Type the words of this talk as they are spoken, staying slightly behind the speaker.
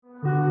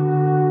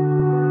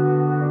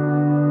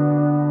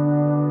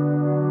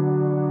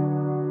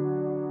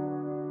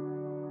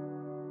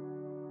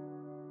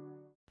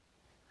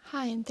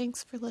and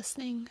thanks for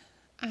listening.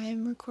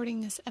 I'm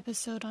recording this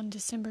episode on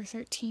December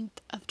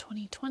 13th of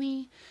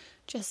 2020,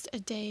 just a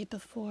day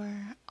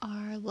before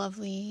our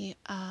lovely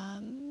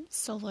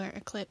solar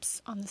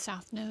eclipse on the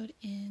South Node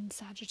in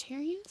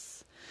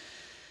Sagittarius.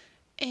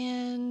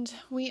 And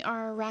we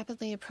are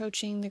rapidly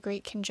approaching the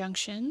Great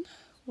Conjunction,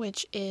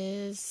 which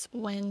is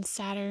when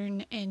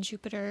Saturn and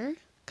Jupiter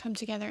come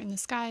together in the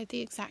sky at the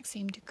exact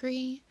same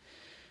degree.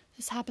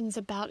 This happens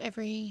about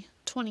every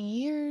 20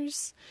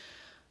 years.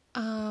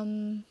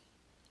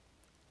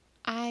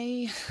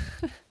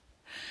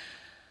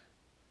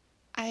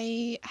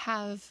 I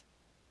have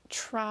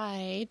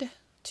tried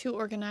to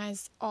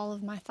organize all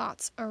of my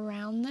thoughts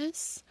around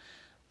this.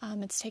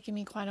 It's taken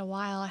me quite a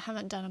while. I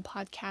haven't done a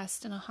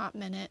podcast in a hot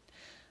minute.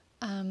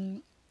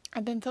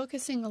 I've been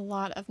focusing a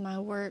lot of my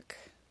work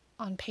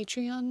on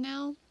Patreon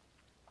now.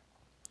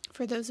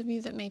 For those of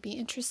you that may be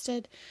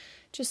interested,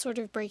 just sort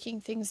of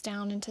breaking things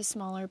down into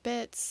smaller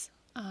bits,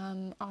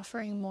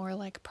 offering more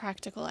like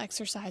practical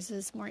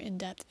exercises, more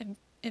in-depth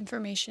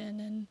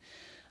information,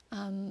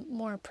 and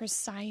more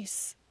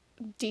precise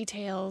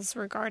details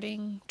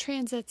regarding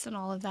transits and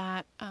all of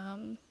that,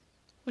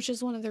 which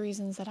is one of the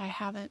reasons that I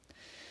haven't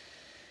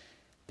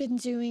been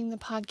doing the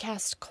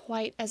podcast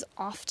quite as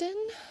often.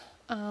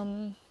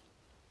 I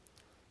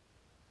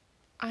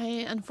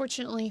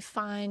unfortunately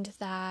find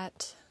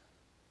that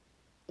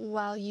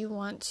while you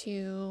want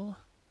to,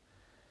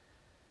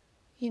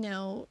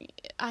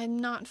 I'm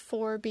not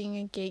for being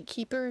a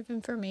gatekeeper of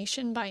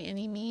information by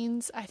any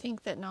means. I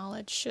think that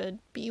knowledge should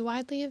be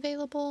widely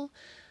available,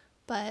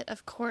 but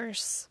of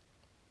course,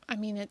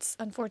 it's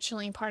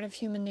unfortunately part of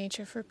human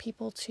nature for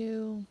people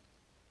to,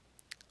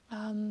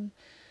 when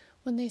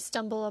they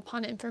stumble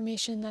upon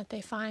information that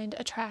they find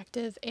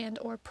attractive and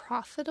or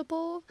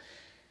profitable,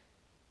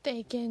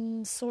 they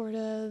can sort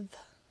of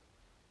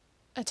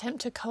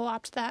attempt to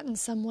co-opt that in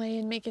some way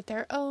and make it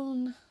their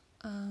own,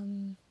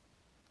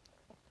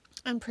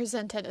 and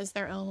present it as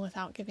their own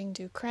without giving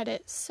due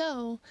credit.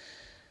 So,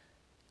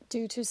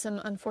 due to some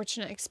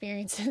unfortunate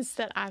experiences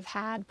that I've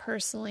had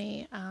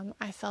personally,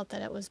 I felt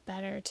that it was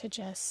better to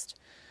just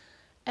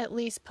at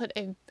least put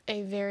a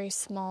very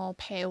small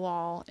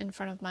paywall in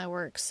front of my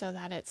work so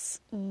that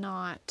it's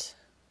not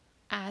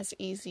as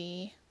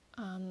easy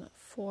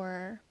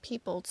for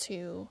people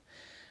to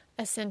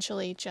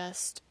essentially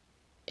just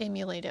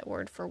emulate it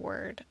word for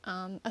word.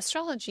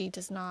 Astrology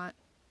does not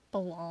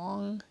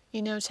belong,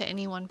 to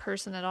any one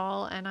person at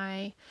all, and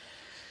I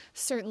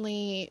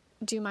certainly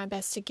do my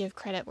best to give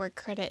credit where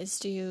credit is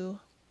due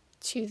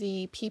to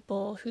the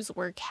people whose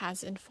work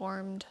has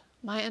informed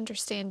my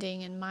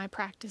understanding and my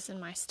practice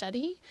and my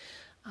study,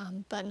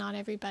 but not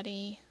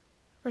everybody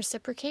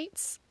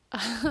reciprocates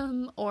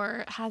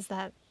or has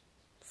that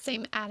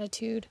same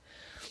attitude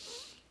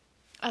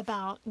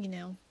about,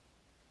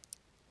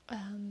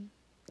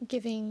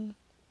 giving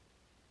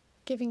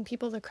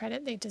people the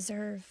credit they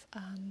deserve.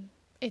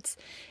 It's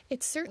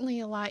certainly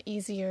a lot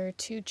easier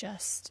to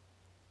just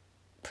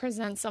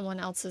present someone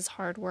else's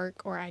hard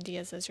work or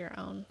ideas as your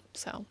own.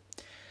 So,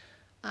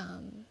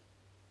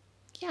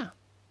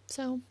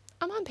 So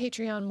I'm on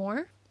Patreon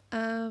more.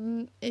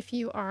 If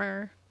you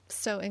are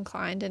so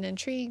inclined and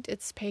intrigued,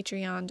 it's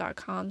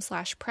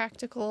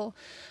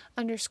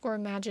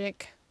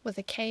patreon.com/practical_magic with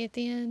a K at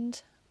the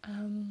end.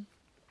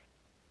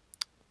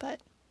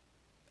 But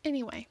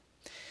anyway,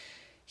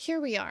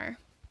 here we are.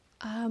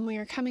 We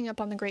are coming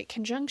up on the Great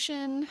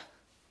Conjunction.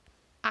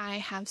 I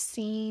have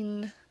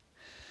seen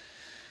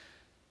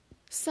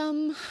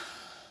some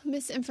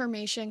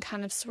misinformation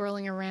kind of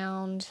swirling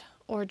around,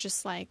 or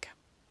just like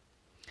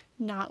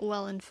not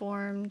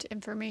well-informed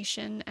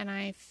information, and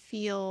I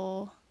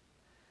feel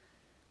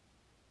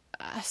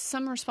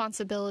some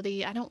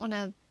responsibility. I don't want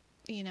to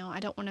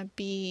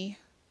be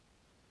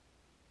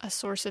a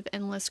source of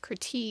endless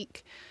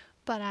critique,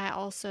 but I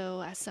also,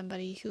 as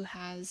somebody who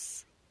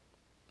has,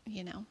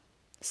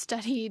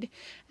 studied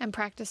and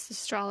practiced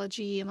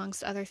astrology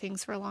amongst other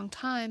things for a long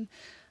time,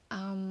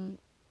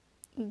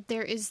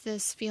 there is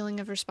this feeling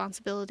of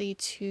responsibility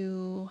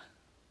to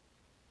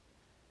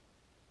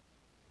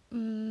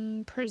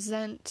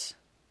present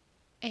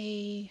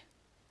a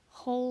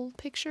whole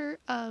picture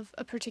of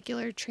a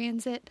particular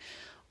transit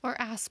or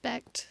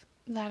aspect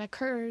that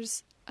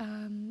occurs,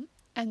 and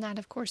that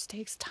of course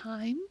takes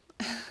time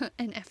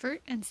and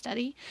effort and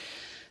study.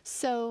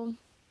 So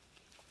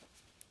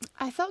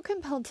I felt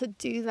compelled to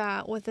do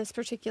that with this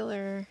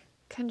particular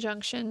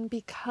conjunction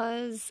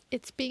because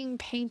it's being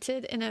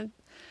painted in a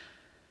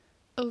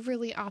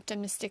overly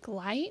optimistic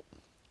light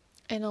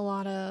in a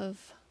lot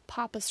of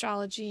pop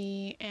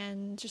astrology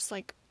and just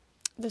like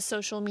the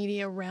social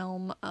media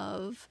realm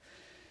of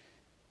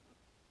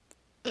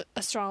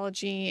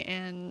astrology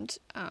and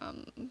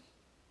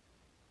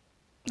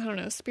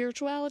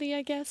spirituality,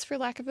 I guess, for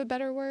lack of a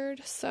better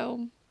word.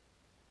 So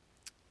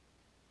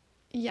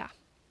yeah,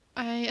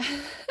 I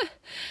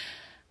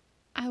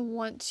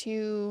want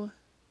to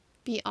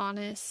be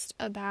honest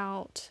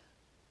about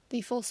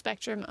the full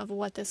spectrum of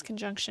what this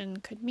conjunction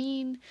could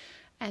mean,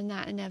 and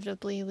that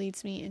inevitably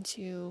leads me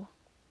into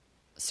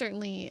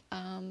certainly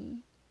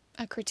a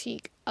a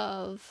critique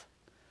of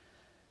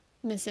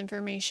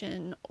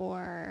misinformation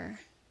or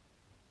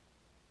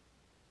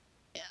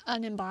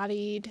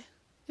unembodied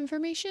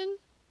information,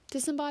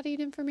 disembodied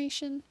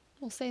information,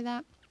 we'll say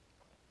that.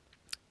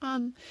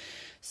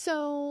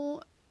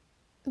 So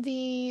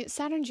the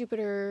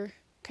Saturn-Jupiter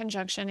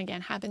conjunction,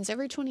 again, happens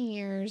every 20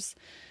 years.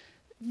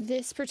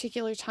 This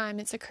particular time,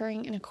 it's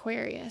occurring in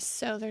Aquarius.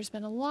 So there's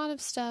been a lot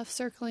of stuff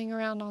circling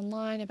around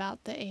online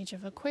about the age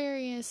of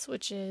Aquarius,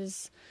 which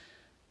is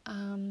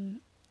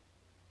a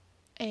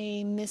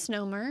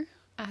misnomer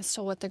as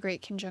to what the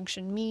Great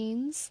Conjunction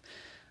means.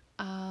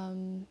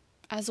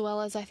 As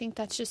well as I think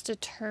that's just a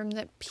term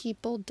that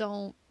people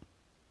don't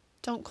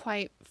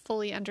quite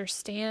fully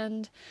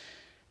understand.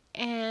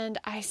 And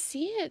I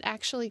see it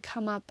actually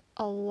come up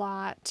a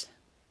lot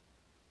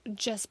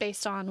just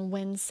based on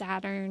when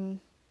Saturn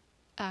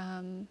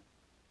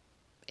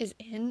is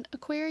in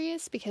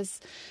Aquarius, because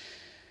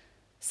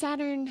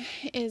Saturn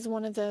is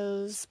one of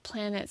those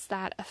planets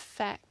that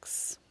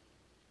affects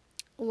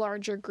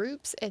larger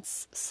groups.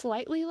 It's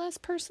slightly less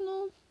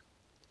personal,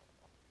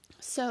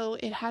 so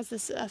it has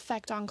this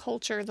effect on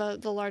culture.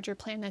 The larger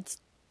planets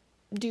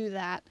do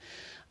that.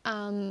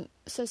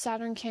 So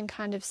Saturn can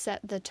kind of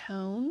set the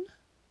tone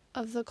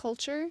of the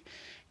culture,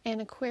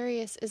 and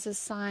Aquarius is a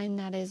sign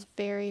that is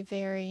very,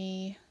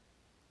 very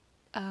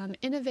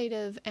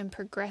innovative and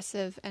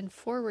progressive and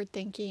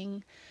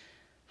forward-thinking.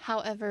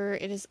 However,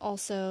 it is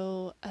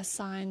also a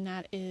sign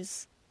that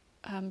is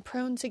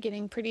prone to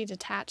getting pretty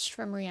detached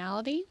from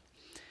reality.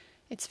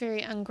 It's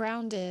very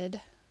ungrounded,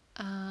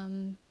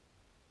 and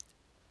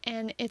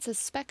it's a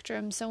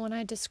spectrum. So when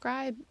I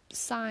describe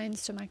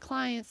signs to my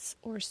clients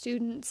or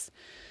students,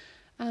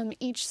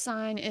 each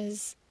sign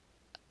is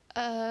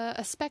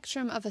a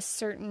spectrum of a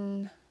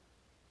certain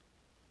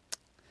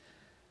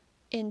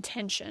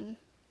intention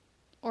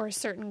or a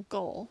certain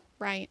goal,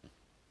 right?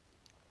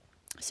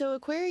 So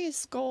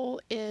Aquarius' goal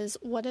is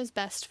what is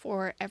best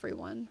for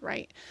everyone,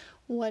 right?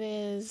 What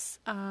is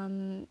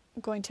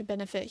going to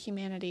benefit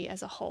humanity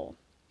as a whole.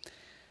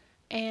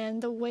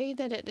 And the way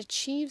that it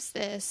achieves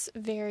this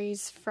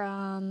varies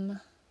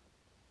from,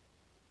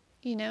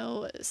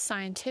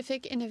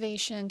 scientific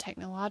innovation,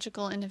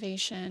 technological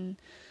innovation,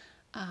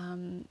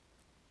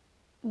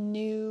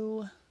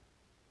 new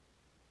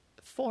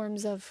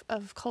forms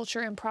of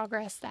culture and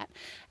progress that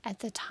at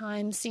the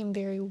time seem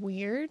very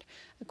weird.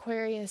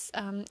 Aquarius,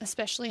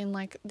 especially in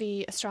like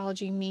the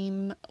astrology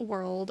meme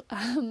world,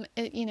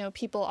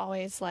 people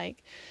always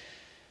like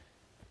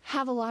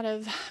have a lot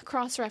of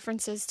cross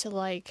references to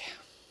like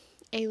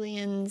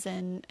aliens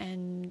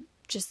and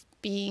just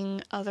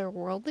being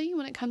otherworldly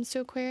when it comes to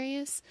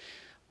Aquarius.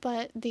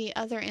 But the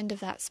other end of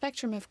that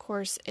spectrum, of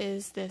course,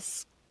 is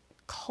this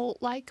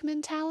cult-like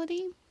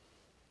mentality,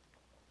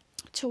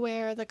 to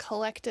where the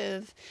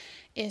collective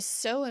is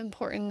so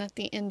important that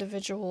the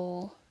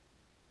individual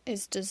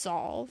is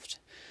dissolved.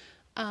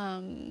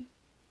 And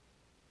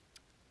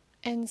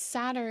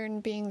Saturn,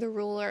 being the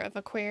ruler of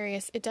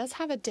Aquarius, it does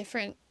have a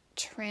different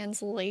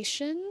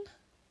translation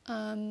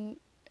in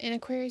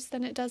Aquarius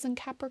than it does in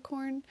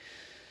Capricorn.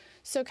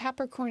 So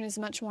Capricorn is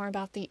much more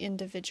about the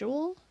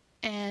individual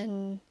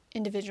and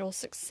individual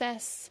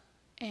success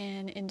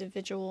and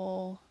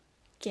individual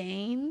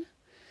gain.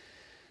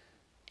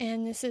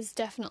 And this is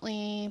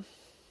definitely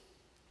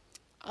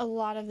a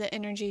lot of the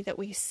energy that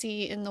we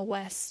see in the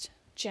West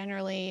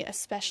generally,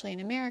 especially in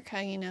America.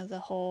 The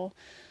whole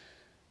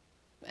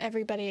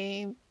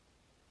everybody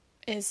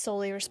is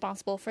solely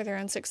responsible for their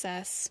own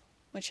success,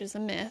 which is a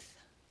myth.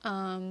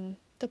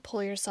 The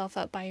pull yourself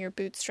up by your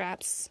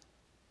bootstraps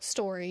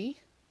story,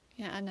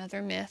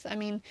 another myth. I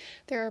mean,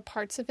 there are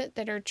parts of it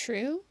that are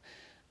true,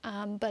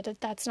 but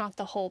that's not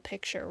the whole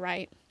picture,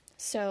 right?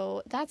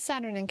 So that's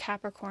Saturn in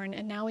Capricorn,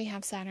 and now we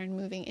have Saturn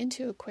moving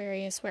into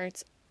Aquarius, where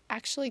it's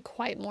actually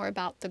quite more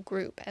about the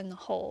group and the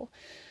whole.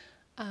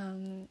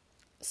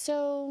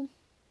 So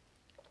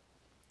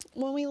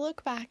when we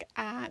look back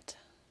at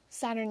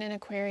Saturn in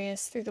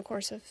Aquarius through the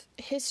course of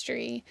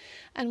history,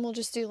 and we'll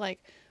just do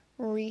like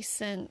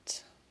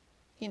recent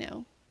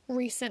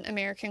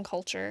American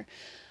culture.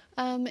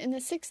 In the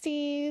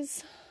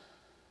 60s,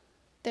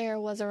 there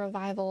was a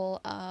revival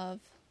of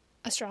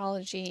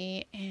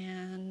astrology,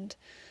 and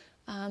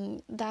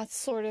that's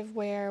sort of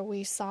where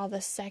we saw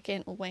the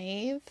second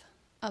wave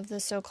of the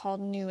so-called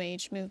New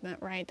Age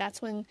movement, right?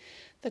 That's when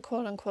the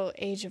quote-unquote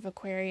Age of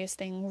Aquarius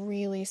thing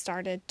really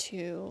started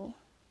to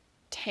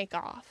take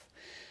off.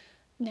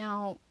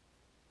 Now,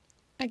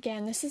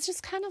 again, this is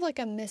just kind of like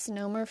a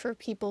misnomer for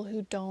people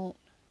who don't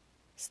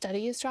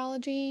study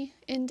astrology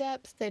in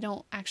depth. They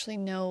don't actually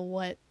know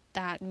what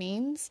that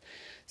means.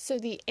 So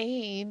the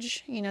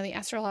age, the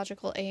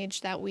astrological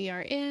age that we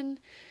are in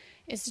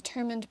is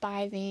determined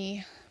by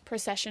the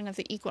precession of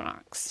the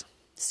equinox.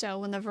 So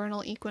when the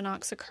vernal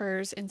equinox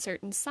occurs in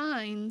certain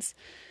signs,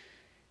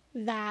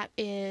 that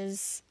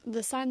is,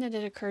 the sign that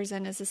it occurs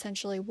in is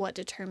essentially what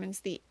determines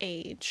the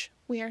age.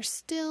 We are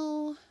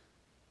still,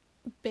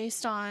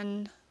 based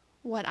on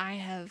what I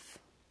have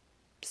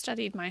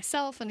studied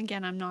myself, and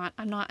again, I'm not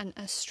an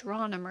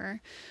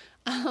astronomer,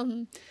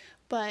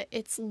 but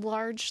it's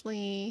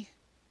largely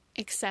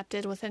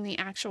accepted within the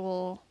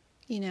actual,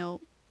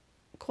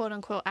 quote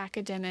unquote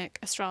academic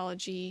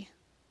astrology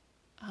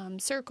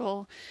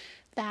circle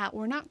that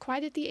we're not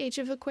quite at the age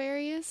of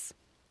Aquarius.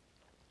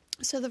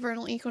 So the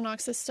vernal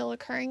equinox is still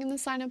occurring in the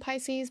sign of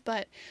Pisces,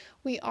 but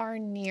we are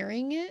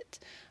nearing it.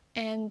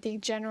 And the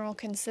general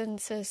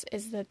consensus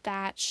is that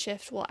that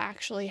shift will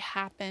actually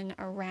happen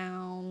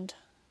around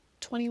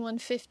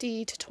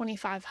 2150 to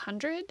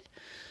 2500.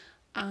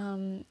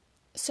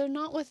 So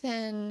not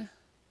within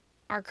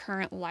our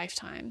current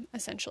lifetime,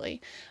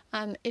 essentially.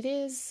 It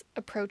is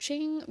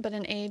approaching, but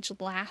an age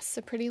lasts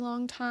a pretty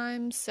long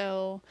time.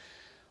 So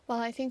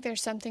while I think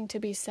there's something to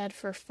be said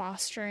for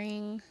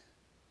fostering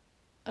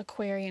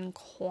Aquarian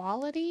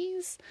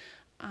qualities,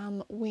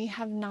 we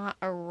have not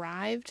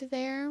arrived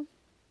there.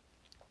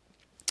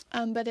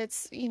 But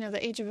it's, the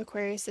age of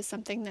Aquarius is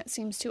something that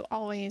seems to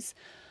always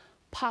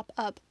pop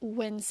up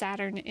when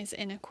Saturn is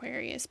in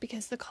Aquarius,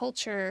 because the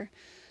culture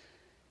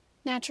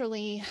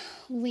naturally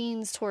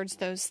leans towards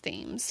those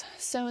themes.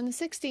 So in the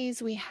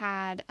 60s, we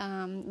had,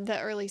 the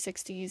early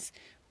 60s,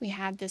 we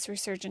had this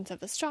resurgence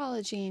of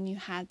astrology, and you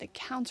had the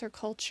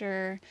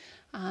counterculture,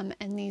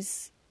 and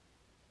these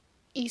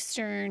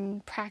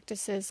Eastern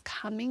practices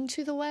coming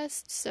to the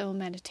West, so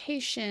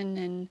meditation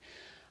and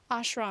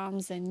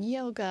ashrams and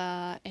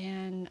yoga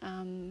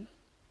and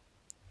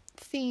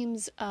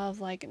themes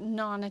of like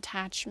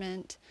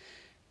non-attachment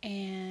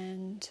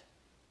and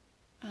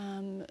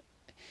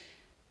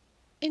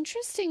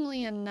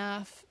interestingly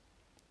enough,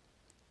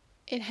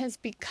 it has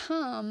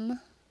become,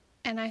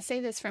 and I say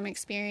this from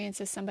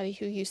experience as somebody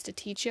who used to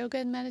teach yoga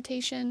and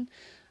meditation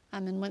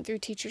and went through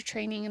teacher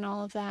training and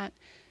all of that,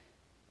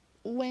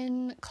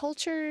 when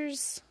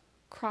cultures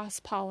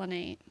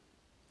cross-pollinate,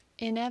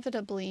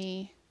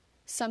 inevitably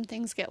some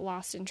things get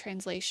lost in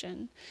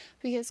translation,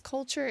 because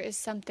culture is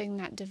something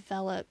that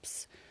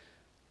develops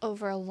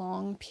over a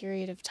long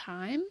period of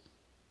time,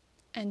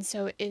 and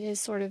so it is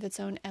sort of its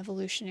own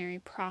evolutionary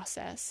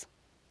process.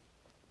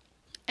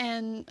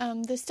 And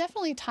this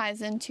definitely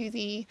ties into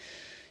the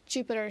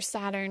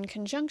Jupiter-Saturn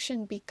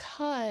conjunction,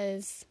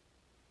 because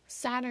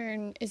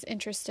Saturn is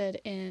interested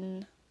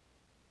in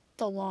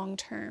the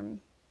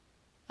long-term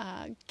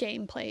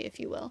gameplay, if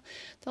you will,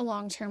 the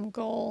long-term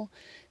goal,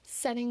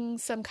 setting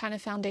some kind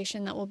of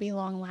foundation that will be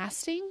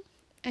long-lasting,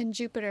 and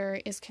Jupiter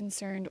is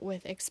concerned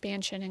with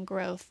expansion and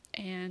growth,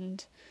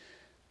 and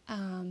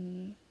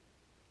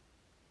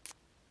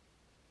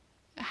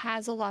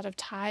has a lot of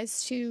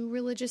ties to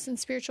religious and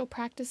spiritual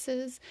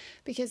practices,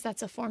 because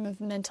that's a form of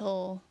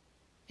mental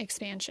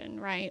expansion,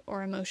 right,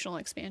 or emotional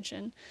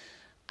expansion.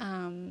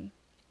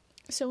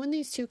 So when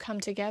these two come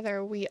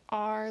together, we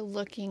are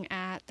looking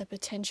at the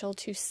potential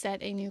to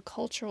set a new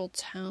cultural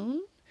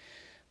tone,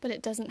 but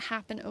it doesn't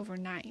happen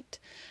overnight.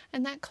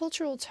 And that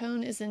cultural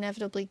tone is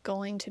inevitably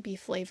going to be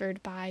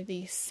flavored by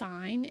the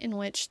sign in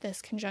which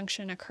this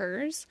conjunction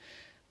occurs,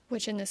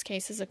 which in this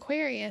case is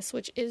Aquarius,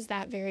 which is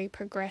that very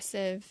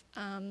progressive,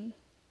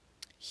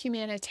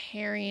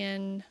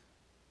 humanitarian,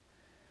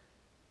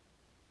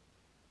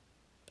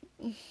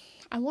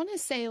 I want to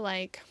say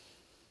like,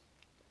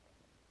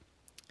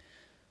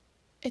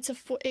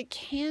 it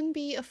can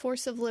be a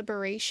force of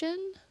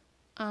liberation,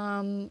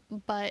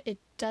 but it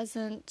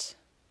doesn't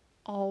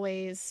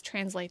always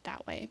translate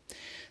that way.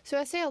 So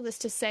I say all this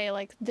to say,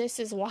 like, this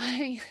is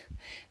why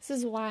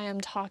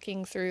I'm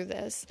talking through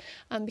this,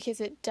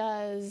 because it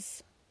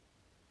does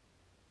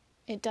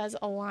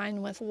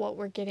align with what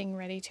we're getting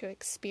ready to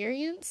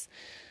experience.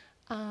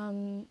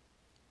 So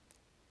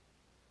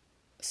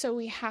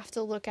we have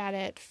to look at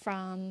it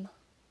from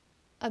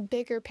a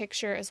bigger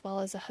picture as well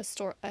as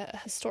a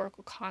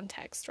historical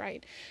context,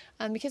 right?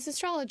 Because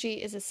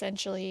astrology is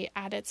essentially,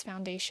 at its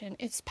foundation,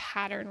 it's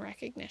pattern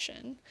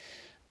recognition.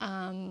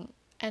 And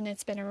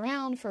it's been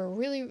around for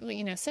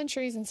really,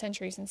 centuries and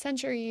centuries and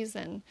centuries,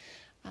 and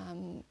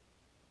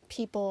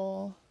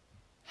people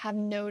have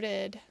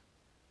noted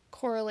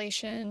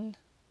correlation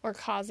or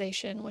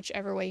causation,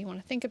 whichever way you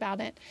want to think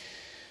about it,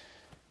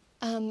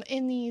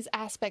 in these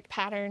aspect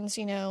patterns.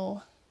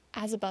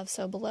 As above,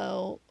 so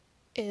below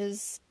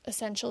is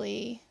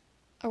essentially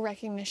a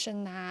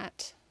recognition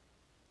that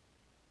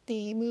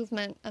the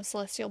movement of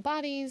celestial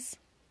bodies,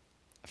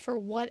 for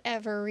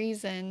whatever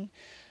reason,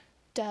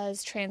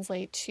 does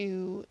translate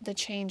to the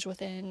change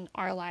within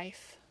our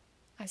life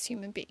as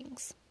human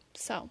beings.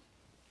 So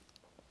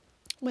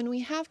when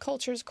we have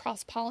cultures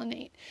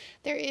cross-pollinate,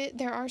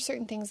 there are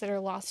certain things that are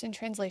lost in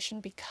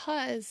translation,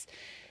 because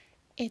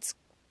it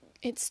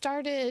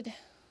started,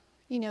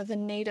 the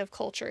native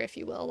culture, if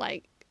you will,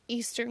 like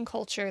Eastern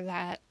culture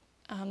that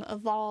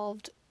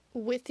evolved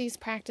with these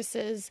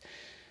practices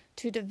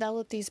to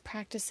develop these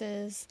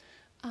practices.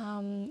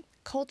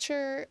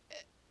 Culture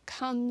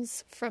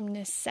comes from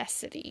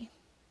necessity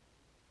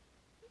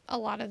a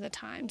lot of the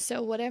time.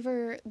 So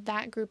whatever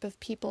that group of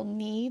people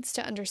needs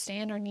to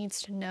understand or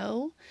needs to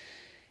know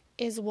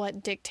is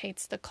what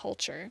dictates the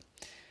culture.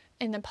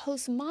 In the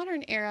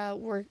postmodern era,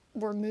 we're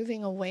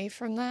moving away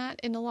from that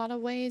in a lot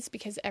of ways,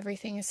 because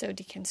everything is so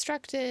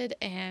deconstructed,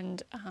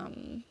 and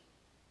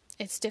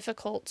it's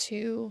difficult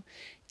to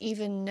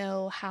even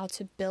know how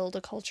to build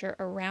a culture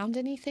around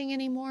anything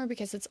anymore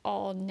because it's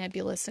all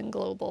nebulous and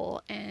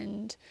global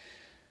and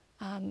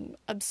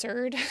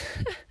absurd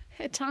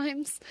at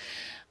times,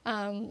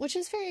 which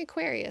is very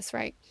Aquarius,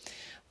 right?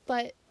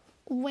 But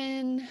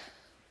when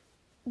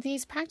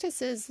these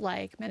practices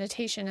like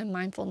meditation and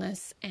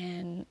mindfulness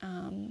and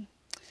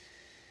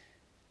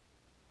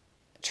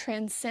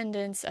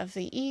transcendence of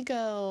the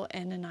ego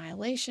and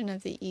annihilation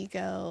of the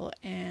ego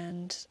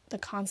and the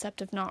concept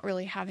of not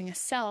really having a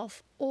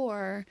self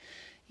or,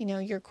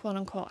 your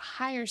quote-unquote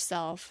higher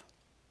self,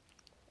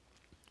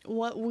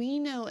 what we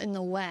know in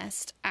the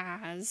West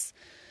as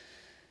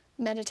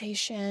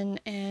meditation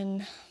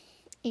and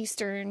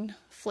Eastern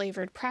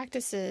flavored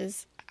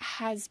practices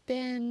has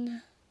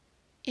been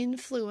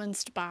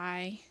influenced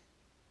by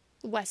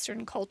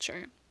Western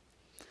culture.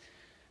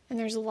 And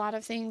there's a lot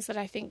of things that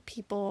I think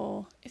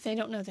people, if they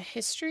don't know the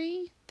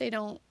history, they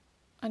don't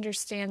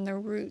understand the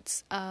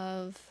roots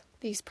of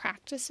these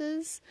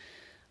practices.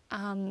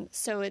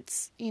 So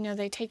it's,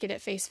 they take it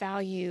at face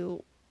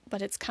value,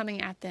 but it's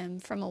coming at them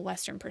from a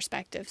Western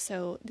perspective.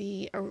 So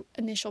the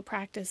initial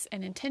practice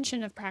and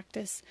intention of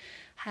practice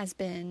has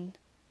been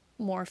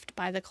morphed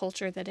by the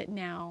culture that it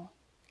now,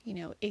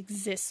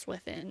 exists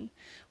within,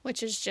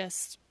 which is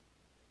just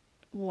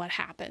what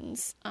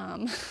happens.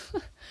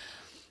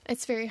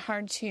 It's very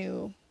hard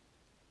to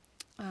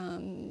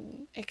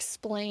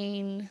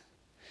explain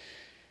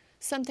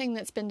something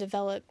that's been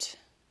developed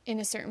in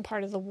a certain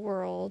part of the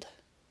world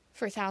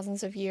for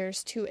thousands of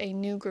years to a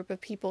new group of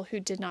people who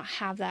did not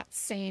have that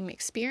same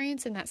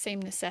experience and that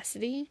same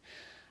necessity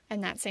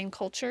and that same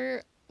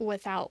culture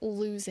without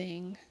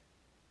losing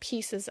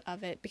pieces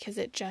of it, because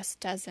it just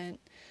doesn't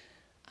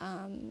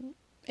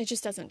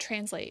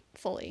translate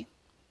fully.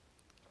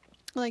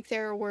 Like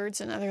there are words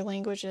in other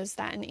languages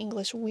that in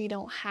English we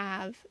don't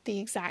have the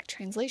exact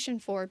translation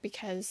for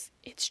because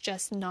it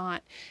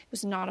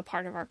was not a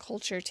part of our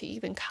culture to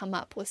even come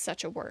up with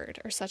such a word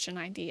or such an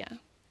idea.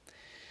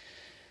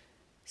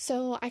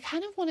 So I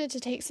kind of wanted to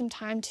take some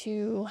time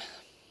to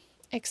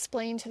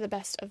explain to the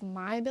best of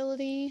my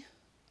ability,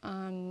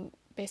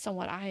 based on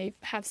what I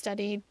have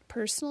studied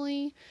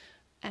personally,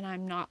 and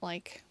I'm not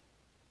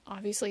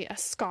obviously a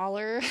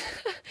scholar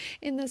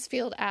in this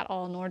field at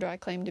all, nor do I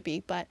claim to be,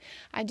 but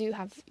I do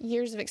have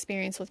years of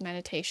experience with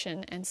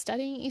meditation and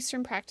studying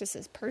Eastern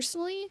practices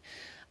personally.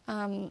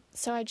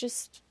 So I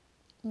just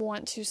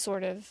want to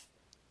sort of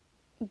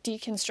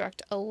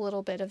deconstruct a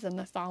little bit of the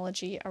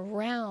mythology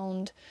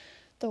around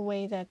the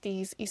way that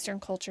these Eastern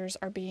cultures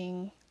are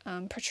being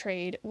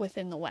portrayed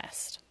within the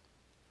West.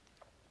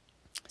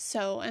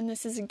 So, and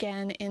this is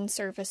again in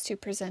service to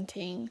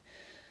presenting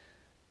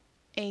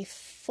a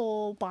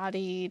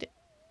full-bodied,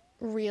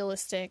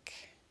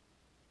 realistic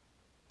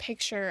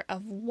picture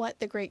of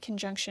what the Great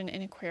Conjunction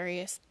in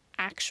Aquarius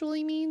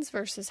actually means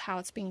versus how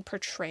it's being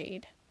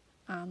portrayed.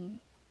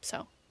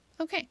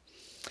 Okay.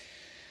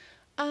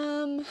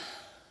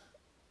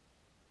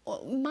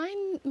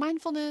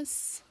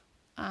 Mindfulness,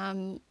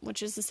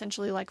 which is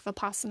essentially like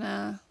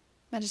Vipassana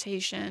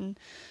meditation.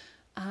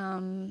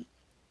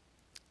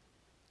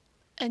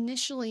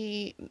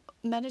 Initially,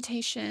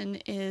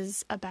 meditation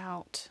is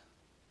about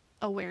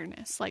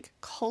awareness, like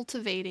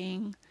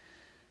cultivating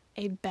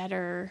a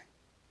better,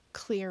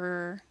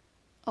 clearer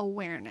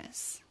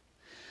awareness.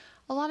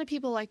 A lot of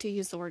people like to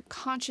use the word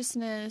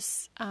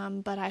consciousness,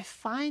 but I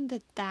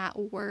find that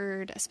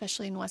word,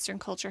 especially in Western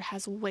culture,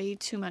 has way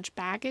too much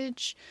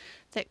baggage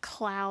that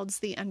clouds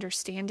the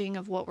understanding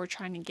of what we're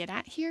trying to get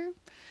at here.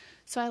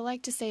 So I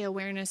like to say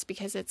awareness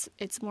because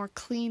it's more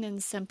clean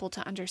and simple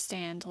to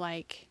understand.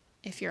 Like,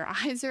 if your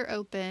eyes are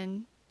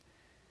open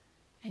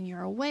and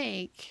you're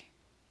awake,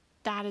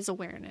 that is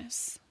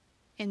awareness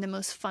in the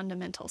most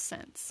fundamental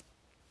sense.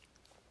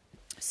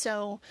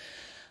 So,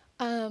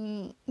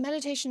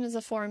 meditation is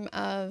a form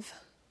of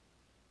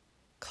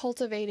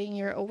cultivating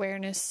your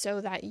awareness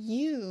so that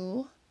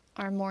you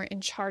are more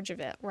in charge of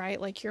it, right?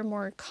 Like you're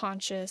more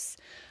conscious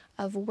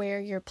of where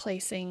you're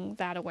placing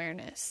that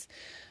awareness.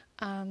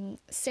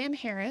 Sam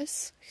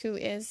Harris, who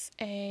is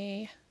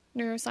a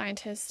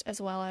neuroscientist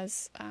as well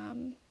as,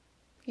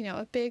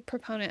 a big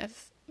proponent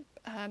of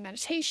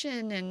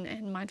meditation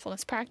and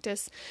mindfulness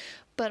practice,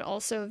 but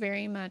also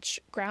very much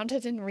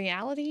grounded in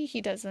reality.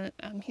 He's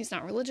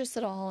not religious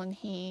at all, and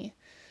he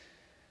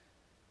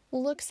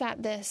looks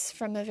at this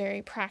from a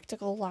very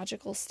practical,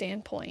 logical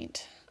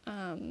standpoint,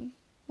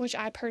 which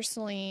I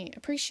personally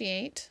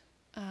appreciate.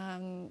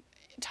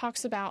 It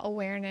talks about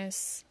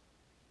awareness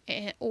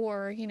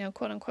or,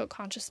 quote unquote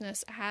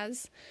consciousness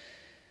as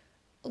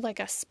like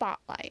a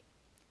spotlight.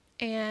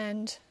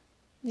 And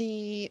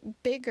the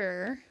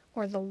bigger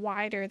or the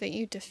wider that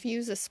you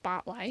diffuse a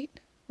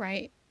spotlight,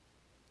 right,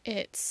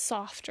 it's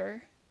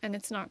softer and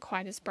it's not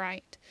quite as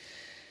bright.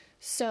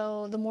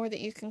 So the more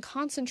that you can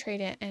concentrate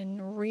it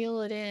and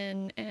reel it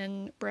in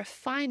and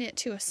refine it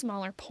to a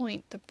smaller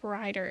point, the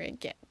brighter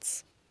it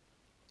gets.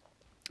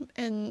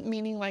 and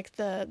meaning like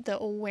the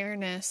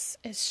awareness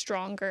is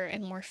stronger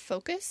and more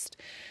focused.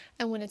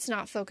 And when it's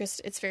not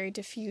focused, it's very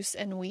diffuse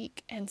and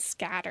weak and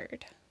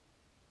scattered.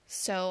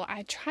 So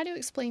I try to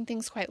explain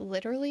things quite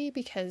literally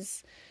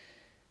because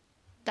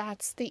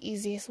that's the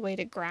easiest way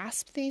to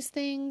grasp these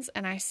things.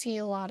 And I see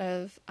a lot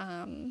of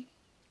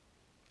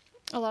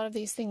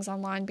these things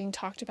online being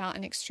talked about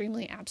in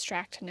extremely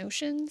abstract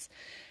notions,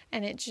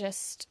 and it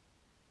just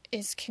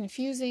is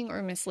confusing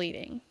or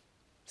misleading.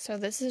 So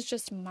this is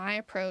just my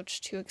approach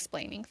to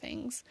explaining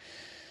things.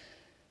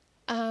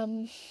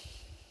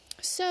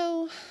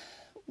 So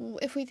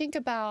if we think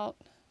about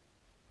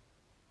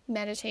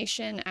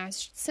meditation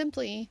as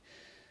simply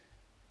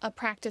a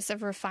practice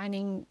of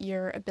refining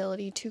your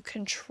ability to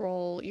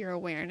control your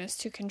awareness,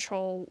 to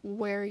control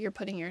where you're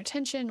putting your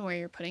attention, where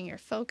you're putting your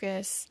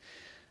focus,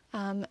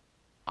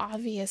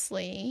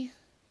 obviously,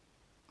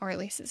 or at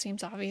least it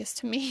seems obvious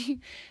to me,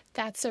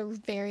 that's a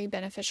very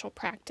beneficial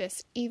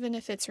practice, even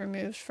if it's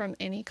removed from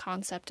any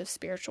concept of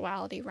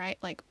spirituality, right?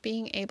 Like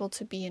being able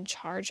to be in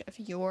charge of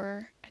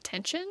your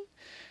attention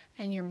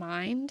and your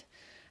mind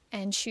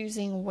and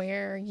choosing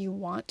where you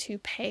want to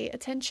pay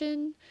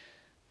attention,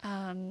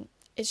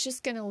 it's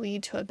just going to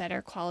lead to a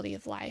better quality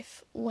of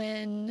life.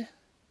 When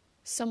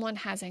someone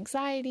has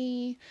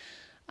anxiety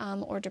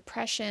or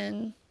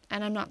depression,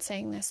 and I'm not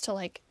saying this to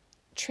like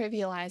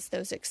trivialize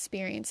those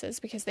experiences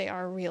because they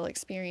are real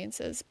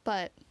experiences,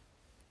 but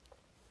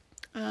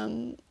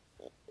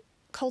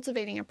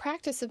cultivating a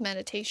practice of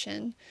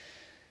meditation,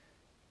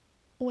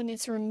 when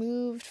it's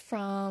removed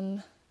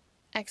from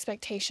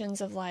expectations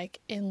of like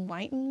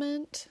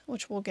enlightenment,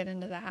 which we'll get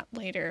into that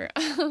later,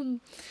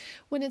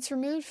 when it's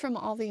removed from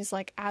all these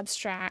like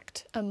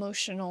abstract,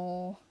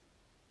 emotional,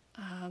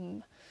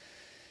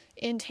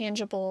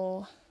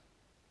 intangible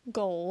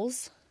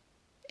goals,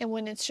 and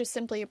when it's just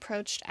simply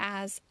approached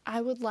as,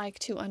 I would like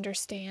to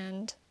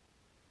understand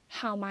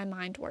how my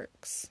mind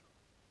works,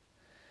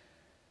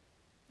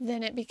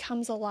 then it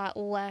becomes a lot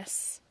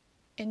less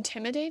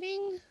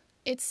intimidating.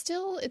 It's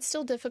still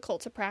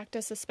difficult to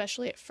practice,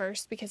 especially at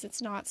first, because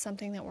it's not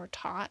something that we're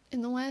taught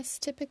in the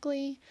West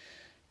typically.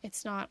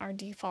 It's not our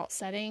default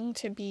setting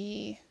to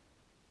be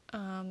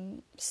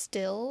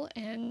still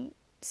and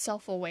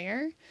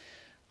self-aware.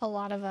 A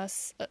lot of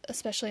us,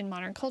 especially in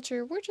modern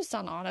culture, we're just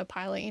on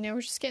autopilot, we're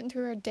just getting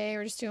through our day,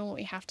 we're just doing what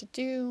we have to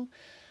do.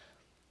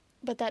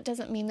 But that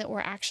doesn't mean that we're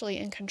actually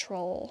in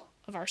control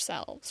of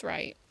ourselves,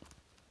 right?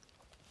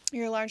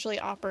 You're largely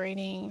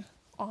operating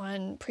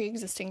on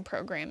pre-existing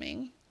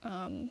programming.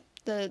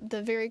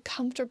 The very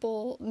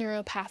comfortable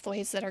neural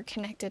pathways that are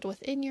connected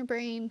within your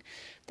brain,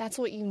 that's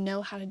what you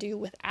know how to do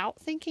without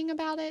thinking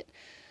about it.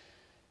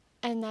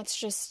 And that's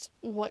just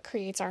what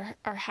creates our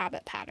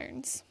habit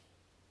patterns,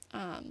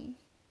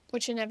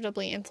 which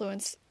inevitably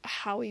influence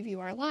how we view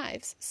our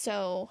lives.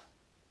 So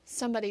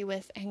somebody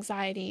with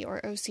anxiety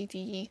or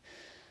OCD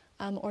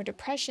or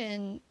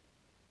depression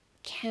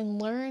can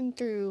learn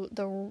through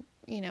the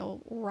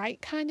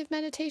right kind of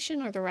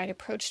meditation or the right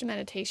approach to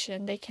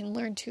meditation. They can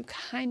learn to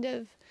kind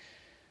of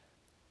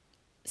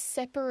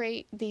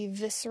separate the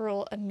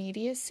visceral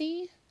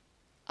immediacy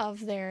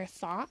of their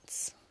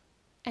thoughts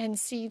and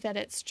see that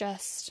it's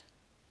just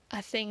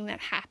a thing that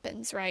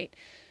happens, right?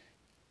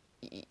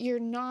 You're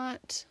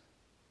not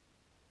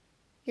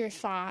your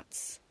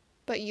thoughts,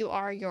 but you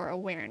are your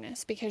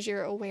awareness, because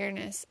your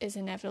awareness is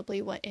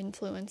inevitably what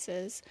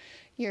influences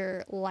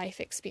your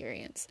life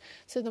experience.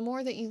 So the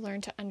more that you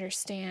learn to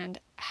understand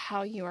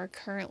how you are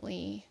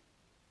currently,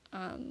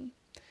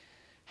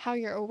 how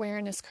your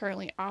awareness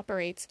currently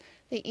operates,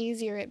 the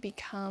easier it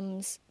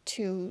becomes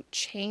to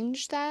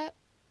change that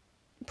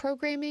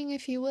programming,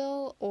 if you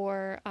will,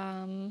 or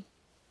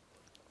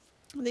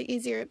the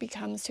easier it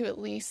becomes to at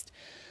least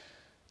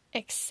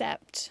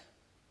accept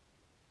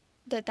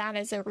that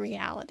is a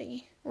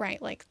reality,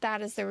 right? Like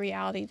that is the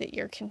reality that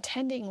you're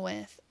contending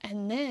with.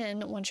 And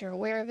then once you're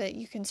aware of it,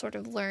 you can sort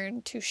of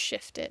learn to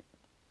shift it.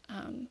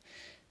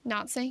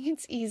 Not saying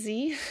it's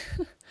easy,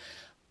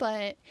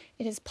 but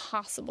it is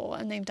possible.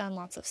 And they've done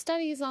lots of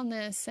studies on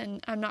this.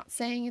 And I'm not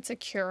saying it's a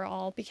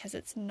cure-all, because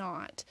it's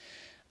not.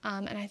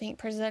 And I think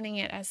presenting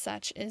it as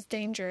such is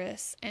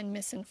dangerous and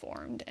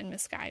misinformed and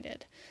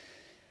misguided.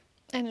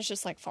 And it's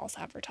just like false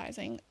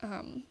advertising.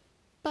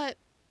 But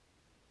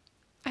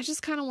I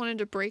just kind of wanted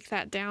to break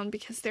that down,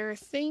 because there are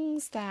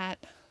things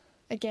that,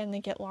 again,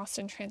 they get lost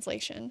in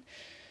translation.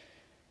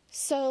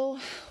 So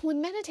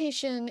when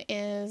meditation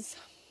is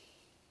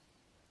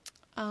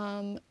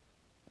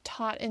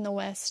taught in the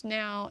West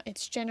now,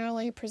 it's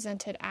generally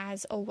presented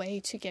as a way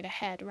to get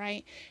ahead,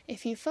 right?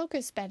 If you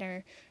focus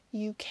better,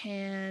 you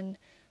can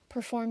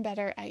perform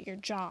better at your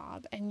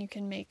job, and you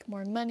can make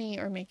more money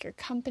or make your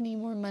company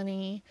more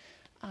money.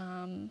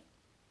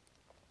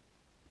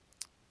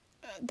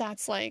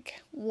 That's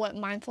like what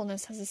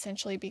mindfulness has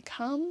essentially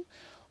become,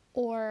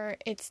 or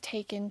it's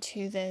taken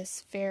to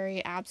this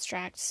very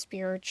abstract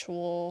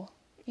spiritual,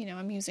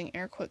 I'm using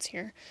air quotes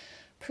here,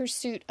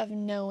 pursuit of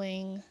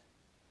knowing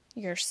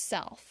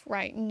yourself,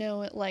 right?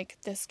 Know it, like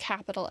this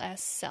capital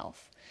S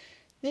self.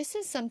 this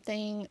is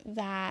something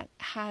that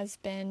has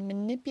been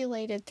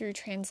manipulated through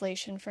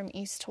translation from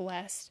East to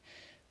West,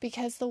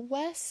 because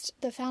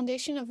the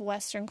foundation of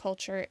Western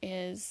culture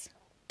is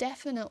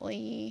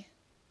definitely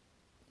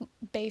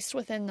based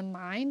within the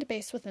mind,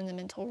 based within the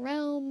mental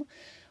realm,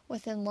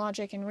 within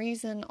logic and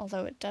reason,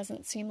 although it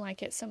doesn't seem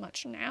like it so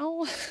much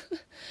now.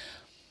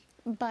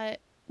 But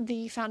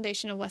the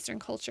foundation of Western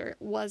culture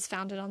was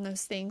founded on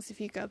those things.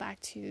 If you go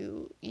back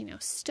to,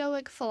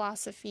 Stoic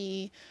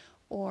philosophy,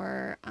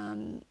 or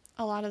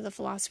a lot of the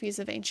philosophies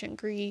of ancient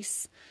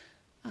Greece,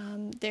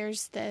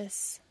 there's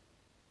this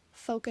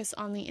focus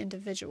on the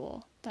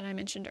individual that I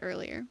mentioned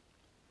earlier.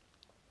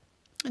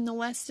 And the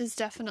West is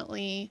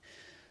definitely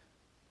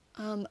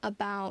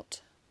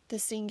about the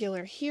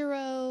singular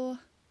hero,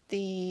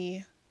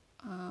 the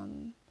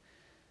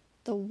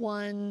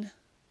one.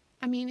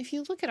 I mean, if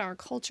you look at our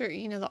culture,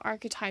 the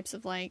archetypes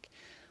of like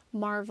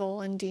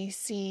Marvel and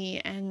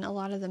DC and a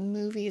lot of the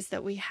movies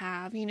that we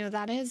have,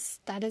 that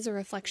is a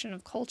reflection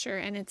of culture,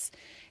 and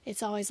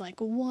it's always like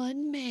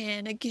one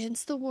man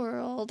against the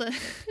world.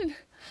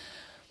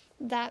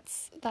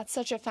 That's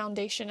such a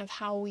foundation of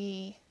how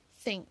we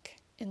think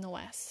in the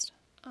West.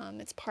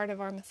 It's part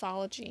of our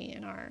mythology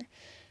and our,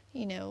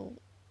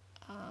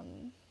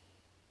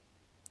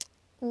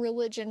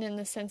 religion, in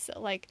the sense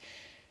that like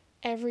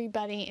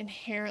everybody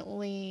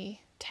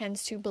inherently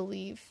tends to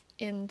believe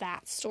in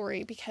that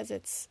story because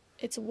it's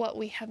what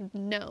we have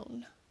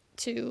known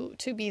to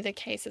be the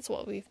case. It's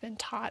what we've been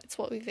taught. It's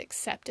what we've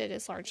accepted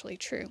as largely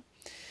true.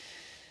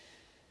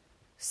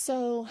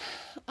 So,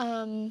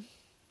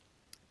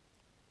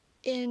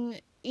 in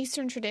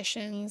Eastern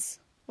traditions,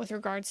 with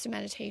regards to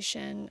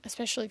meditation,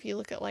 especially if you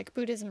look at like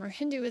Buddhism or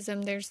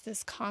Hinduism, there's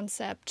this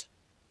concept.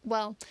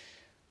 Well,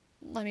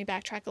 let me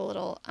backtrack a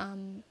little.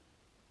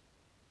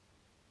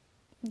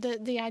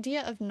 The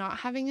idea of not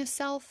having a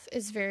self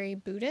is very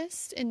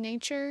Buddhist in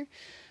nature,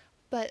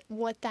 but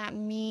what that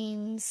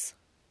means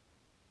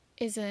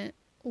isn't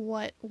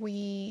what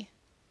we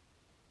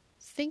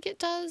think it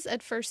does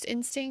at first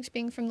instinct,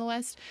 being from the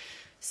West.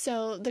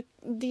 So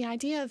the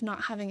idea of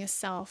not having a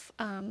self,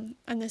 and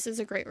this is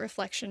a great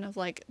reflection of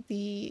like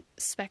the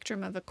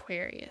spectrum of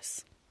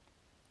Aquarius.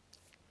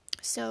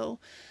 So,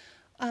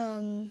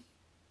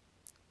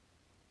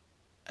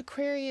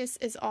 Aquarius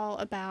is all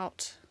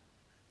about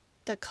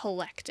the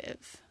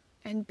collective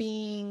and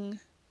being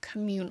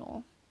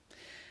communal.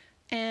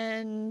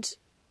 And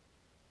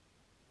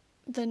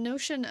the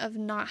notion of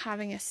not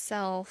having a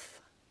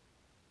self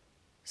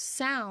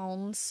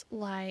sounds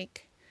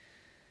like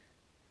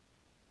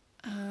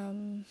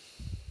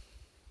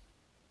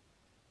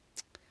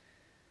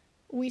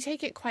we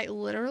take it quite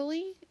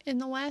literally in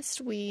the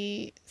West.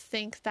 We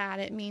think that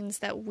it means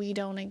that we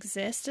don't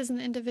exist as an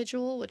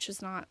individual, which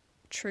is not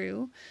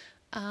true.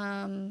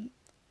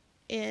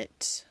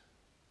 It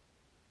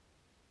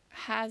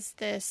has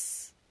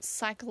this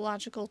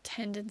psychological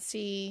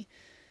tendency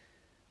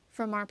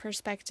from our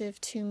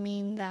perspective to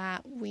mean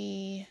that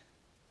we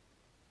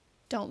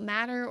don't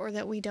matter, or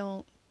that we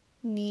don't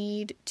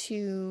need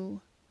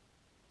to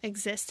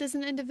exist as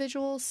an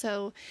individual.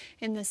 So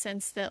in the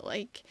sense that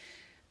like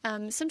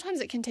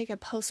sometimes it can take a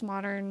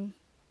postmodern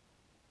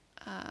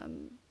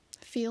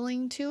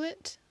feeling to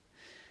it,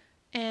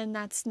 and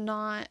that's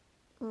not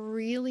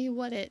really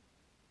what it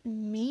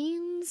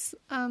means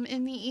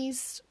in the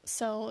East.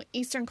 So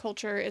Eastern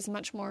culture is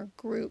much more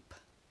group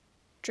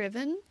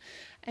driven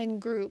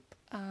and group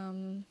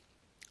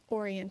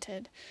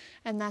oriented,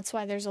 and that's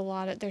why there's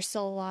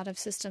still a lot of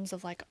systems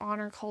of like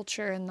honor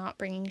culture and not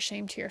bringing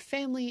shame to your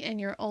family, and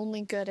you're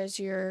only good as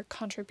your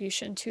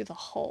contribution to the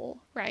whole,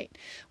 right?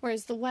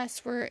 Whereas the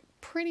West, we're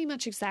pretty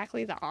much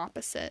exactly the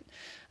opposite,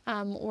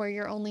 where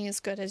you're only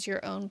as good as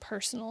your own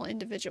personal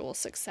individual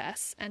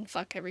success and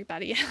fuck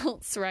everybody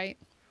else, right?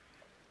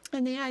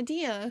 And the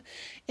idea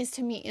is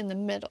to meet in the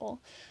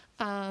middle.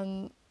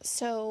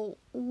 So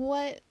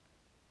what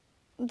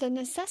the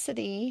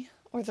necessity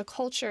or the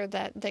culture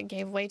that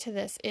gave way to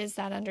this is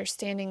that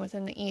understanding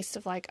within the East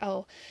of like,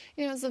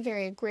 it's a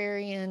very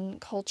agrarian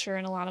culture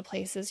in a lot of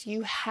places.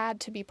 You had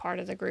to be part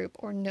of the group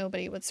or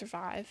nobody would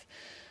survive,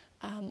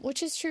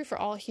 which is true for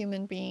all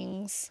human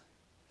beings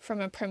from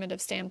a primitive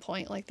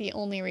standpoint. Like the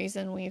only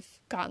reason we've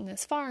gotten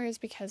this far is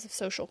because of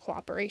social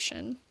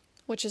cooperation,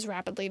 which is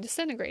rapidly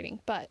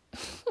disintegrating. But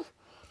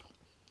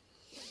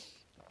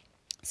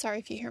sorry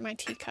if you hear my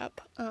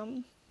teacup.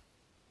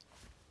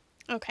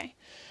 Okay.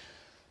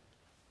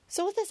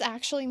 So what this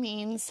actually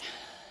means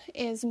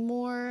is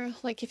more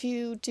like if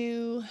you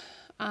do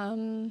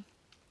Dzogchen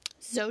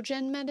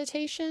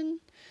meditation,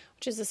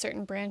 which is a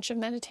certain branch of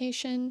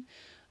meditation,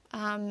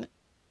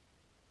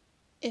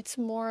 it's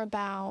more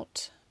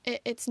about,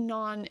 it's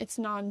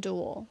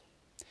non-dual.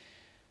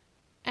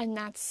 And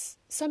that's,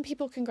 some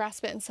people can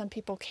grasp it and some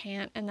people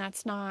can't, and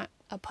that's not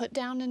a put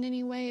down in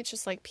any way. It's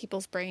just like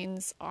people's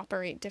brains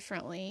operate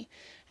differently.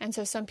 And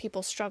so some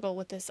people struggle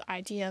with this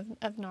idea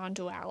of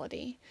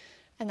non-duality.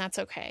 And that's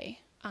okay.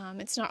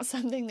 It's not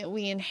something that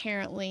we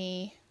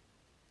inherently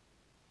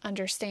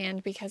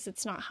understand because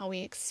it's not how we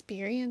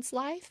experience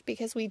life,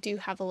 because we do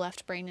have a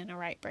left brain and a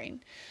right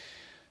brain.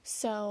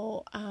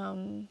 So,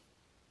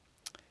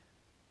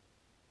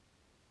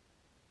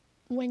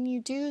 when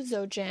you do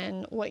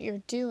Dzogchen, what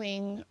you're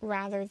doing,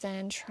 rather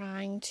than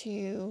trying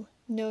to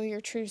know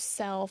your true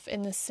self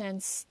in the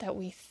sense that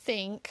we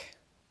think,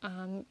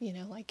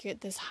 like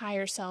this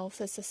higher self,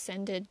 this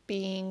ascended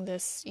being,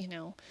 this,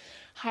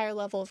 higher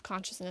level of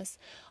consciousness,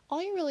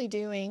 all you're really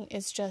doing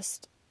is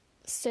just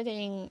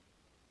sitting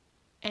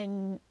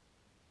and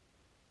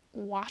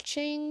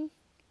watching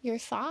your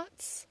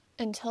thoughts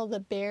until the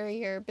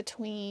barrier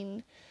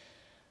between,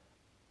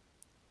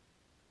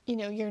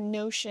 your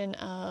notion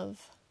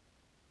of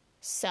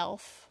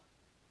self,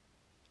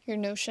 your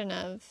notion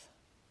of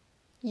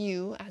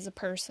you as a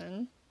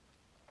person,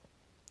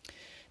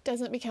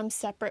 doesn't become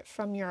separate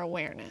from your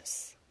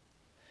awareness.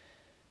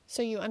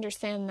 So you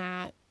understand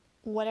that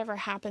whatever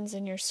happens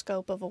in your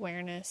scope of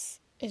awareness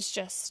is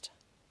just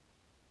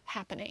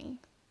happening.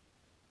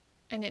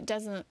 And it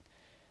doesn't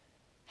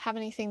have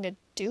anything to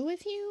do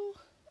with you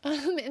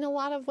in a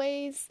lot of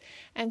ways.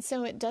 And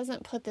so it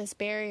doesn't put this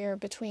barrier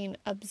between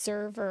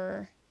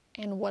observer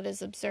and what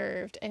is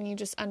observed. And you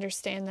just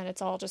understand that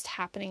it's all just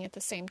happening at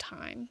the same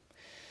time.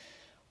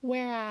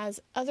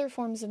 Whereas other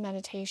forms of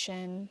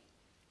meditation,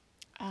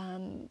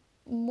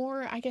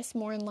 more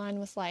in line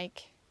with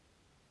like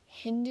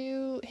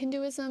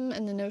Hinduism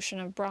and the notion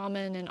of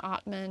Brahman and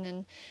Atman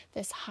and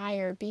this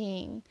higher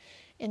being.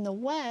 In the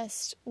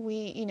West,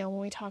 we, when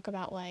we talk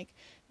about like,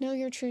 know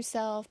your true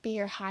self, be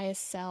your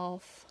highest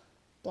self,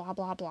 blah,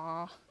 blah,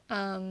 blah.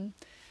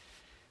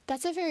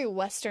 That's a very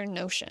Western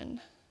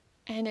notion.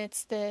 And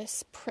it's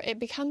it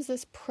becomes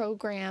this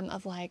program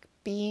of like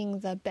being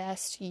the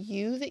best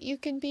you that you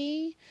can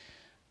be,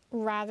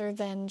 rather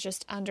than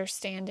just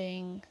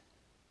understanding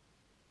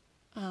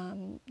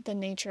the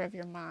nature of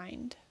your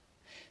mind.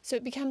 So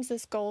it becomes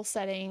this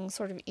goal-setting,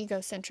 sort of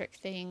egocentric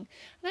thing.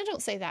 And I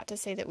don't say that to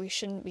say that we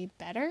shouldn't be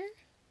better.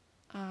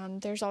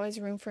 There's always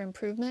room for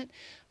improvement,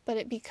 but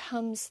it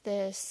becomes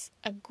this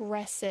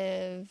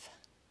aggressive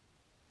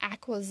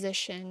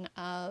acquisition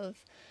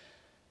of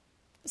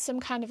some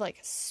kind of like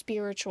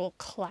spiritual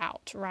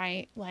clout,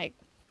 right? Like,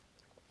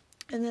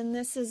 and then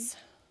this is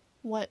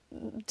what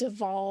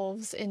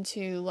devolves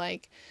into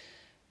like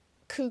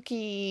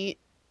kooky,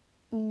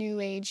 new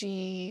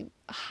agey,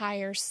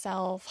 higher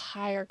self,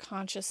 higher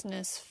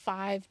consciousness,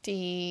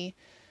 5D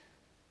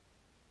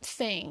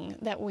thing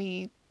that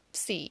we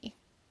see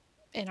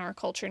in our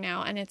culture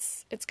now. And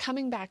it's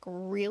coming back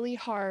really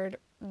hard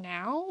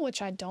now,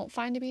 which I don't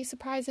find to be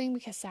surprising,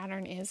 because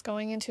Saturn is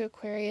going into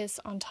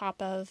Aquarius, on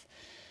top of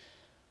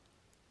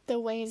the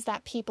ways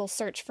that people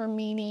search for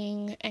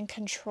meaning and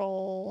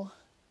control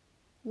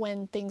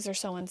when things are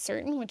so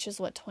uncertain, which is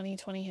what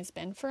 2020 has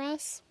been for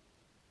us.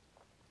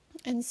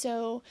 And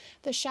so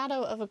the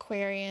shadow of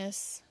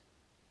Aquarius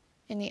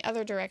in the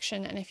other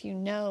direction, and if you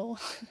know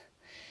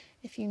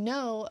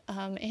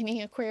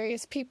any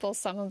Aquarius people,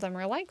 some of them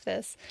are like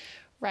this,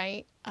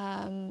 right?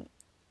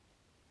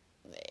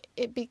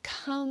 It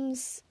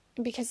becomes,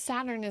 because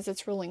Saturn is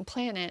its ruling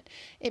planet,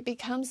 it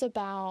becomes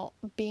about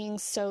being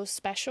so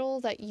special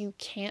that you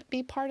can't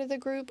be part of the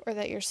group, or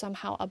that you're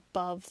somehow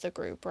above the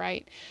group,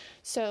 right?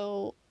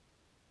 So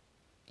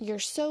you're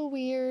so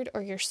weird,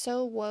 or you're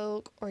so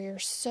woke, or you're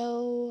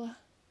so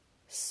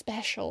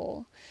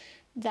special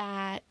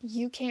that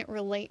you can't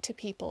relate to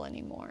people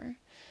anymore,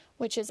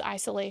 which is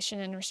isolation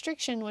and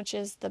restriction, which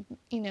is the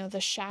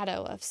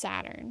shadow of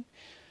Saturn.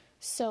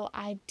 So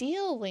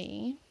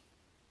ideally,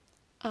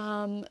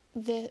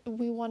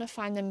 we want to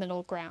find the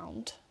middle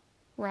ground,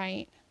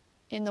 right?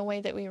 In the way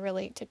that we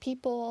relate to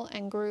people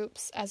and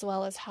groups, as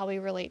well as how we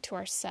relate to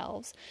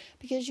ourselves,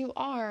 because you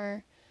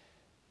are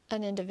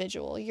an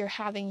individual. You're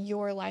having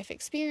your life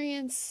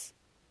experience,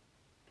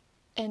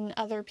 and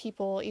other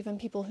people, even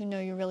people who know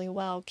you really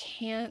well,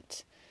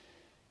 can't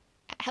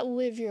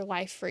live your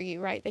life for you,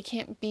 right? They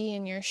can't be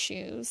in your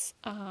shoes.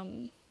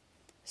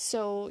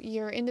 So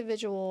your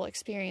individual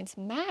experience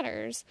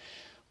matters,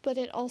 but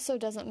it also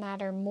doesn't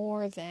matter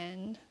more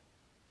than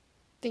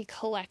the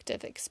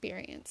collective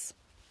experience.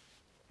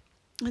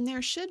 And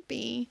there should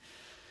be,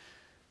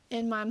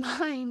 in my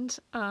mind,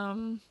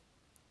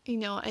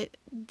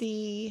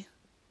 the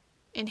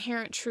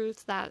inherent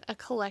truth that a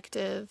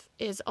collective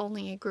is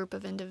only a group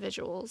of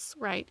individuals,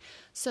 right?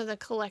 So the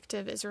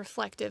collective is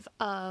reflective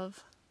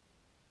of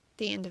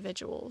the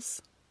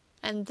individuals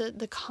and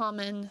the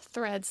common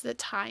threads that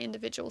tie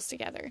individuals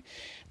together.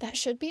 That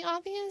should be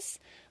obvious,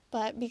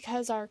 but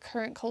because our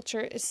current culture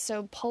is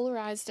so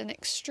polarized and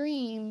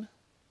extreme,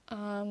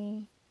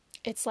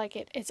 it's like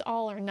it's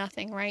all or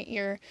nothing, right?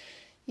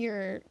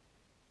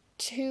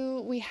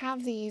 We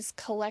have these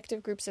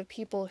collective groups of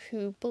people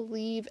who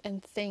believe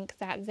and think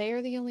that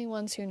they're the only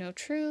ones who know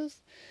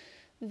truth.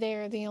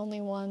 They're the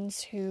only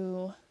ones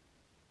who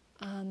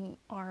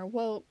are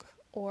woke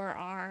or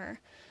are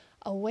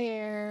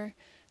aware.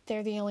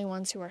 They're the only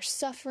ones who are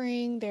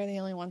suffering. They're the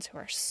only ones who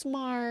are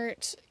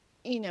smart.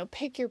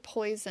 Pick your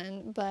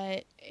poison,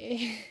 but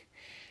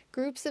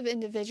groups of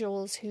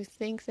individuals who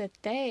think that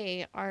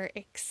they are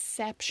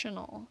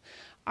exceptional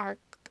are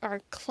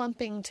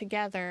clumping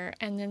together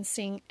and then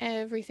seeing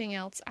everything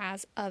else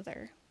as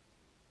other.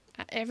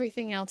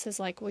 Everything else is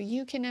like, well,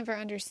 you can never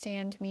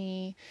understand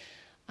me.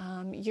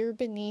 You're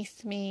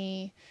beneath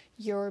me.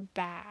 You're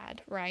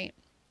bad, right?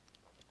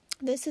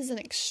 This is an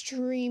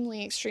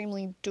extremely,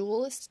 extremely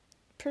dualist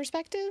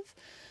perspective.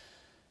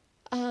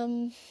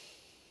 And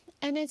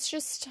it's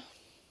just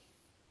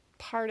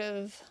part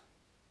of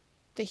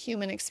the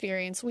human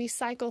experience. We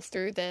cycle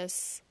through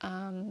this.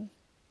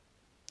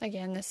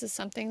 Again, this is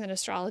something that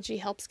astrology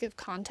helps give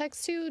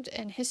context to,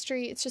 and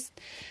history. It's just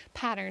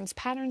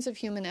patterns of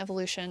human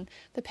evolution.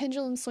 The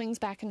pendulum swings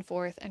back and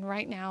forth, and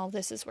right now,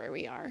 this is where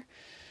we are.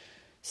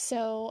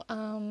 So,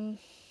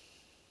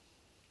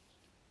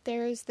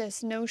 there's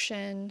this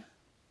notion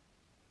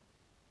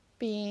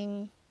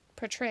being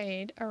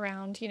portrayed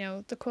around,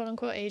 the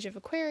quote-unquote age of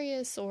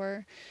Aquarius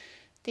or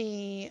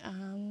the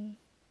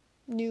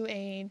New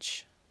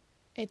Age.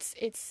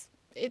 It's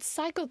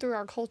cycled through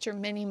our culture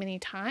many, many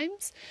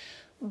times,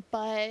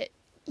 but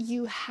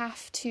you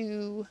have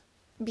to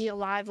be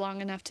alive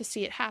long enough to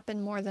see it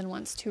happen more than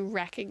once to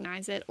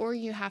recognize it, or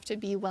you have to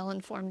be well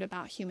informed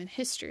about human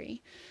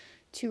history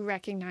to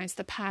recognize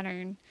the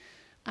pattern.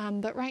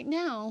 But right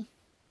now,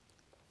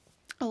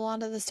 a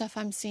lot of the stuff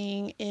I'm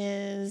seeing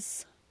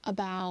is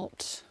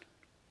about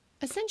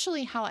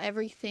essentially how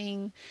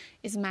everything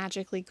is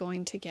magically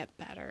going to get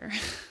better.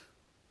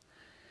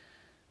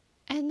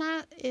 And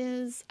that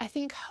is, I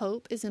think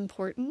hope is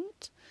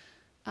important.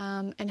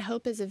 And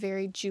hope is a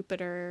very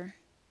Jupiter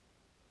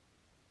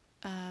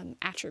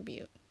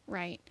attribute,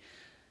 right?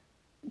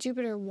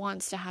 Jupiter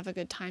wants to have a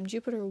good time.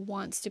 Jupiter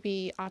wants to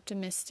be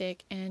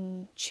optimistic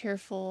and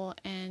cheerful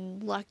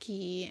and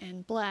lucky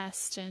and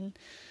blessed. And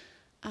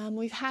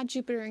we've had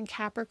Jupiter in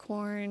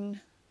Capricorn,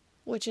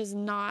 which is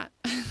not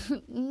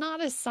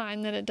not a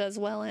sign that it does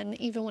well in,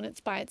 even when it's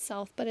by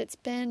itself. But it's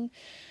been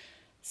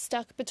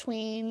stuck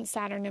between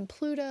Saturn and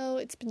Pluto.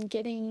 It's been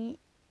getting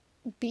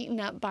beaten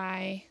up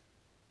by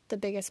the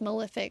biggest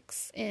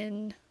malefics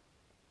in,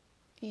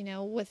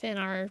 within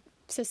our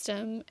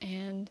system,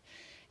 and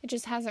it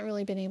just hasn't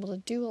really been able to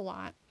do a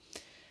lot.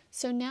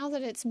 So now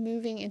that it's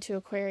moving into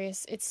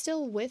Aquarius, it's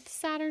still with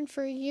Saturn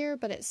for a year,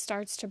 but it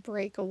starts to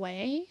break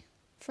away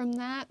from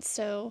that.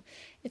 So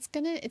it's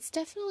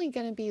definitely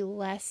gonna be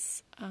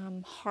less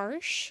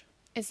harsh.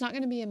 It's not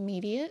gonna be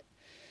immediate.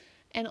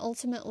 And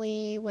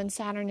ultimately, when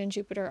Saturn and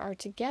Jupiter are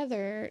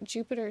together,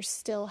 Jupiter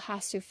still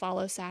has to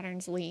follow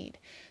Saturn's lead.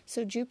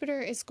 So Jupiter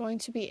is going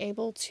to be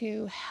able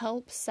to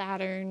help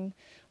Saturn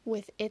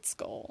with its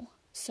goal.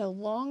 So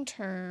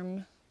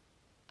long-term,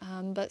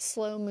 but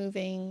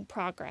slow-moving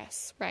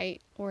progress,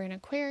 right? We're in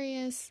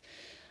Aquarius,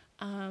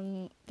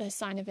 the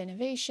sign of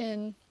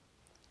innovation.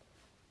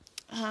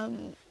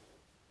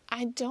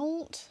 I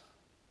don't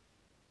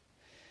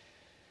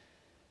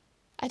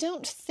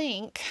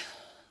think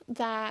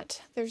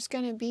that there's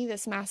going to be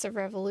this massive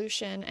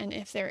revolution, and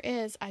if there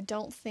is, I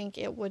don't think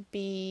it would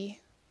be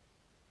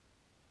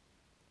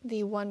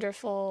the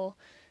wonderful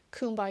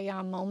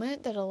kumbaya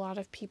moment that a lot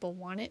of people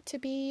want it to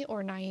be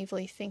or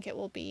naively think it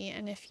will be.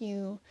 And if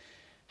you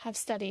have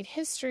studied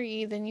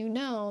history, then you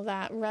know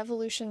that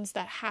revolutions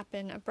that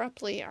happen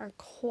abruptly are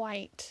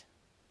quite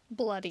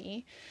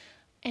bloody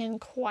and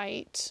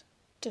quite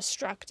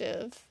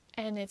destructive,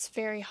 and it's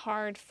very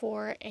hard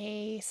for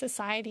a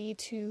society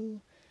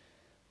to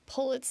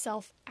pull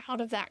itself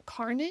out of that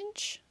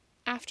carnage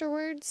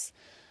afterwards.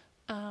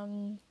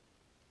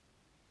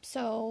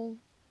 So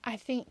I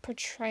think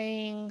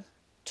portraying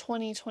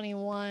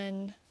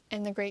 2021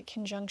 and the Great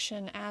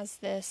Conjunction as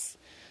this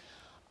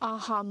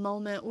aha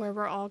moment where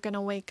we're all going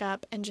to wake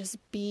up and just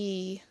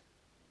be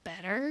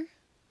better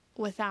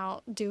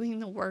without doing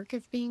the work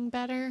of being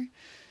better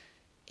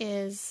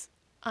is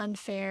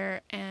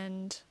unfair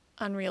and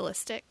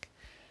unrealistic.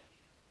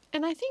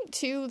 And I think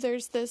too,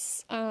 there's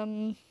this,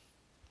 I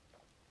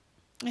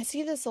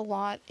see this a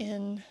lot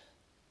in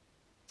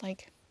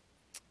like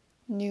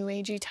new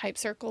agey type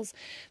circles.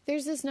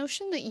 There's this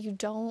notion that you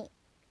don't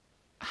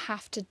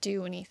have to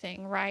do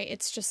anything, right?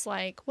 It's just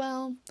like,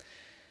 well,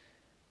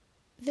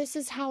 this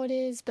is how it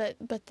is, but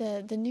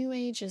the new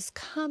age is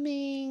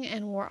coming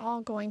and we're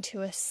all going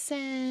to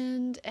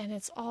ascend and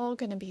it's all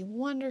going to be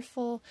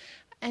wonderful.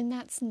 And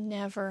that's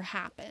never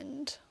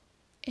happened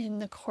in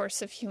the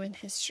course of human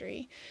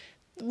history.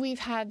 We've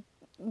had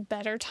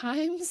better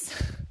times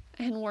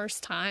and worse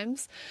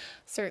times,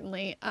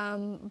 certainly.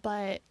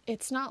 But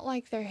it's not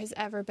like there has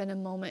ever been a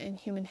moment in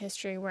human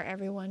history where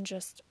everyone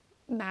just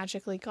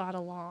magically got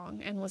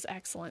along and was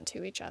excellent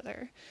to each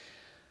other.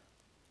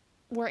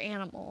 We're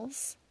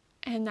animals,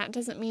 and that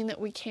doesn't mean that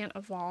we can't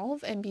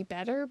evolve and be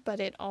better, but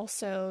it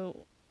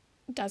also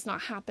does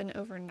not happen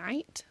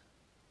overnight.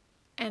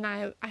 And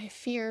I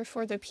fear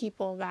for the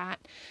people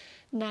that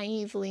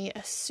naively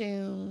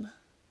assume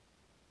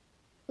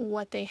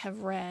what they have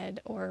read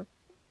or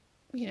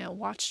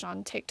watched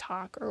on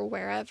TikTok or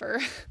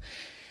wherever,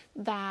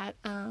 that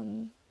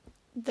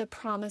the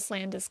promised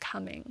land is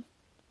coming.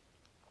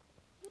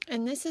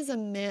 And this is a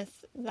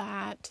myth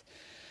that,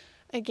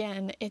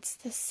 again, it's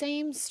the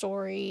same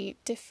story,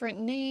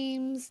 different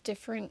names,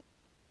 different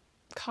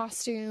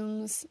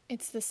costumes.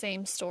 It's the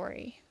same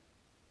story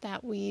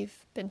that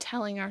we've been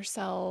telling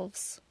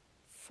ourselves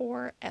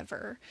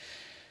forever.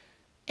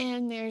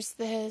 And there's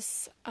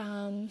this,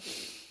 I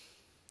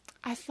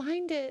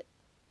find it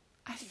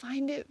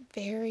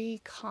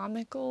very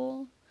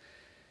comical,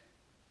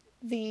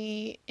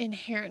 the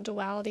inherent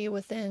duality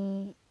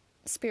within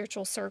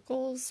spiritual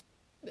circles,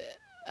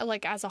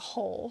 like as a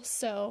whole.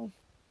 So,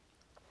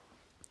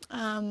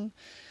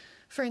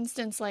 for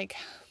instance, like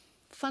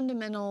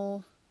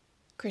fundamental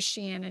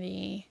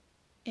Christianity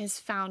is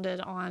founded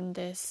on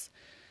this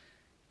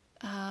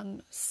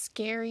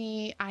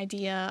scary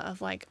idea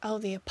of like, oh,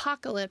 the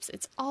apocalypse,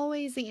 it's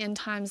always the end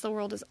times, the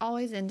world is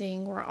always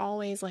ending, we're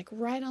always like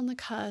right on the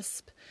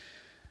cusp.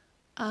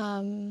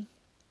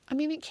 I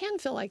mean, it can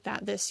feel like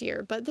that this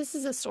year, but this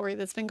is a story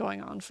that's been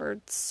going on for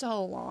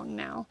so long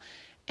now.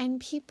 And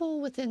people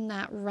within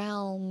that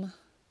realm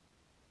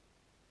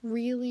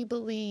really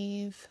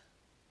believe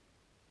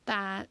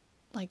that,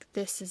 like,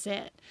 this is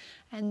it.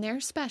 And they're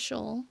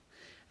special,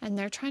 and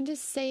they're trying to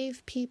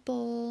save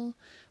people,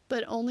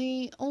 but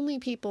only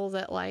people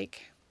that,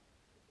 like,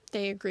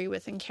 they agree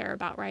with and care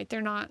about, right?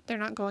 They're not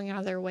going out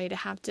of their way to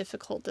have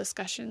difficult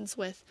discussions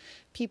with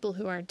people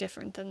who are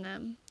different than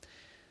them.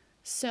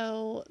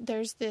 So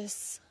there's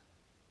this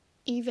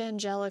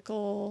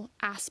evangelical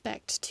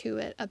aspect to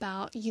it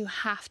about you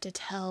have to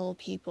tell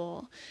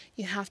people,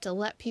 you have to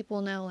let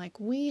people know, like,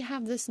 we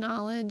have this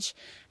knowledge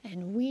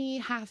and we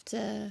have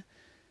to,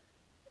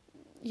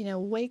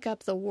 wake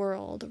up the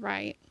world,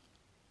 right?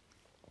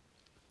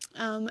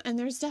 And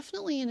there's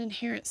definitely an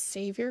inherent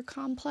savior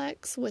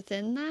complex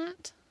within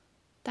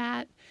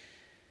that,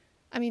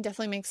 I mean,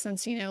 definitely makes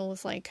sense,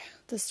 with like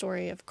the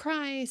story of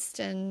Christ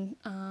and,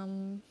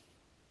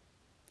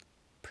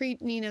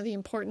 the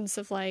importance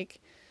of like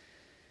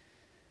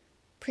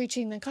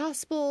preaching the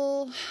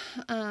gospel.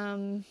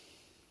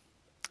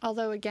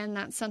 Although again,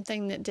 that's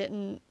something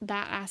that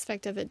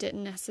aspect of it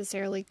didn't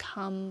necessarily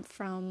come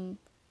from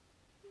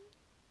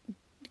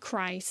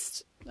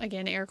Christ.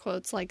 Again, air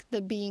quotes, like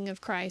the being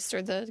of Christ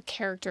or the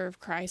character of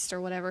Christ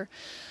or whatever.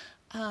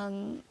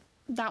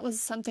 That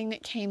was something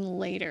that came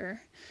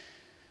later.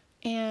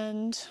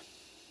 And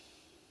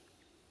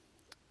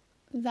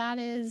that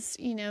is,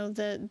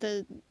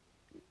 the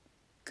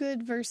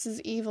good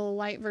versus evil,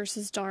 light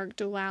versus dark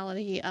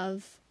duality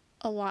of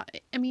a lot.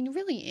 I mean,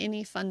 really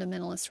any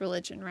fundamentalist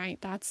religion,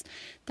 right? That's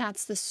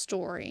the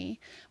story.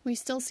 We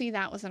still see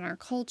that within our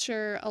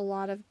culture. A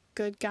lot of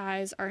good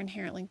guys are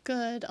inherently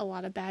good. A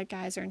lot of bad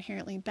guys are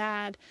inherently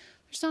bad.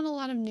 There's not a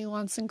lot of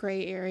nuance and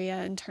gray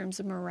area in terms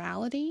of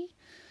morality.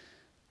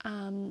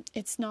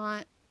 It's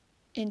not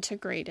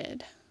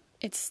integrated.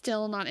 It's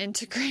still not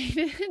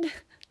integrated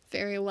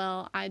very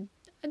well. I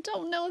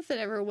don't know if it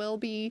ever will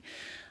be.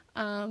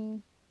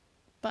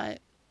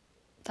 But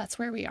that's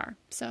where we are.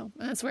 So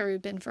that's where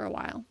we've been for a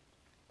while.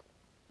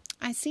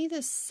 I see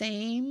the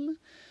same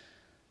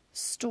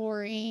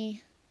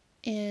story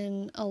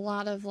in a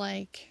lot of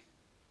like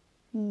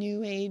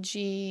new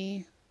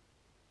agey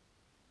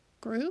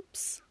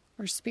groups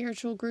or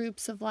spiritual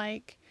groups of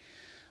like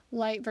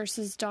light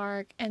versus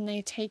dark, and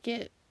they take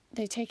it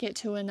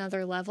to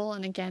another level.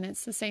 And again,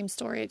 it's the same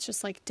story. It's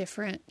just like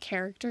different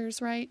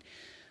characters, right?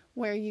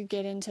 Where you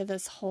get into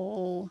this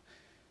whole,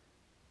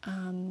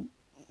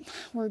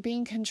 we're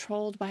being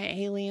controlled by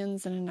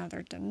aliens in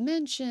another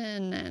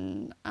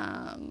dimension,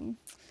 and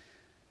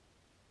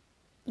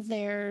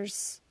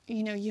there's,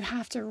 you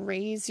have to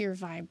raise your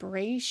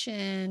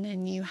vibration,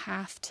 and you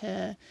have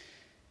to,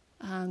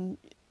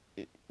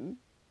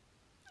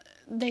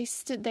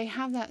 they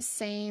have that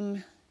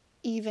same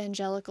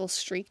evangelical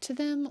streak to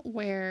them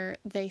where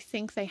they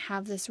think they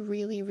have this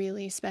really,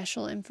 really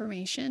special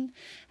information,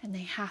 and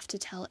they have to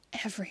tell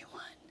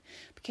everyone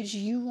because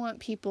you want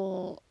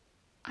people.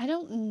 I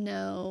don't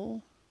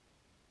know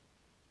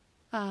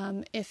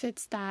if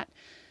it's that.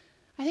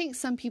 I think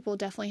some people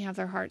definitely have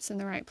their hearts in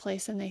the right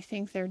place and they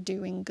think they're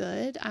doing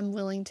good. I'm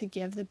willing to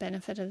give the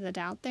benefit of the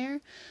doubt there.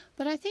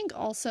 But I think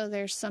also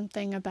there's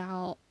something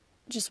about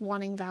just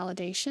wanting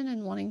validation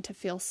and wanting to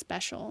feel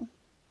special.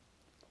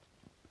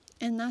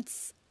 And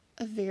that's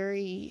a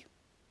very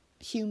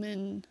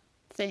human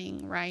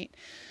thing, right?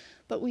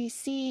 But we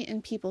see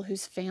in people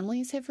whose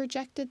families have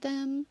rejected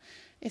them,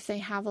 if they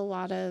have a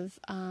lot of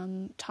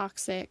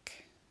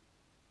toxic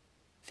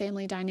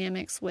family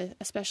dynamics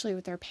especially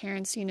with their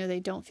parents, they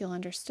don't feel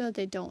understood,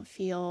 they don't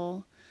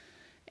feel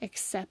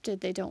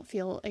accepted, they don't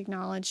feel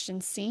acknowledged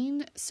and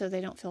seen, so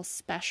they don't feel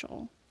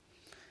special.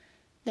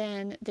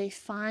 Then they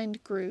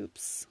find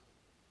groups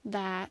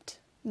that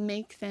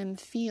make them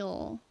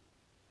feel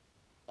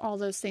all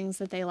those things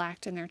that they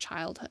lacked in their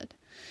childhood.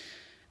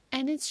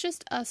 And it's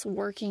just us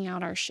working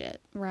out our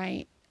shit,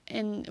 right?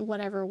 In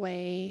whatever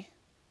way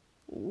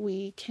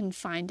we can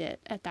find it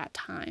at that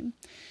time.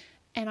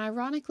 And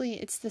ironically,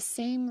 it's the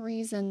same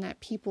reason that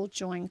people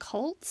join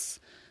cults,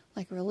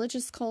 like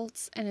religious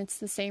cults, and it's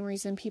the same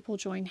reason people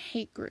join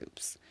hate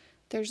groups.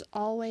 there's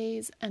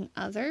always an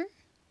other,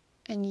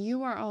 and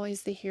you are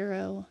always the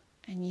hero,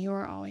 and you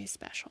are always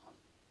special.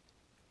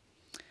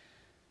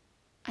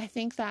 I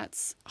think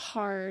that's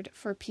hard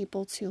for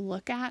people to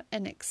look at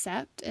and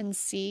accept and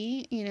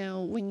see,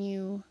 when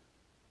you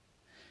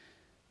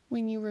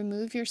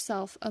remove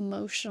yourself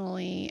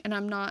emotionally, and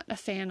I'm not a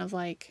fan of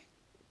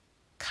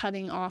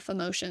cutting off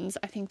emotions.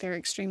 I think they're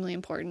extremely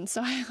important.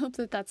 So I hope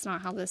that that's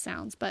not how this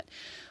sounds. But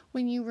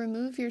when you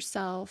remove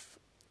yourself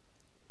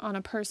on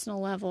a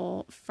personal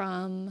level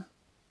from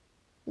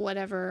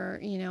whatever,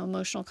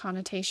 emotional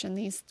connotation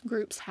these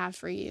groups have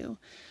for you,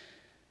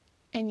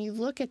 and you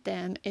look at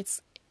them,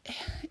 it's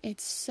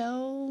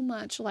so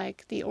much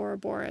like the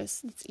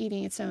Ouroboros that's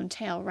eating its own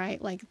tail, right?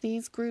 Like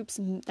these groups,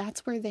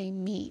 that's where they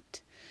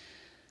meet.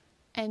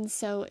 And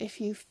so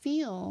if you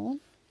feel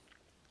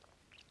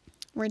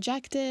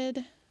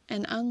rejected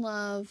and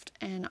unloved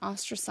and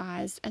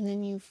ostracized, and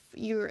then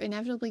you're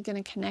inevitably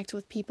going to connect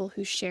with people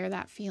who share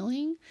that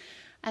feeling,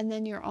 and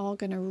then you're all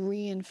going to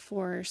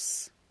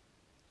reinforce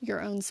your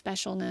own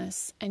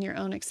specialness and your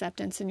own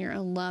acceptance and your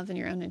own love and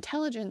your own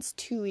intelligence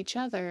to each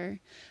other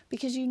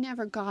because you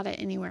never got it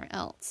anywhere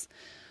else.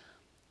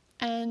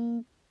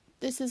 And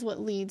this is what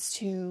leads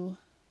to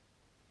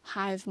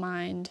hive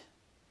mind,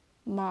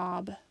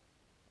 mob,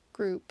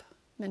 group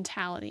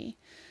mentality.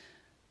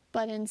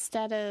 But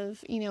instead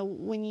of,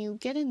 when you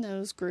get in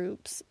those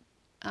groups,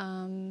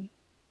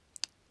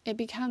 it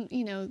becomes,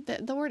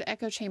 the word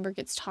echo chamber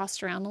gets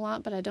tossed around a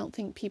lot, but I don't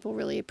think people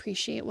really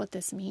appreciate what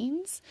this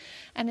means.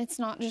 And it's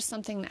not just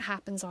something that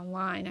happens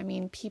online. I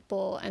mean,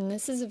 people, and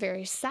this is a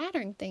very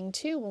Saturn thing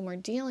too, when we're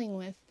dealing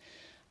with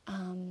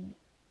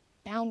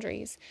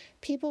boundaries,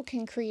 people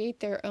can create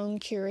their own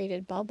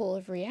curated bubble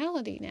of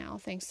reality now,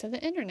 thanks to the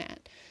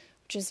internet,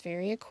 which is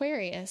very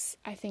Aquarius.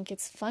 I think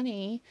it's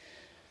funny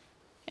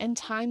and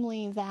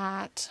timely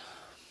that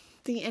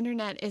the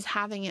internet is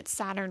having its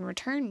Saturn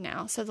return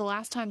now. So the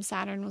last time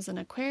Saturn was in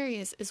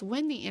Aquarius is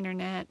when the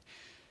internet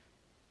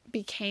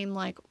became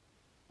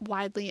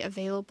widely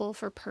available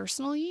for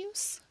personal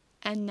use.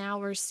 And now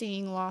we're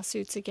seeing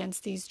lawsuits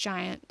against these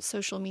giant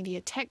social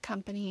media tech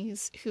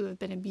companies who have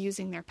been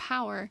abusing their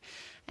power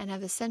and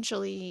have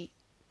essentially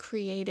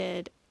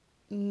created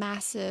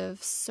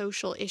massive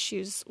social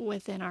issues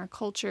within our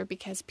culture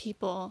because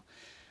people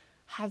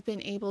have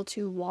been able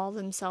to wall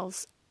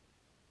themselves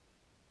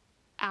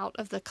out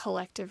of the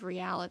collective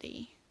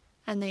reality,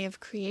 and they have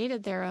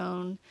created their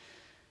own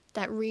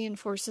that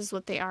reinforces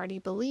what they already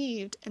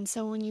believed. And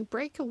so when you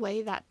break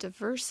away that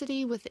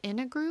diversity within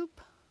a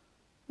group,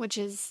 which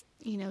is,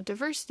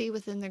 diversity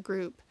within the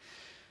group,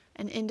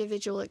 an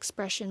individual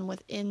expression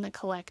within the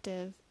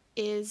collective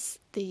is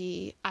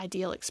the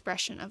ideal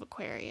expression of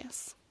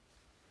Aquarius.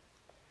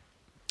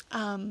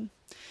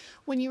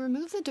 When you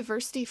remove the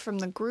diversity from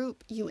the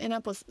group, you end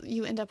up with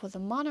a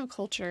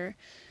monoculture,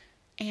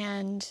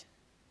 and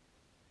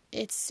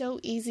it's so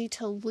easy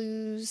to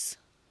lose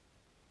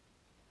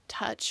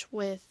touch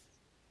with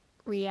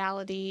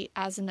reality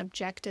as an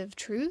objective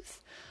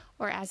truth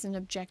or as an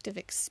objective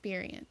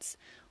experience.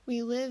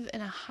 We live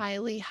in a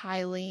highly,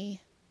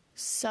 highly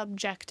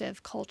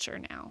subjective culture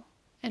now.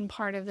 And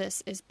part of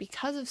this is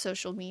because of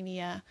social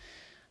media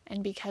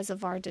and because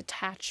of our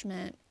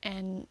detachment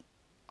and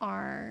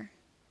our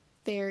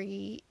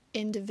very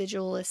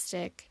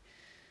individualistic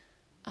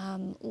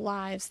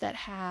lives that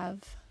have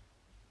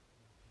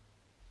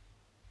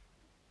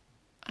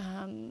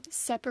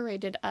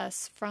separated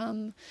us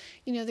from,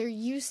 there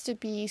used to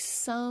be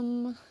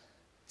some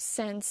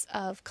sense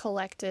of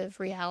collective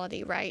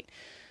reality, right?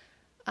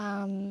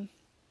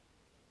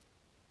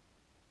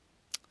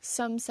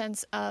 Some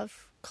sense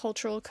of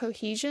cultural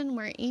cohesion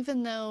where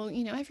even though,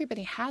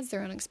 everybody has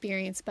their own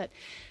experience, but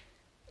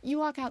you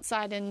walk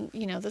outside and,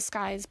 the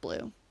sky is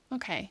blue.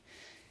 Okay.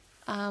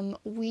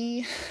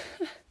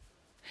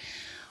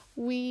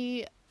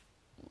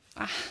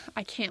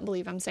 I can't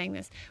believe I'm saying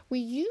this. We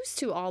used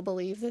to all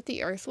believe that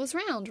the earth was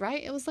round,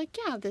 right? It was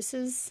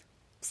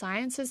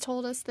science has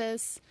told us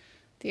this.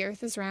 The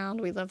earth is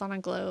round. We live on a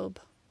globe.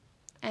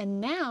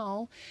 And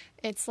now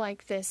it's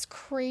like this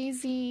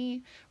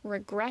crazy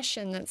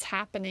regression that's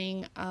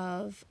happening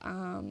of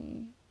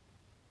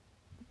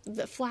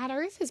the flat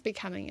earth is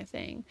becoming a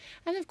thing.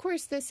 And of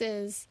course, this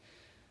is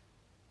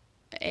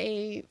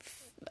a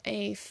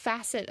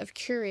facet of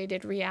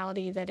curated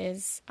reality that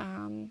is,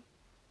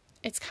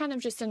 it's kind of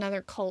just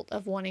another cult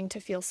of wanting to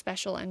feel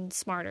special and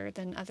smarter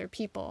than other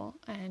people.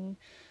 And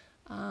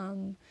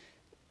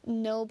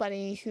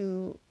nobody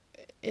who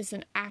is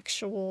an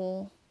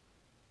actual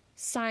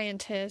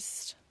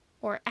scientist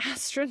or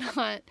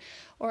astronaut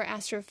or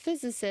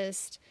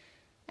astrophysicist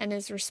and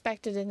is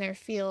respected in their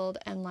field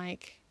and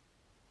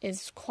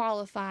is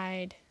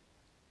qualified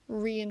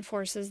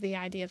reinforces the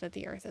idea that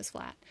the earth is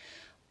flat.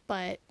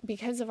 But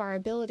because of our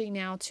ability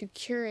now to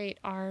curate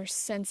our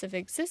sense of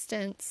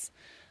existence,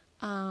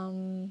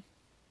 you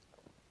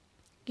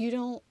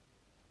don't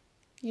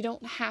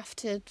have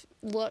to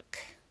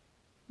look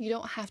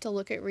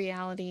at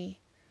reality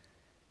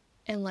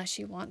unless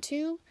you want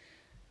to.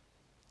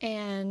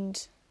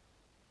 And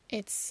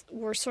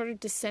we're sort of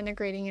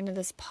disintegrating into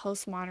this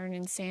postmodern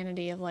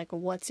insanity of like,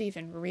 what's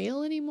even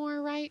real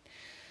anymore, right?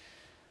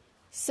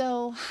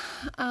 So,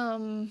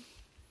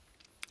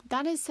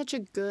 that is such a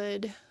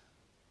good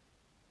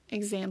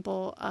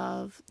example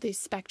of the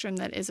spectrum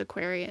that is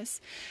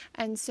Aquarius.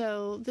 And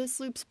so this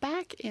loops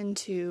back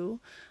into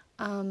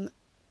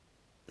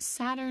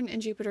Saturn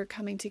and Jupiter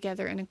coming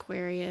together in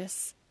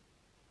Aquarius.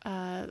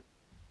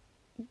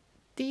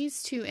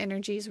 These two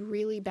energies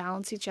really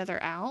balance each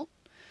other out.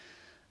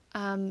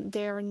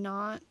 They're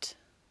not,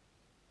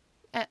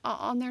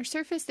 on their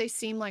surface, they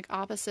seem like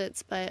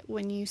opposites, but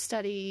when you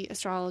study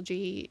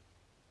astrology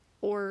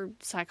or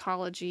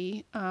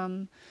psychology,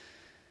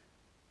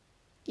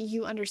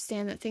 you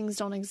understand that things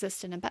don't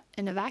exist in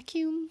a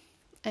vacuum.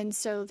 And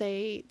so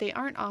they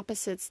aren't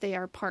opposites, they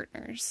are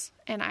partners.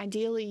 And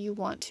ideally, you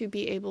want to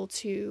be able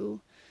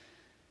to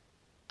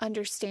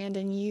understand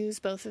and use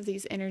both of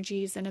these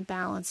energies in a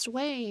balanced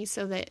way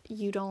so that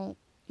you don't,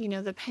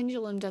 the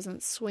pendulum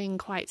doesn't swing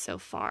quite so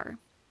far.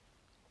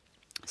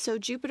 So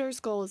Jupiter's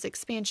goal is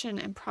expansion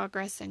and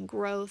progress and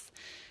growth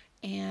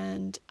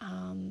and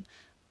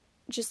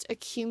just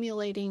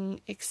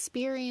accumulating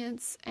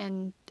experience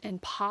and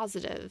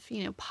positive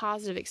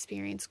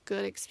experience,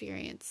 good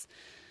experience.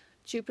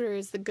 Jupiter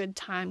is the good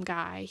time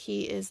guy.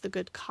 He is the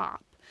good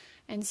cop.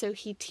 And so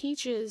he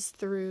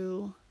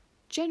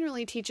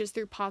generally teaches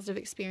through positive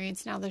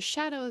experience. Now, the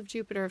shadow of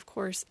Jupiter, of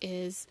course,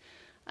 is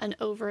an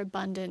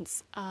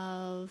overabundance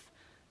of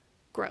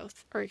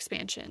growth or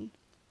expansion.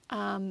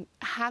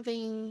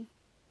 Having,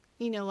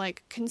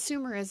 like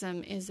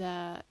consumerism is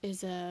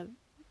a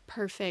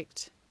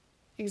perfect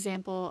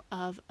example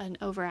of an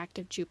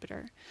overactive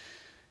Jupiter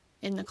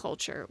in the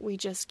culture. We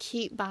just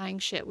keep buying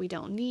shit we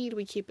don't need.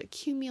 We keep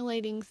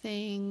accumulating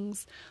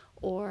things,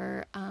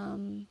 or our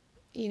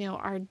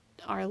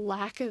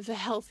lack of a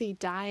healthy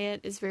diet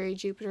is very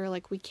Jupiter.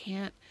 Like we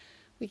can't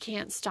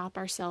stop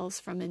ourselves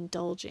from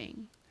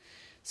indulging.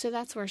 So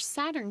that's where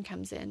Saturn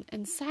comes in.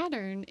 And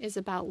Saturn is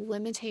about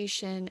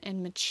limitation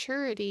and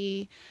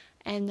maturity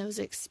and those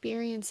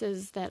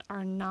experiences that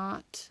are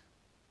not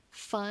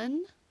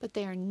fun, but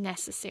they are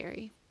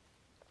necessary.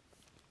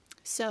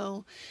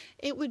 So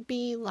it would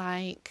be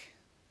like,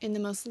 in the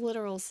most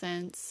literal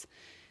sense,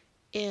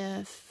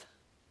 if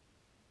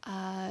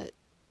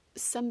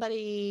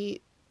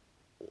somebody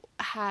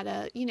had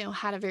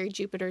a very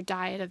Jupiter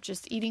diet of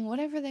just eating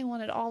whatever they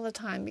wanted all the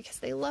time because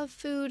they love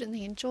food and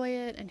they enjoy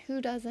it, and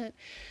who doesn't?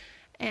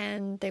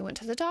 And they went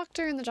to the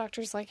doctor, and the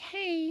doctor's like,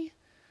 hey,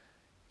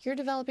 you're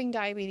developing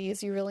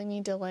diabetes. You really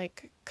need to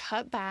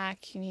cut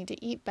back. You need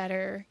to eat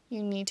better.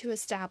 You need to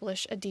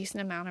establish a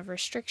decent amount of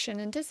restriction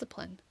and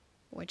discipline,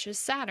 which is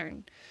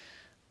Saturn.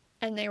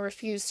 And they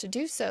refuse to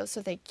do so,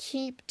 so they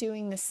keep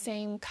doing the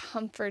same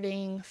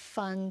comforting,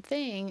 fun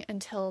thing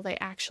until they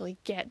actually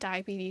get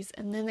diabetes,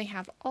 and then they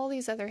have all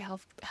these other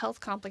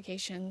health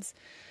complications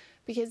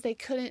because they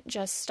couldn't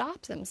just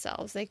stop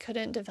themselves. They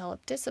couldn't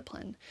develop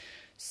discipline.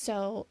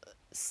 So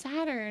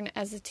Saturn,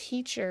 as a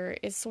teacher,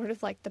 is sort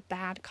of like the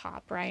bad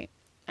cop, right?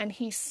 And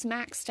he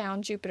smacks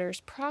down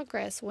Jupiter's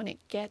progress when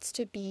it gets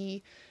to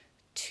be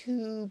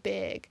too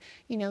big.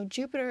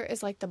 Jupiter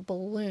is like the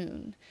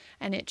balloon,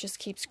 and it just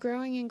keeps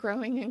growing and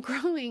growing and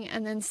growing,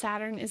 and then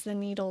Saturn is the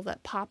needle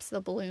that pops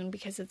the balloon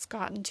because it's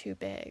gotten too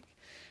big.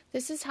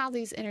 This is how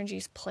these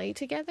energies play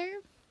together.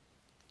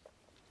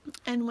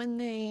 And when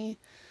they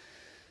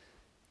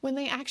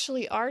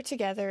actually are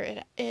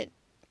together, it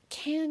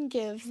can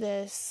give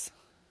this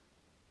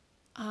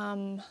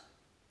I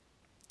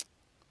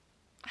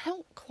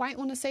don't quite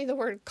want to say the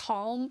word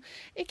calm.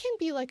 It can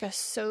be like a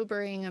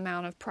sobering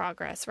amount of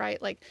progress,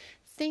 right? Like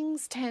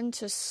things tend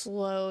to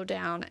slow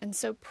down. And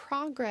so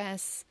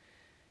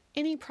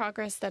any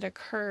progress that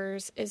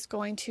occurs is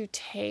going to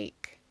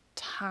take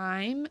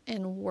time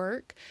and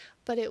work,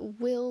 but it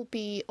will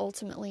be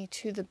ultimately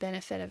to the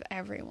benefit of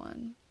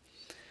everyone.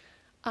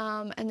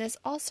 And this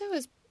also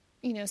is,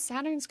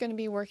 Saturn's going to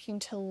be working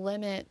to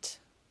limit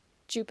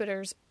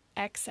Jupiter's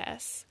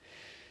excess.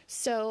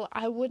 So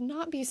I would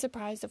not be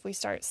surprised if we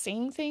start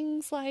seeing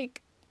things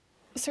like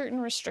certain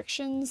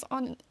restrictions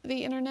on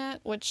the internet,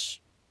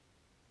 which,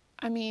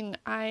 I'm not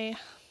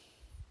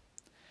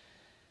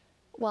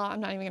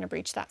even going to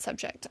breach that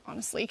subject,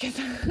 honestly, because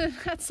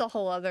that's a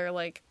whole other,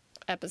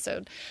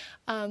 episode.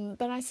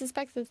 But I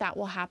suspect that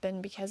will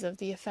happen because of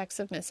the effects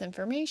of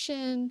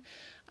misinformation.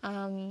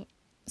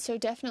 So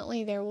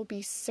definitely there will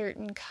be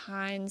certain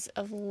kinds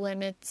of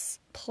limits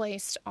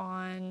placed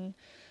on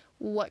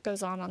what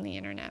goes on the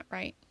internet,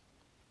 right?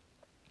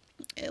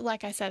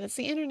 Like I said, it's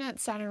the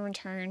internet, Saturn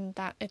return,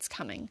 that it's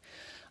coming.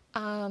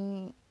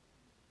 I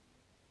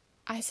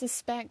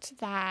suspect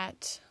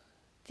that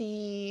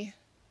the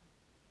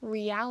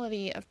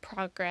reality of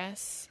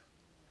progress,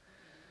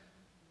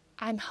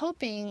 I'm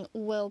hoping,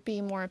 will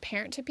be more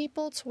apparent to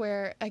people, to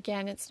where,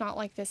 again, it's not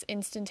like this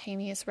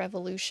instantaneous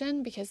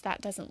revolution, because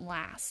that doesn't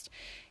last.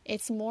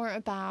 It's more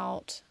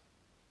about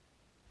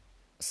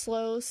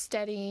slow,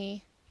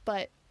 steady,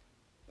 but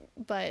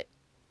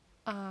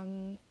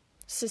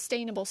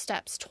sustainable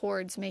steps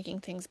towards making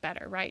things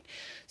better, right?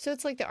 So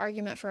it's like the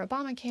argument for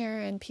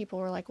Obamacare, and people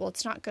were like, well,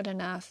 it's not good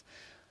enough.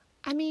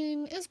 I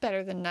mean, it's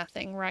better than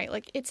nothing, right?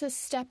 Like, it's a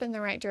step in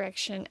the right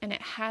direction, and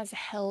it has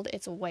held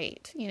its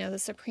weight. You know, the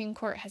Supreme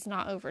Court has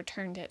not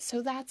overturned it.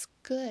 So that's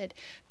good.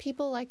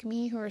 People like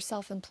me who are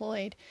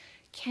self-employed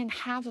can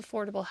have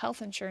affordable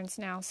health insurance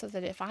now, so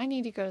that if I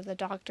need to go to the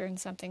doctor and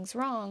something's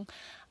wrong,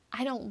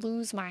 I don't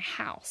lose my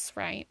house,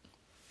 right?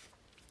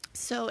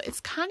 So it's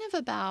kind of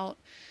about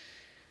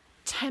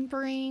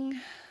tempering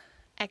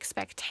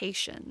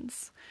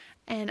expectations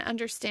and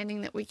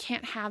understanding that we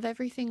can't have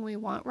everything we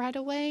want right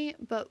away,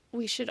 but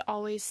we should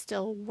always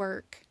still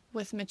work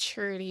with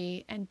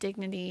maturity and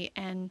dignity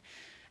and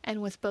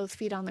with both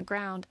feet on the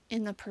ground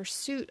in the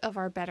pursuit of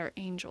our better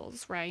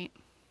angels, right?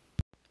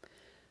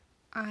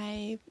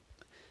 I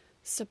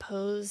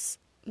suppose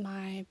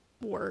my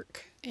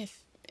work,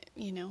 if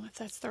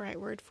that's the right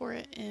word for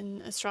it,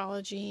 in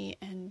astrology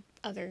and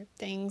other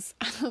things,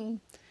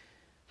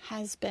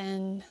 has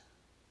been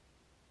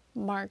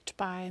marked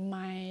by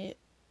my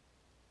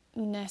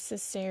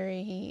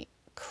necessary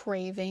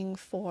craving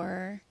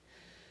for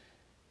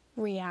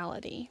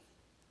reality.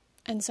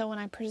 And so when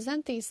I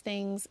present these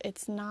things,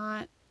 it's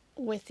not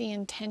with the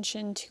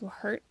intention to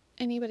hurt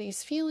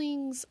anybody's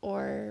feelings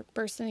or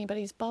burst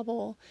anybody's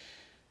bubble.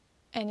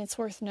 And it's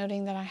worth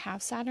noting that I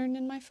have Saturn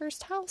in my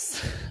first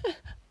house.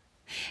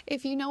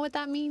 If you know what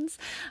that means.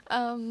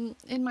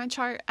 In my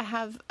chart, I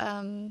have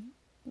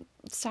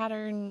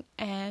Saturn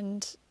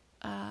and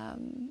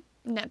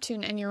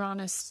Neptune and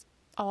Uranus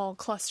all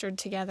clustered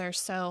together.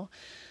 So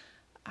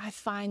I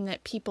find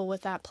that people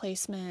with that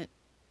placement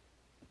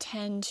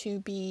tend to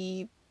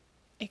be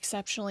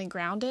exceptionally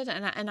grounded.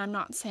 And I'm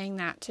not saying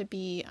that to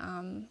be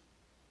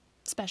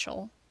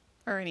special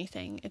or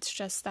anything. It's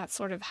just that's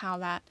sort of how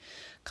that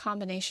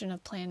combination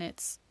of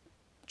planets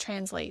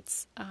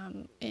translates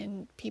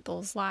in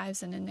people's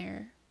lives and in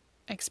their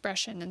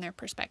expression and their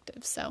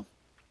perspective. So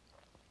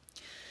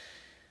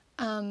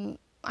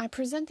I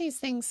present these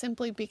things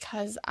simply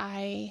because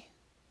I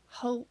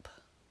hope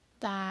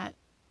that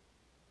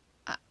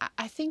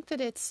I think that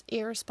it's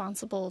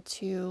irresponsible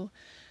to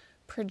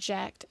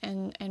project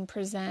and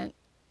present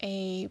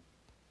a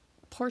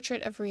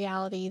portrait of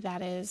reality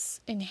that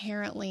is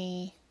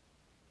inherently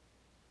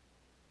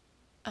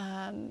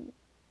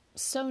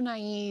so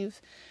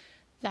naive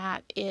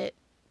that it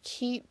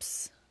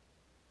keeps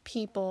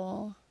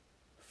people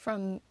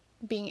from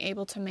being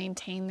able to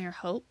maintain their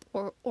hope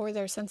or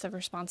their sense of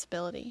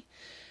responsibility.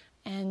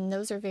 And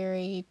those are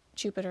very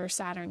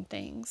Jupiter-Saturn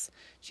things.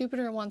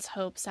 Jupiter wants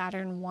hope,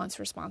 Saturn wants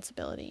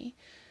responsibility.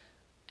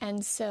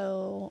 And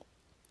so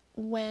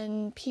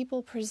when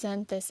people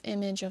present this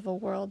image of a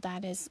world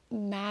that is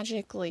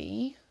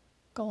magically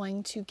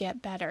going to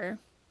get better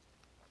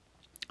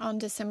on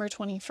December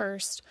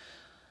 21st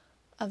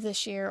of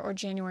this year or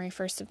January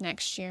 1st of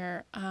next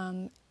year,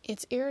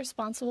 it's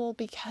irresponsible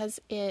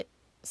because it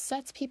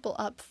sets people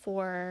up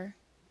for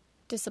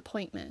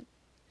disappointment.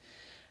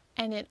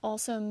 And it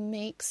also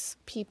makes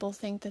people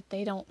think that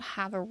they don't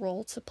have a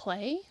role to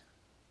play.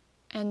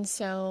 And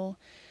so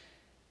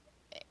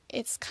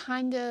it's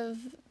kind of,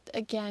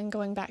 again,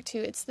 going back to,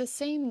 it's the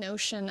same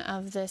notion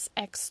of this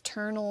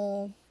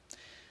external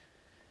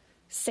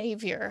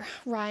savior,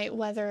 right?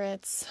 Whether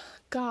it's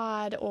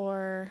God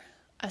or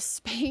a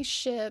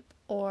spaceship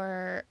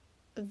or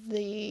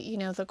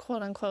the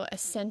quote unquote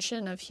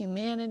ascension of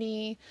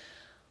humanity.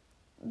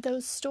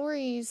 Those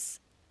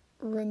stories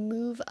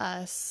remove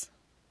us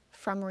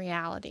from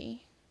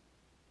reality.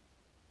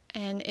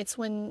 And it's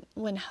when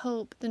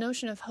hope, the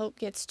notion of hope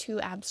gets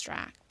too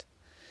abstract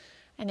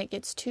and it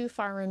gets too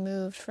far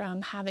removed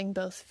from having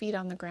both feet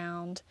on the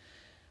ground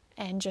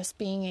and just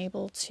being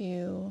able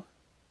to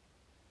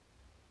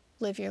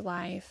live your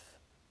life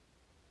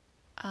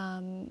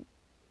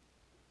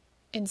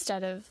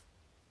instead of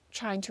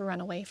trying to run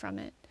away from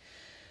it.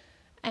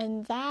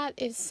 And that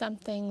is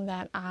something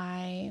that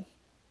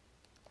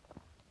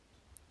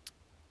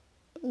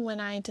when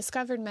I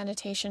discovered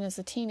meditation as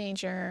a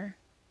teenager,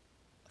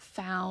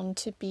 found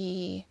to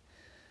be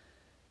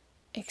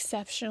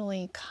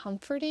exceptionally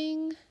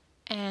comforting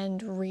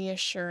and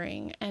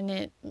reassuring.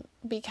 And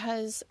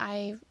because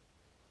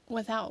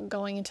without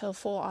going into a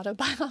full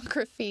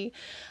autobiography,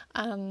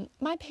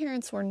 my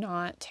parents were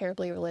not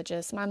terribly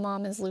religious. My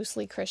mom is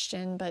loosely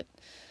Christian, but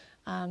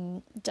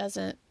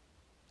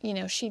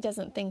she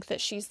doesn't think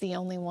that she's the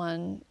only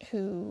one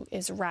who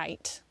is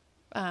right.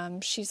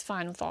 She's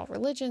fine with all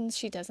religions.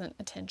 She doesn't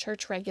attend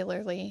church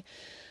regularly,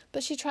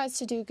 but she tries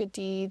to do good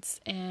deeds.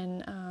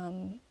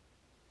 And,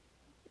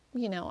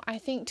 I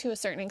think to a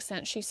certain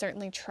extent, she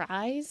certainly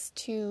tries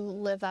to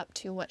live up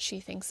to what she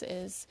thinks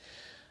is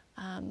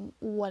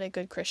what a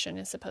good Christian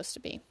is supposed to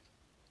be.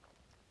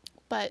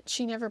 But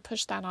she never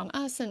pushed that on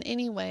us in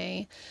any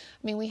way.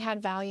 I mean, we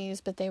had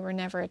values, but they were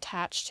never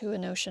attached to a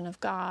notion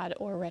of God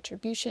or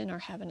retribution or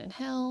heaven and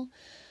hell.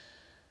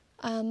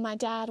 My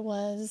dad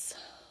was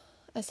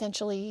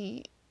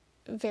essentially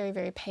very,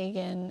 very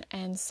pagan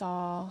and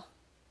saw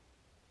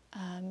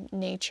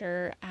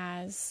nature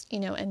as,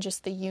 and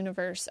just the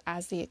universe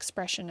as the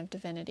expression of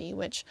divinity,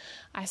 which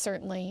I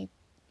certainly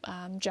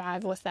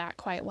jive with that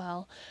quite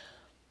well.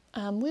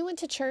 We went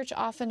to church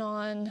off and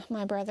on,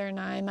 my brother and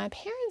I. My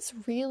parents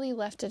really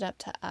left it up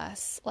to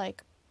us.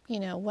 Like,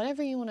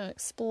 whatever you want to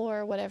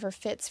explore, whatever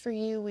fits for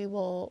you, we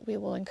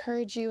will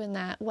encourage you in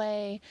that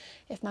way.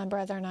 If my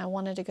brother and I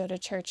wanted to go to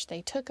church,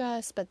 they took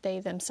us, but they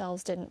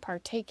themselves didn't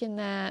partake in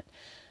that.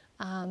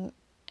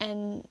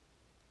 And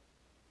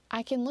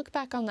I can look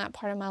back on that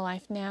part of my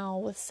life now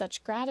with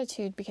such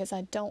gratitude because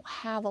I don't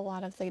have a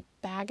lot of the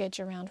baggage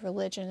around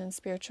religion and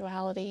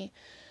spirituality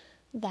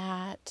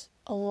that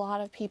a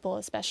lot of people,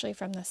 especially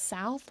from the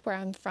South where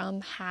I'm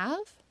from,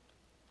 have.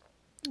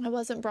 I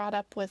wasn't brought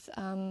up with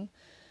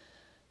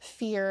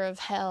fear of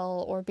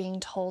hell or being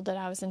told that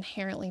I was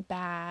inherently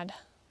bad,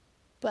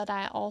 but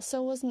I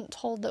also wasn't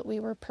told that we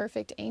were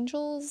perfect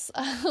angels.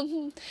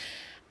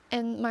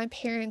 And my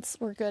parents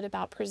were good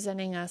about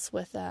presenting us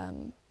with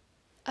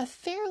a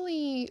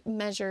fairly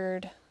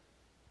measured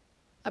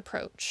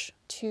approach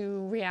to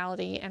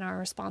reality and our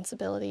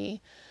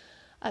responsibility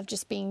of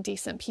just being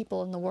decent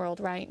people in the world,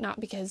 right? Not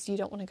because you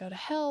don't want to go to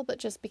hell, but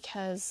just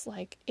because,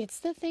 like, it's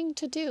the thing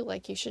to do.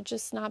 Like, you should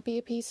just not be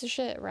a piece of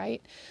shit,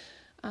 right?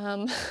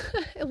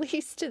 At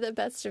least to the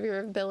best of your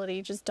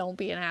ability, just don't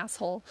be an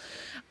asshole.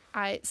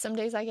 Some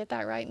days I get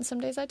that right and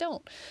some days I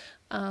don't.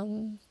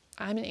 I'm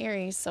an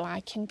Aries, so I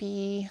can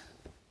be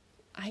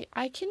a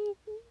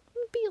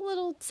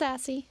little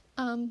sassy.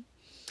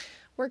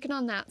 Working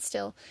on that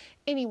still.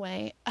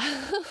 Anyway,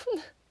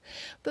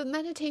 but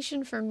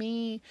meditation for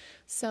me,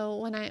 so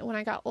when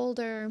I got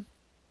older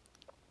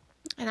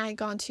and I had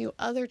gone to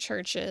other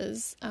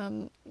churches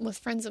with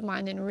friends of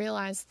mine and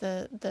realized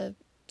the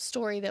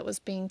story that was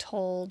being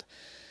told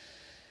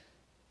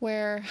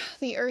where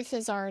the earth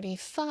is already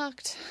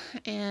fucked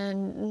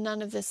and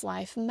none of this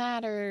life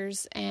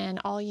matters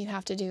and all you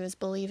have to do is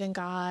believe in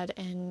God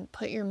and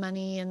put your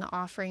money in the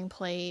offering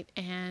plate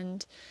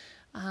and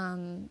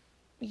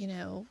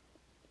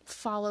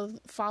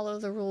follow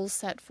the rules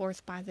set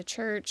forth by the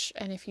church,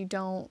 and if you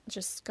don't,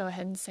 just go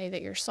ahead and say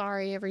that you're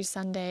sorry every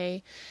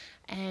Sunday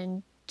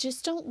and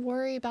just don't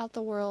worry about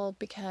the world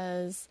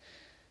because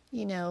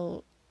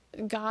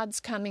God's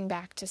coming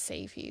back to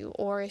save you,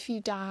 or if you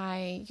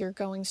die, you're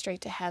going straight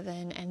to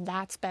heaven, and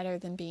that's better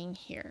than being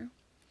here.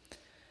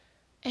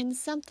 And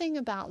something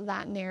about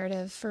that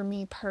narrative for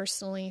me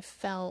personally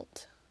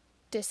felt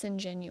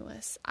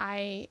disingenuous.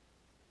 I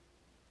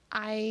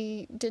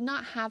did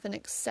not have an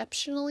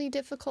exceptionally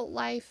difficult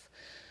life.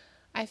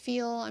 I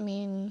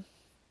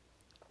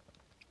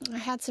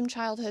had some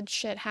childhood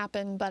shit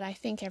happen, but I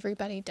think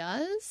everybody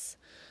does.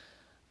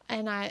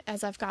 And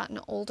as I've gotten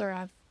older,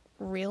 I've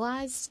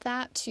realized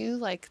that too,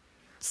 like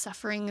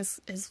suffering is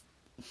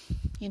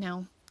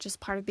just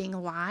part of being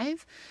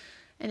alive,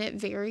 and it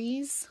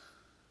varies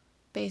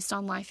based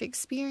on life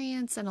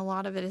experience, and a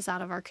lot of it is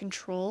out of our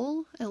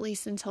control, at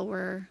least until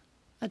we're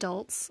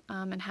adults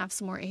and have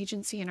some more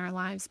agency in our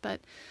lives. But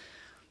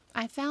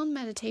I found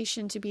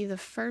meditation to be the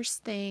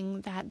first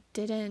thing that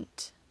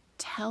didn't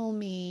tell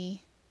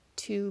me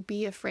to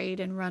be afraid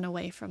and run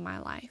away from my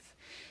life,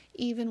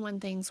 even when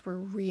things were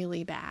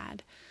really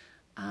bad.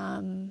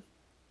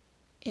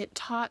 It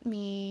taught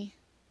me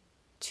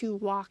to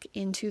walk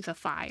into the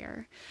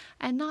fire,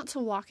 and not to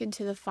walk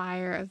into the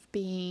fire of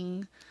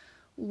being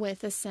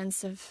with a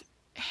sense of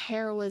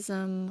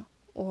heroism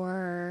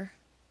or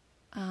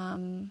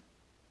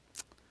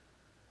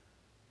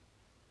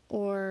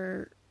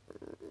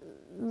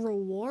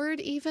reward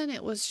even.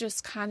 It was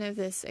just kind of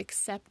this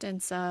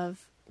acceptance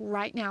of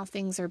right now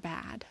things are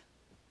bad,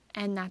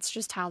 and that's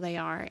just how they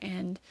are,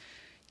 and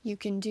you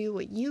can do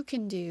what you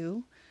can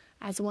do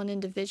as one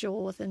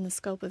individual within the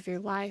scope of your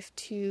life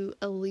to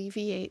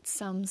alleviate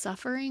some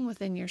suffering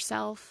within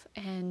yourself,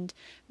 and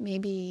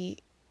maybe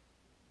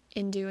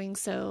in doing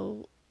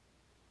so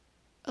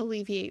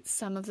alleviate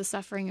some of the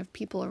suffering of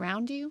people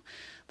around you.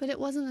 But it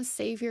wasn't a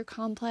savior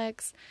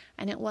complex,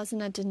 and it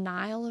wasn't a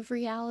denial of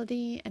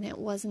reality, and it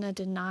wasn't a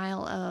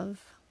denial of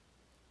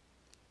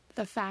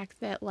the fact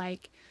that,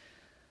 like,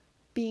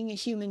 being a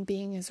human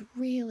being is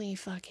really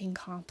fucking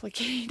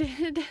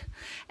complicated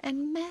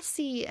and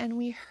messy, and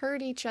we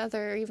hurt each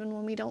other even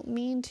when we don't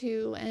mean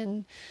to,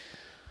 and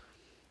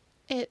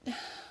it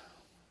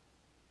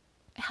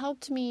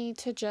helped me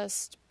to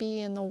just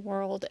be in the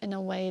world in a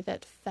way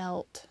that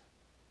felt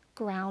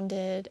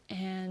grounded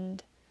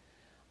and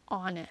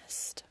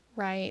honest,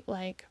 right?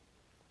 Like,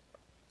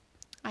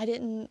 I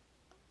didn't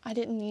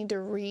need to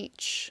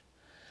reach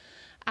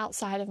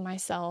outside of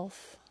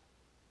myself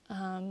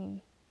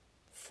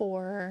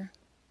for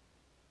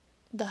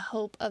the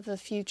hope of a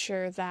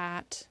future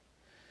that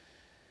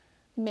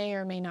may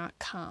or may not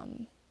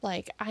come.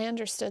 Like, I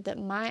understood that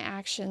my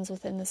actions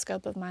within the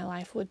scope of my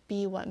life would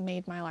be what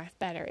made my life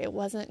better. It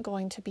wasn't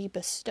going to be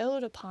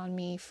bestowed upon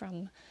me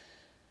from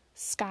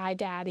Sky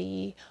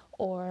Daddy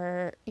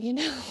or,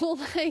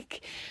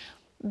 like,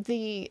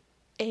 the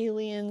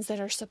aliens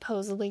that are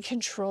supposedly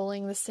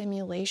controlling the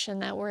simulation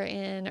that we're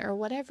in, or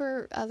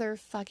whatever other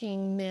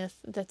fucking myth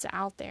that's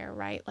out there,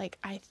 right? Like,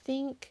 I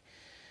think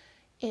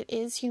it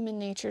is human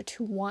nature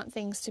to want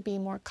things to be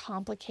more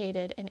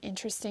complicated and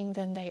interesting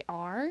than they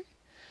are.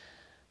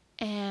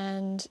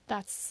 And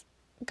that's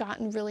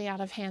gotten really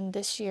out of hand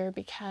this year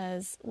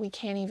because we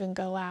can't even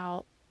go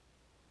out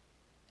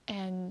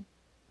and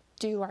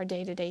do our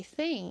day-to-day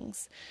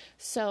things.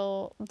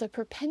 So the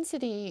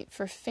propensity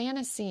for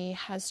fantasy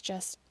has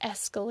just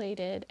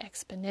escalated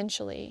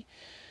exponentially.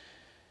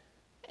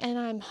 And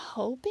I'm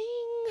hoping,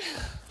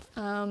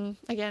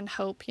 again,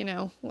 hope,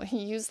 we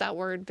use that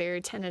word very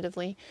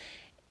tentatively,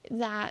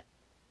 that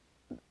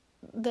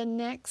the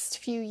next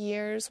few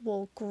years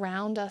will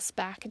ground us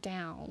back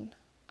down.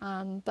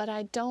 But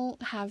I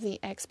don't have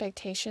the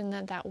expectation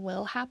that that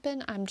will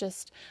happen.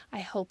 I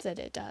hope that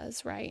it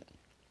does, right?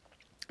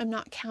 I'm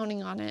not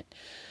counting on it.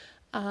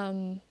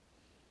 And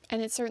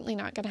it's certainly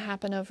not going to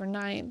happen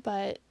overnight,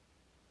 but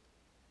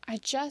I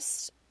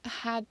just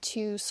had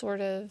to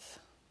sort of,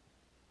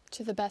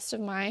 to the best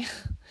of my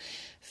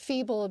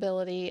feeble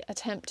ability,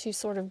 attempt to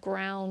sort of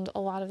ground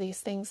a lot of these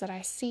things that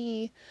I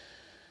see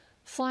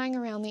flying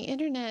around the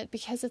internet,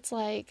 because it's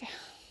like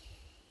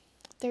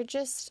they're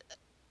just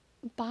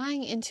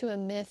buying into a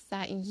myth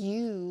that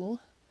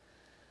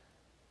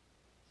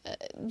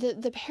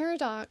the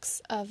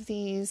paradox of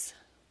these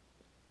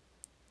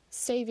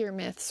savior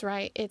myths,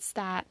 right? It's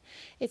that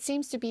it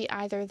seems to be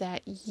either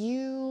that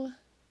you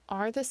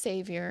are the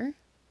savior,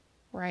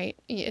 right?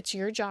 It's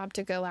your job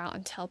to go out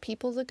and tell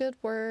people the good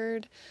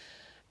word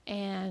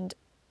and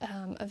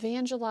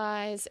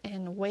evangelize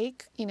and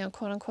wake,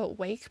 quote unquote,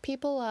 wake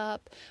people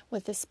up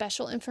with the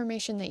special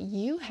information that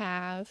you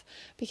have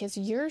because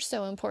you're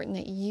so important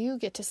that you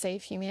get to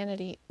save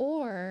humanity.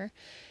 Or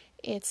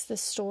it's the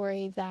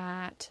story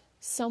that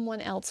someone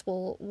else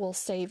will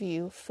save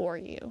you for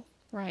you.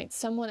 Right?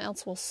 Someone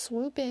else will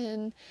swoop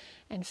in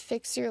and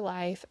fix your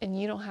life and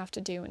you don't have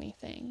to do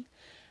anything.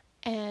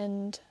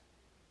 And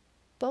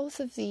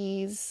both of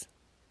these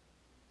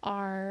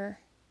are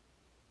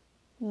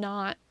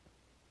not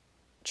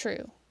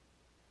true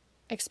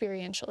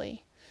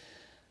experientially.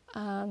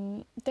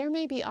 There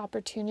may be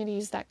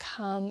opportunities that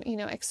come,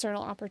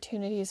 external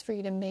opportunities for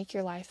you to make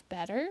your life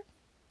better,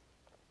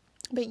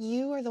 but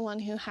you are the one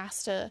who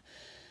has to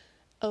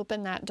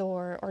open that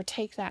door or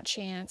take that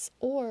chance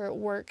or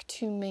work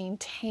to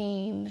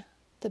maintain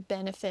the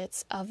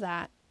benefits of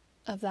that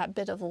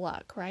bit of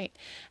luck, right?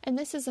 And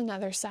this is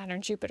another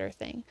Saturn-Jupiter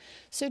thing.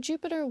 So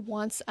Jupiter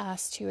wants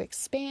us to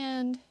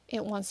expand.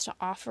 It wants to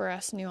offer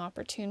us new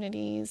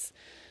opportunities,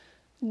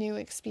 new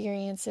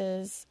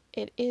experiences.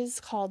 It is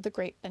called the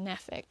Great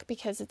Benefic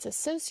because it's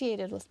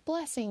associated with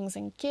blessings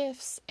and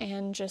gifts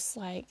and just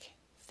like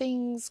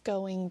things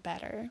going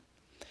better.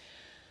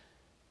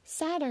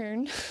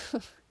 Saturn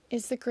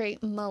is the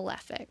Great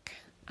Malefic.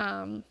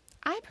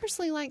 I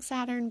personally like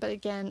Saturn, but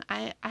again,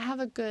 I have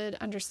a good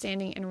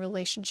understanding and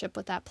relationship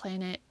with that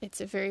planet. It's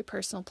a very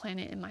personal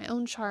planet in my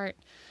own chart,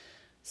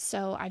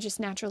 so I just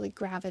naturally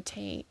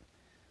gravitate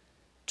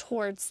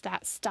towards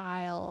that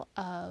style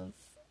of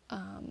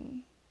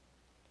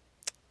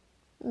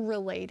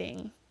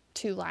relating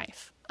to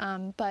life.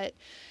 But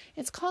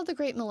it's called the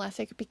Great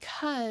Malefic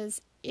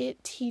because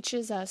it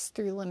teaches us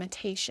through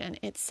limitation.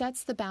 It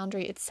sets the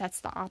boundary, it sets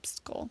the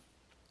obstacle.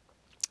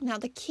 Now,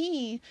 the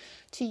key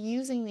to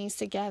using these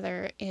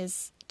together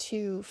is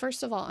to,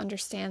 first of all,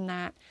 understand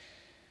that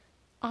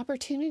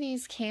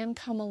opportunities can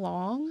come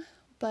along,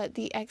 but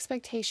the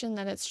expectation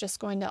that it's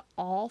just going to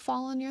all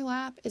fall in your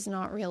lap is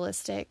not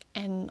realistic,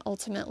 and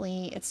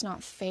ultimately it's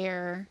not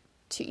fair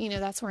to,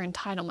 that's where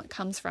entitlement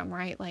comes from,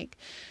 right? Like,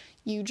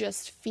 you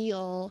just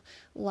feel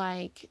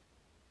like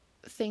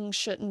things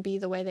shouldn't be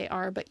the way they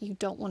are, but you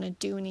don't want to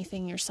do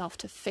anything yourself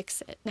to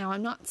fix it. Now,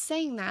 I'm not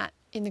saying that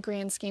in the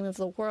grand scheme of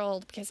the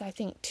world, because I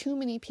think too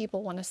many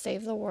people want to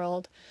save the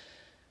world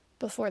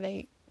before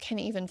they can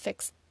even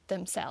fix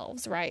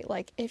themselves, right?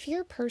 Like, if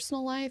your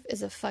personal life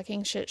is a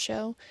fucking shit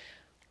show,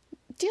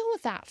 deal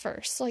with that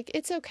first. Like,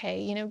 it's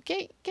okay,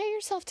 get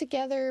yourself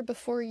together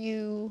before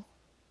you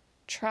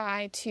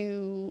try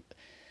to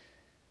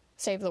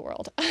save the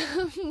world,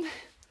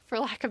 for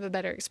lack of a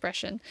better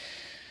expression.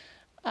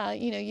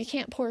 You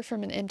can't pour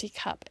from an empty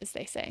cup, as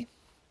they say.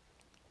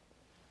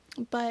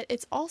 But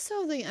it's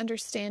also the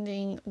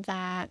understanding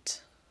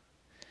that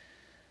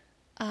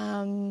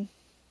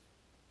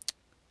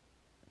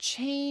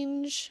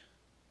change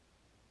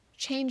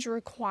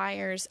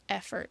requires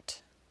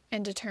effort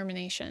and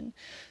determination.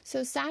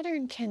 So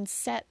Saturn can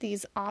set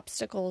these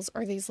obstacles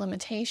or these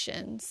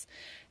limitations,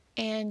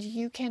 and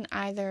you can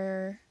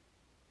either,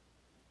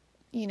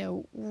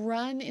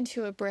 run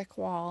into a brick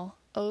wall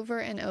over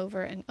and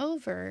over and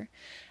over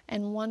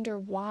and wonder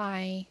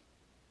why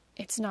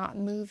it's not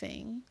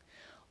moving.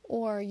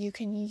 Or you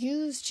can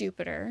use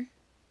Jupiter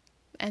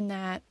and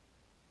that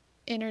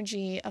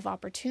energy of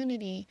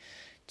opportunity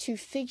to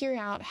figure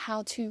out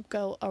how to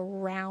go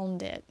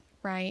around it,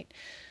 right?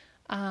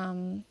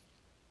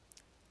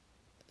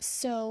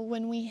 So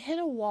when we hit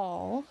a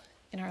wall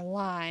in our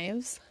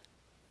lives,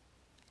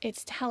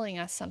 it's telling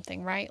us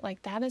something, right?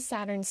 Like that is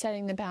Saturn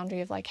setting the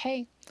boundary of like,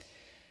 hey,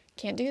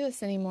 can't do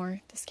this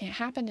anymore. This can't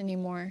happen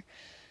anymore.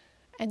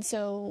 And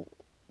so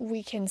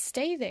we can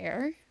stay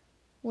there,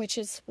 which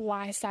is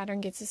why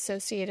Saturn gets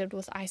associated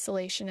with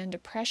isolation and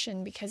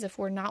depression, because if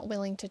we're not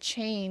willing to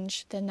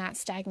change, then that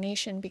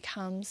stagnation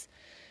becomes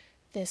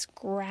this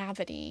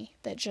gravity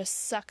that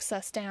just sucks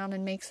us down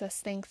and makes us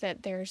think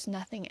that there's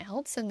nothing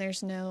else and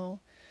there's no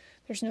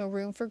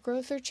room for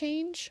growth or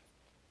change.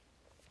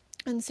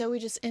 And so we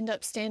just end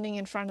up standing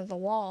in front of the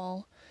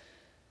wall,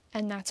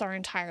 and that's our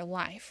entire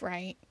life,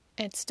 right?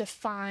 It's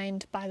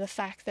defined by the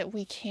fact that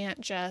we can't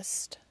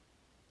just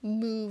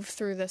move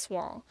through this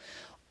wall.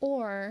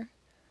 Or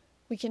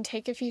we can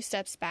take a few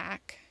steps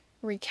back,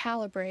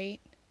 recalibrate,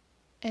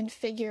 and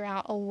figure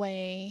out a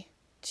way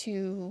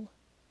to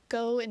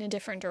go in a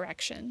different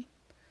direction,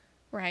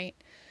 right?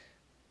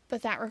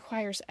 But that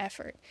requires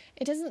effort.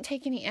 It doesn't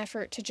take any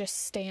effort to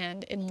just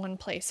stand in one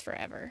place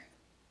forever.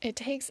 It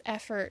takes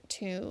effort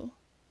to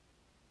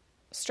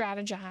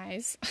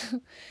strategize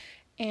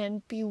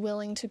and be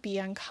willing to be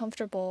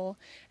uncomfortable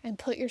and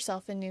put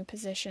yourself in new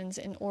positions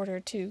in order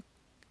to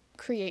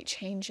create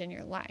change in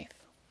your life.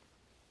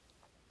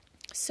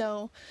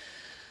 So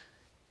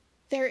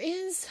there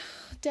is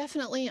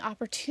definitely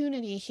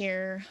opportunity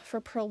here for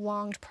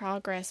prolonged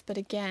progress, but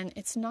again,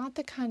 it's not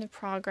the kind of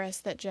progress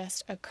that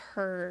just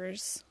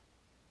occurs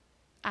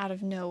out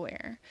of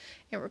nowhere.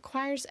 It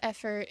requires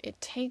effort, it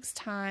takes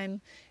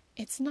time,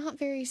 it's not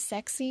very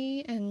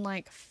sexy and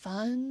like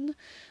fun.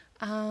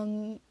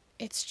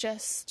 It's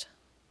just,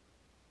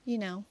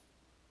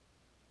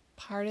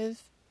 part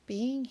of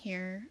being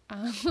here.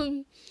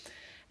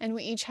 And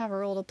we each have a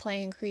role to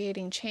play in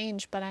creating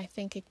change, but I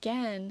think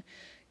again,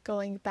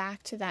 going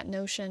back to that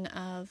notion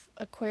of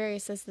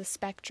Aquarius as the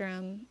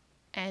spectrum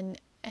and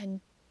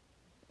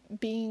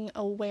being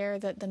aware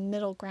that the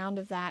middle ground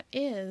of that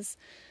is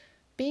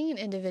being an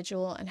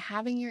individual and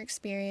having your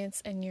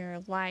experience and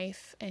your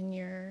life and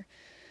your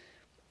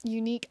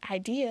unique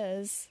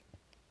ideas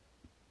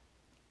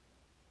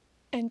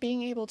and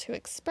being able to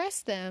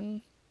express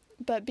them,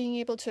 but being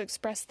able to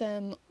express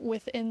them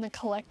within the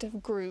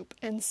collective group.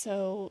 And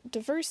so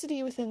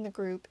diversity within the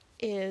group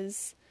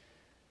is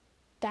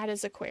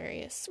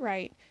Aquarius,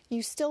 right?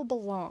 You still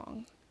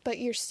belong, but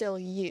you're still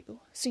you.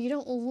 So you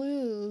don't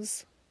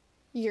lose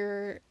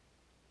your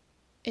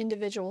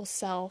individual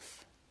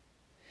self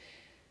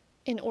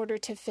in order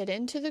to fit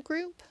into the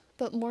group,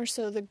 but more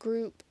so the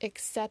group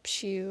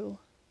accepts you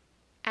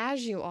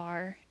as you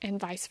are and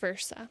vice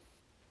versa.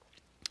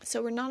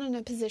 So we're not in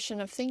a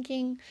position of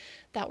thinking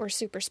that we're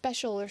super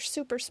special or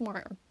super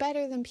smart or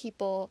better than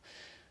people.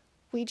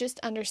 We just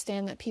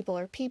understand that people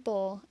are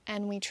people,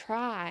 and we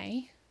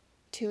try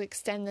to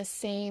extend the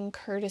same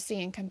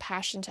courtesy and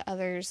compassion to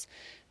others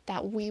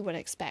that we would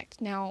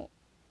expect. Now,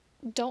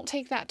 don't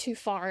take that too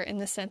far in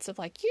the sense of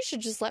like, you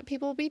should just let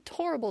people be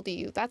horrible to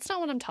you. That's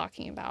not what I'm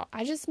talking about.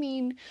 I just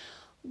mean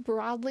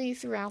broadly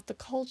throughout the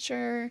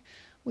culture,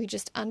 we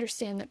just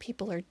understand that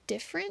people are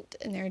different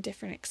and there are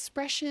different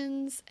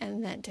expressions,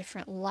 and that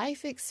different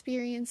life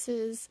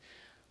experiences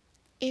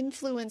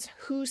influence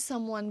who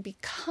someone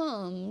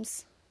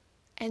becomes,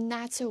 and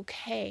that's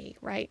okay,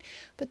 right?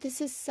 But this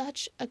is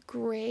such a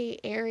gray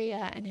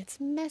area, and it's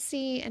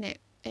messy, and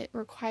it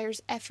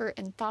requires effort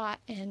and thought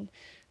and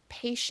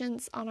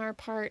patience on our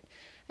part,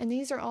 and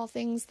these are all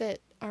things that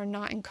are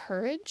not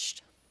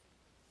encouraged.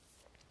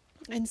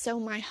 And so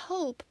my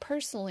hope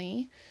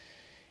personally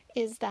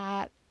is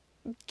that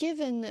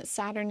given that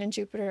Saturn and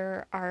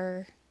Jupiter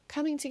are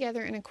coming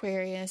together in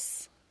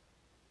Aquarius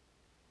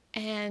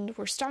and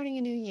we're starting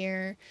a new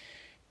year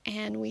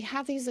and we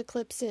have these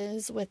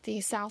eclipses with the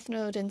South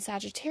Node in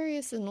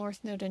Sagittarius and North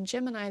Node in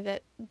Gemini,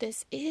 that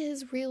this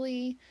is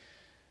really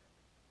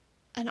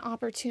an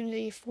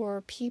opportunity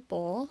for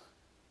people,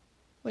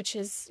 which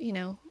is,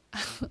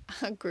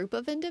 a group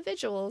of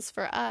individuals,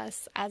 for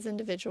us as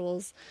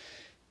individuals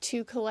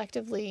to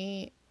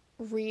collectively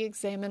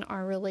re-examine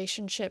our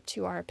relationship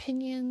to our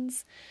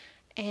opinions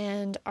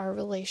and our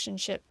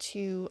relationship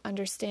to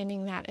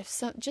understanding that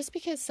just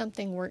because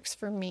something works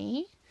for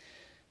me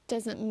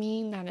doesn't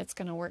mean that it's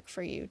going to work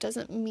for you,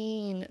 doesn't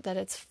mean that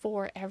it's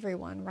for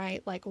everyone,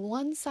 right? Like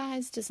one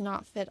size does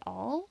not fit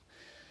all,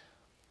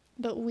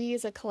 but we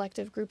as a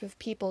collective group of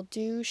people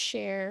do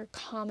share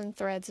common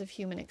threads of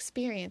human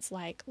experience,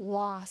 like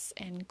loss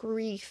and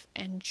grief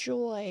and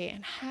joy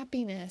and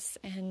happiness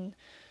and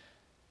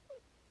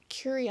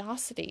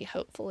curiosity,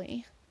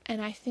 hopefully.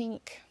 And I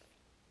think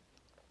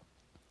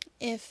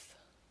if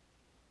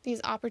these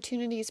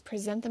opportunities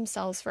present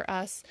themselves for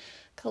us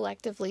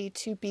collectively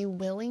to be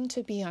willing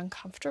to be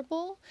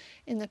uncomfortable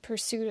in the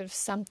pursuit of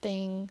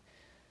something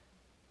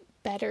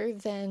better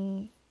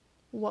than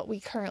what we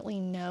currently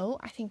know,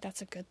 I think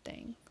that's a good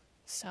thing.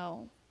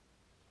 So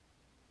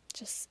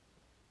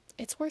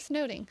it's worth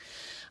noting.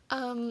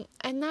 And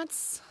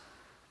that's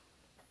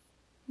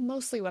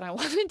mostly what I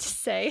wanted to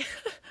say.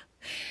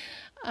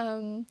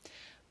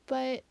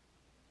 But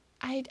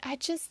I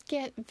just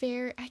get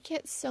I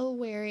get so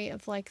wary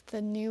of like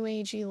the new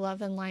agey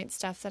love and light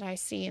stuff that I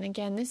see. And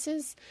again, this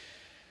is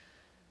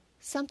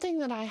something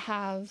that I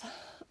have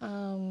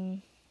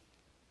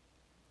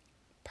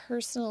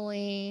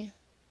personally,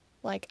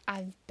 like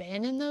I've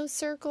been in those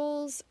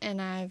circles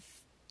and I've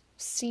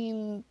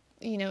seen,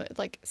 you know,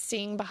 like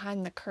seeing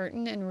behind the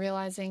curtain and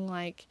realizing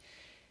like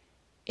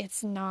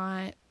it's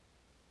not,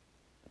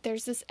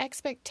 there's this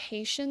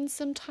expectation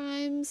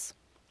sometimes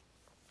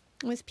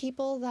with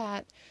people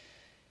that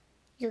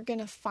you're going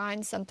to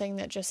find something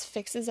that just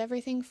fixes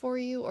everything for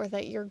you, or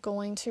that you're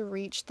going to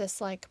reach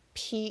this like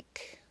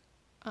peak,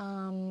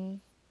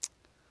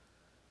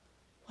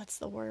 what's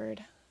the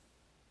word?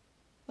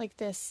 Like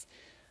this,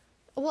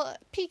 well,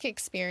 peak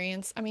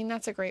experience. I mean,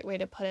 that's a great way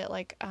to put it.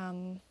 Like,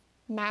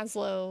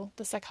 Maslow,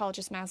 the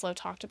psychologist Maslow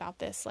talked about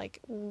this. Like,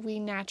 we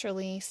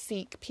naturally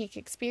seek peak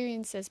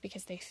experiences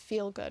because they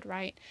feel good,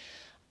 right?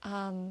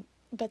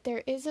 But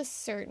there is a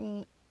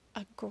certain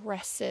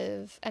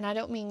aggressive, and I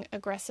don't mean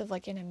aggressive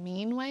like in a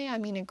mean way. I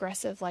mean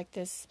aggressive like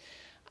this,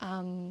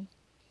 almost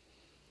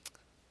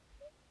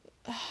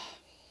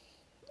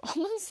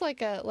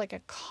like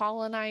a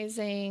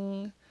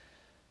colonizing,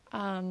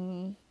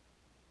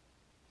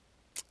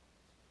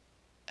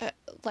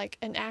 like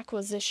an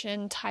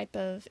acquisition type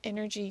of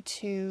energy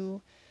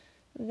to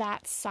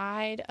that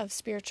side of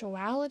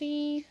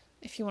spirituality,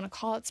 if you want to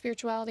call it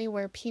spirituality,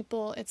 where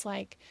people, it's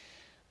like,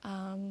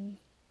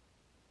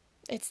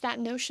 it's that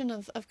notion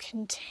of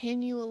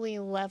continually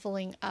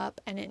leveling up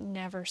and it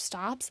never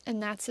stops.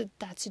 And that's a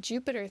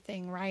Jupiter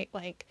thing, right?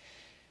 Like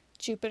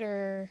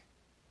Jupiter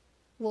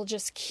will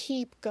just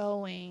keep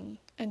going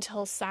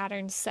until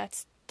Saturn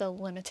sets the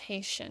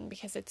limitation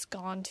because it's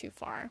gone too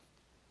far.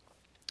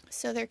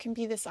 So there can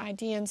be this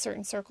idea in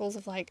certain circles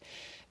of like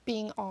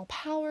being all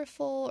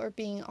powerful or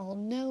being all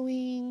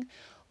knowing,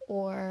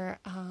 or,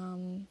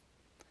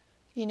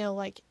 you know,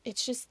 like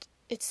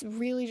it's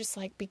really just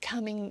like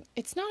becoming,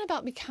 it's not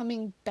about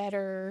becoming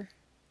better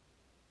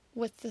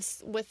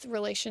with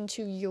relation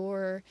to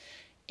your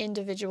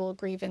individual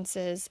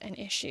grievances and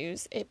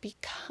issues. It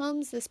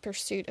becomes this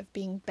pursuit of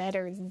being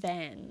better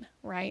than,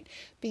 right?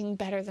 Being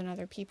better than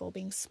other people,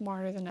 being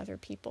smarter than other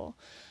people.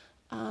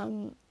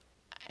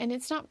 And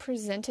it's not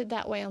presented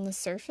that way on the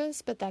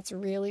surface, but that's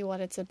really what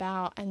it's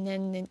about. And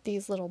then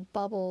these little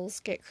bubbles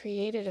get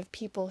created of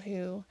people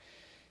who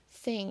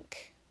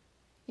think,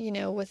 you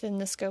know, within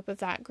the scope of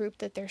that group,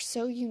 that they're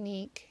so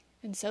unique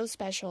and so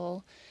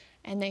special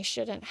and they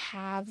shouldn't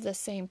have the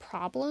same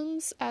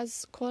problems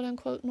as quote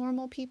unquote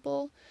normal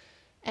people.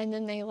 And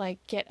then they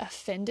like get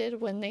offended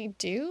when they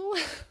do.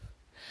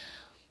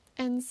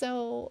 And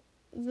so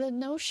the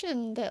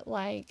notion that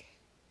like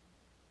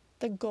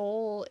the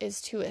goal is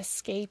to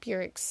escape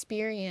your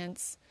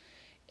experience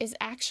is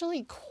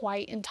actually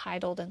quite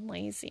entitled and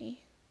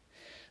lazy.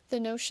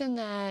 The notion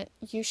that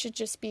you should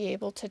just be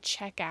able to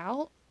check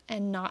out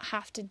and not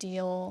have to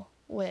deal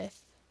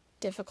with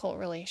difficult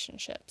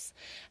relationships,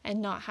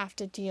 and not have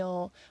to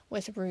deal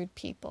with rude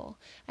people,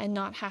 and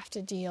not have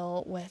to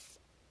deal with,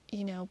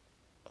 you know,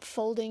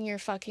 folding your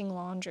fucking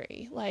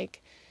laundry.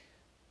 Like,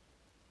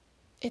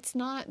 it's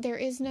not, there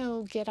is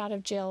no get out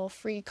of jail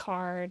free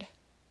card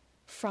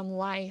from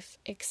life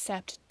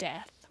except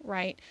death,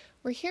 right?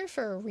 We're here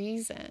for a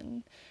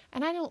reason,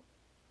 and I don't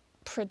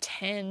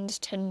pretend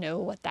to know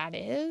what that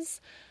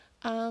is.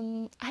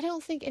 I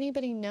don't think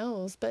anybody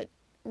knows, but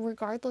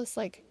regardless,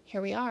 like,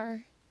 here we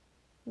are.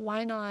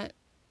 Why not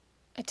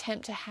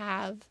attempt to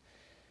have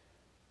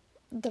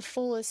the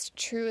fullest,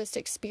 truest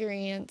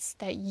experience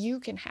that you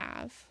can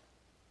have?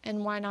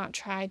 And why not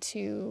try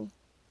to,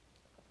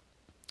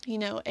 you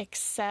know,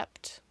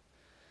 accept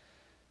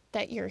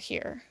that you're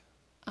here?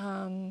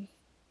 And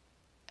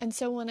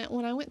so when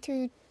I went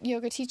through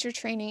yoga teacher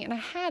training, and I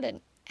had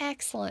an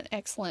excellent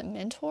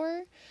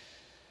mentor,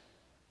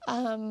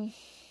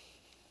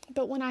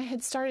 but when I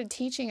had started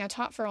teaching, I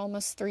taught for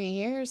almost 3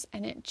 years,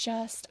 and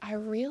I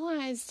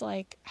realized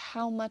like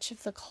how much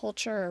of the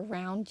culture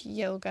around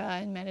yoga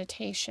and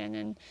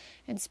meditation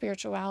and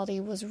spirituality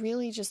was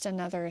really just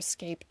another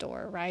escape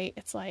door, right?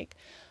 It's like,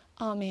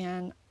 oh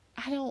man,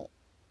 I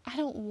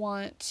don't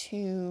want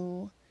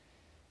to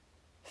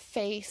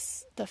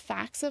face the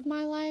facts of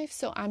my life,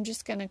 so I'm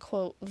just going to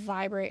quote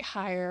vibrate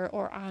higher,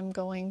 or I'm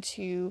going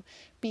to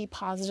be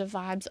positive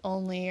vibes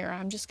only, or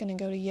I'm just going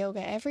to go to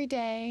yoga every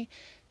day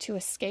to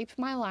escape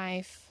my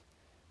life,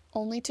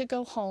 only to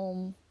go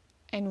home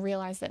and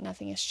realize that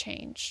nothing has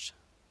changed.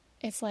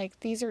 It's like,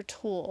 these are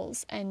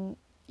tools, and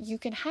you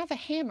can have a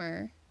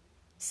hammer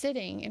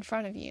sitting in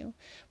front of you,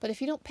 but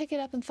if you don't pick it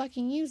up and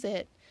fucking use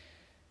it,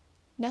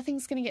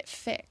 nothing's going to get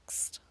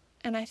fixed.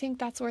 And I think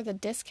that's where the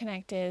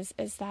disconnect is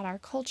that our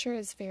culture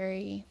is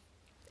very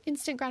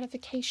instant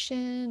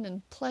gratification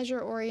and pleasure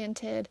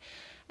oriented,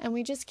 and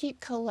we just keep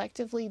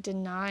collectively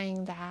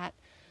denying that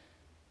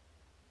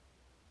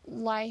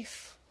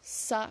life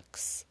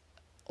sucks.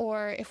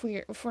 Or if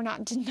we're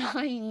not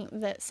denying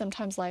that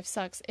sometimes life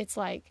sucks, it's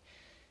like,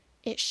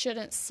 it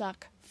shouldn't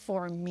suck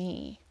for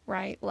me,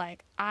 right?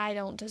 Like, I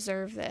don't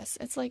deserve this.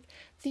 It's like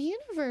the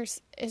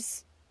universe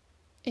is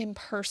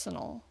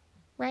impersonal,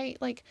 right?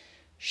 Like,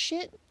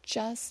 shit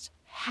just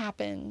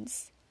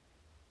happens.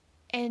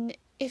 And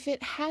if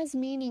it has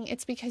meaning,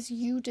 it's because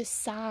you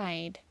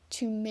decide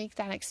to make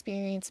that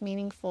experience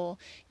meaningful.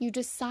 You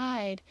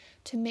decide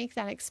to make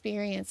that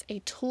experience a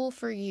tool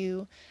for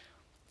you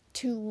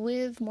to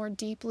live more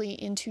deeply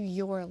into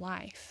your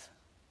life,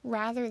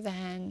 rather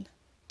than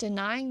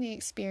denying the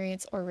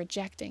experience or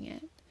rejecting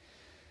it.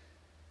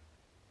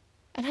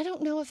 And I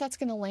don't know if that's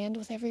going to land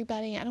with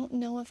everybody. I don't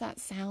know if that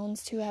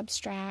sounds too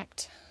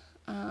abstract.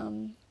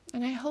 And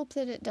I hope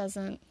that it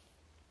doesn't.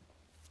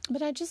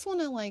 But I just want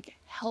to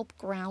help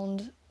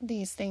ground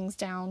these things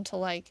down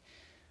to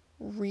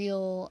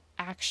real,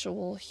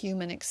 actual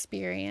human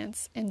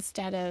experience,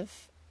 instead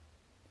of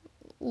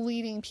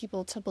leading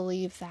people to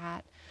believe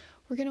that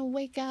we're going to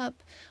wake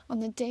up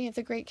on the day of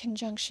the Great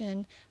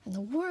Conjunction and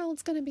the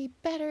world's going to be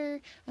better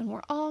and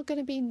we're all going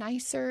to be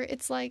nicer.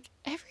 It's like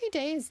every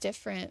day is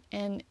different.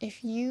 And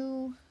if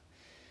you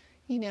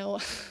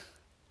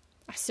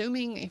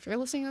assuming if you're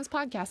listening to this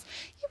podcast,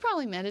 you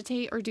probably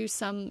meditate or do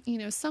some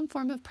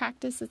form of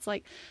practice. It's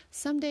like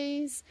some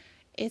days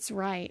it's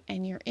right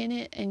and you're in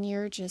it and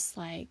you're just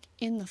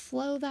in the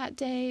flow that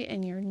day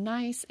and you're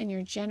nice and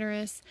you're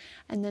generous.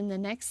 And then the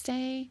next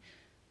day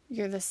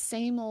you're the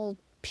same old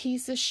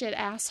piece of shit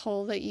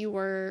asshole that you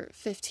were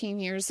 15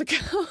 years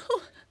ago.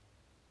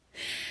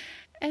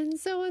 And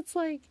so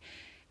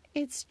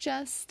it's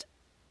just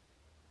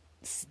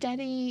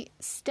steady,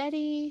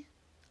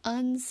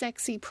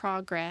 unsexy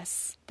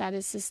progress that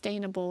is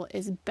sustainable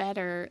is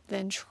better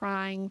than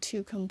trying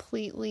to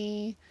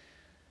completely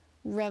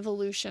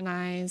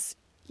revolutionize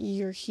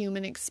your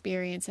human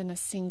experience in a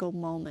single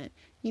moment.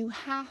 You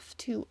have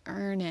to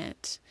earn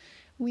it.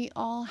 We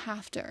all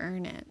have to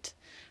earn it.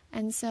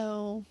 And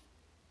so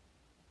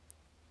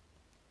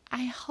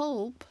I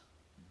hope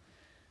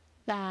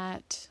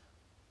that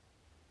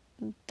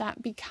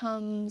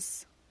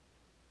becomes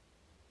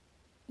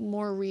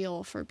more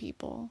real for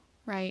people,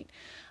 right?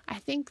 I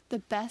think the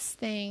best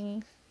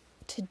thing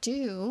to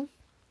do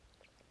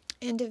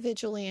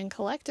individually and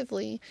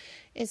collectively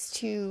is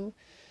to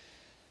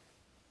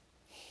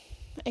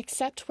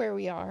accept where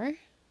we are,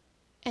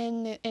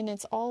 and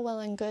it's all well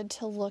and good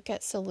to look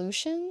at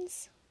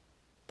solutions,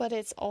 but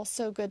it's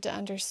also good to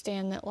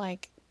understand that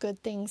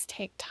good things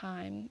take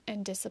time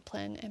and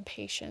discipline and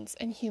patience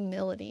and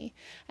humility,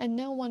 and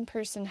no one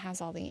person has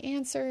all the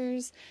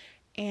answers.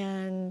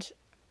 And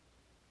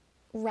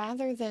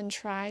rather than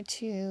try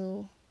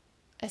to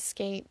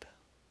escape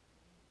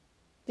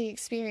the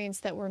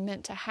experience that we're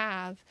meant to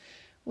have,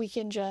 we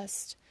can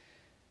just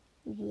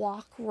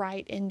walk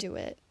right into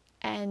it,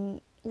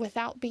 and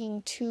without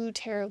being too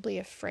terribly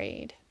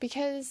afraid.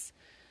 Because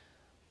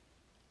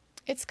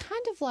it's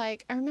kind of I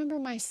remember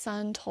my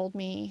son told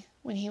me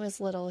when he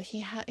was little,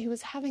 he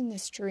was having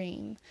this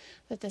dream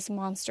that this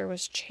monster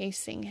was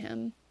chasing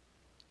him.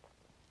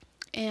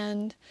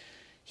 And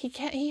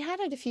he had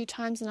it a few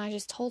times, and I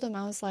just told him,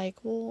 I was like,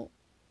 well,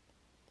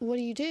 what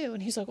do you do?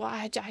 And he's like, well,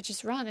 I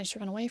just run. I just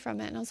run away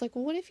from it. And I was like,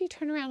 well, what if you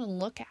turn around and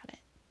look at it?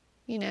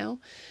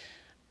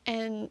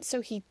 And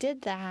so he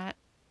did that,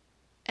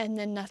 and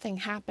then nothing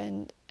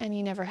happened, and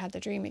he never had the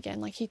dream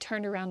again. He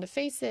turned around to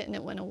face it, and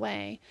it went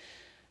away.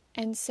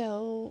 And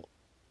so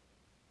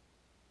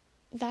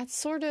that's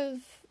sort of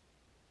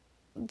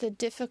the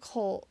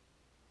difficult,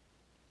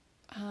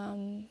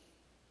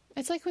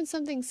 it's like when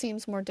something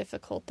seems more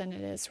difficult than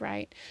it is,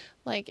 right?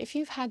 If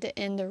you've had to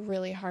end a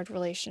really hard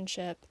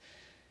relationship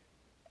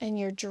and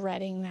you're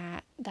dreading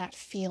that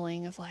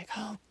feeling of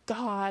oh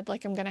God,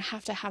 I'm going to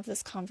have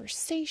this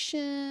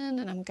conversation,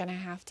 and I'm going to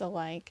have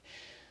to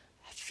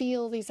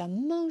feel these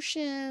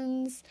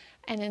emotions.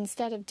 And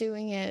instead of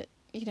doing it,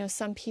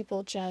 some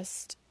people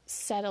just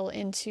settle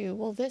into,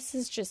 well, this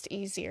is just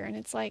easier. And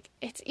it's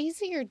it's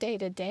easier day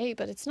to day,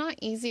 but it's not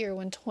easier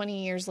when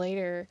 20 years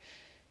later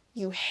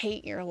you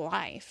hate your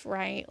life,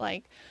 right?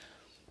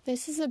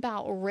 This is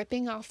about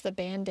ripping off the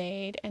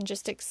Band-Aid and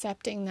just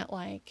accepting that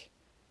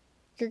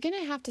you're going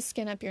to have to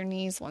skin up your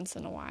knees once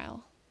in a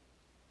while.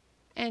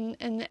 And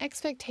the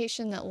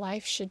expectation that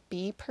life should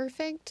be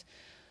perfect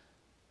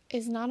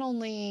is not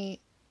only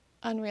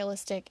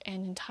unrealistic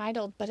and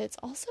entitled, but it's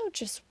also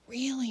just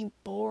really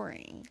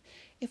boring.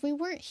 If we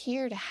weren't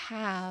here to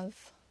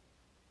have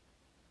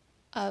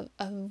a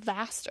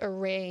vast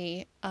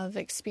array of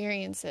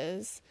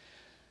experiences,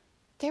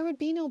 there would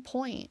be no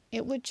point.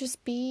 It would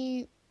just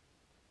be,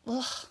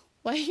 I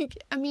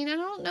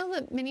don't know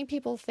that many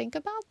people think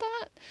about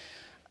that.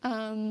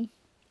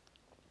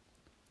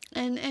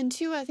 And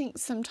two, I think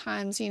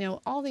sometimes,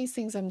 all these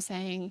things I'm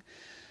saying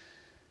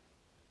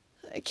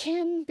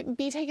can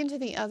be taken to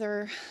the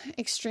other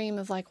extreme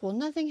of well,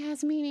 nothing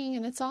has meaning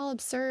and it's all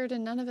absurd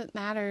and none of it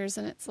matters.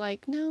 And it's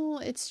no,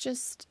 it's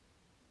just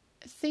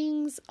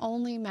things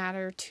only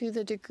matter to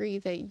the degree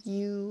that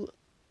you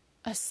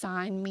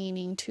assign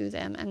meaning to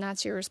them, and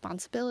that's your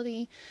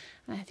responsibility.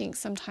 And I think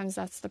sometimes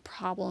that's the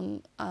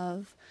problem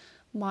of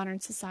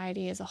modern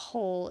society as a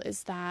whole,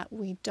 is that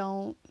we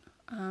don't,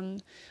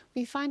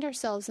 we find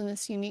ourselves in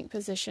this unique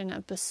position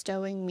of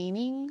bestowing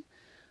meaning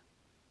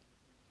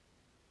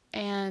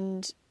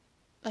And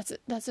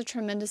that's a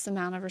tremendous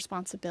amount of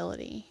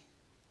responsibility.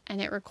 And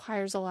it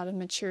requires a lot of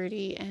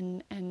maturity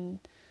and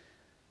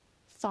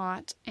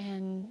thought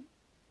and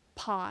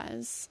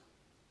pause.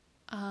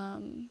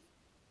 And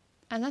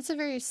that's a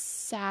very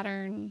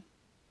Saturn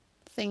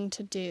thing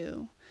to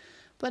do.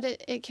 But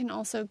it can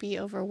also be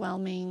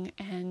overwhelming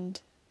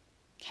and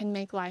can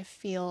make life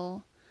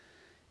feel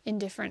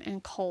indifferent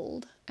and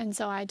cold. And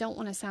so I don't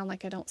want to sound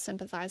like I don't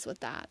sympathize with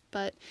that.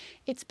 But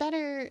it's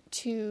better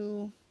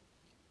to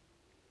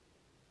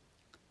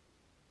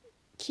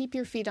keep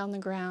your feet on the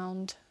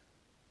ground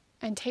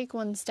and take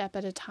one step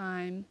at a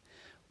time,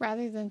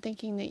 rather than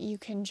thinking that you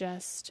can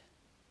just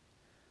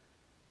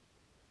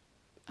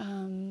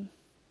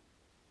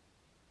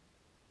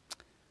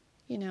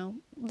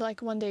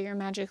like one day you're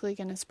magically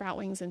going to sprout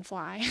wings and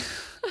fly.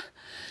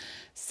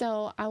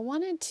 So I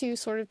wanted to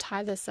sort of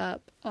tie this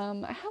up. I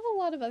have a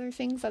lot of other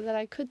things that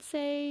I could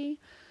say,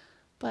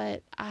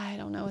 but I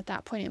don't know, at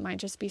that point it might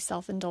just be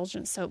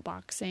self-indulgent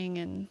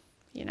soapboxing and,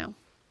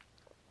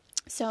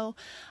 So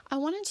I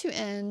wanted to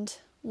end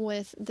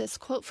with this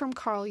quote from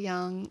Carl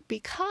Jung,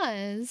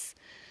 because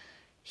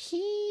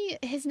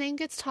his name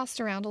gets tossed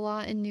around a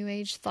lot in New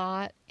Age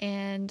thought,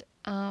 and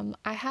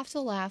I have to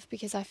laugh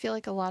because I feel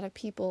like a lot of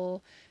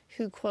people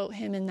who quote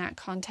him in that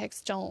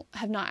context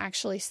have not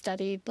actually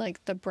studied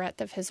like the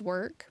breadth of his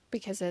work,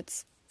 because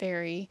it's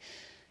very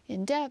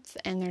in depth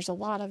and there's a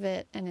lot of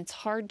it and it's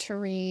hard to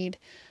read.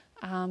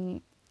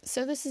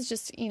 So this is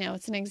just,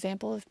 it's an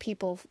example of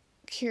people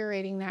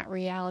curating that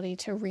reality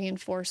to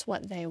reinforce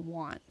what they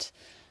want.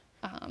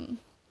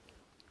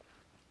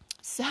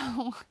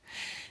 So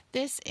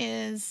this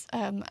is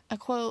a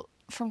quote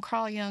from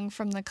Carl Jung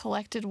from the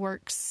Collected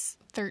Works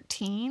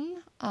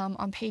 13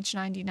 on page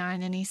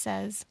 99, and he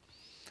says,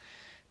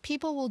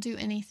 "People will do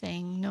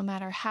anything, no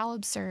matter how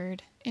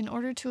absurd, in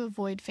order to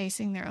avoid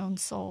facing their own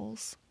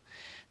souls.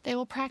 They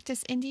will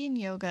practice Indian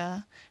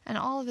yoga and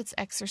all of its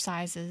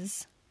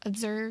exercises,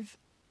 observe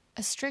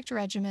a strict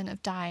regimen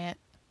of diet,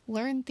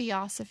 learn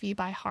theosophy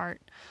by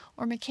heart,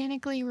 or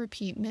mechanically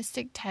repeat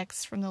mystic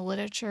texts from the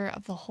literature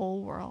of the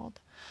whole world,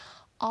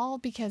 all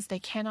because they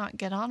cannot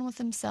get on with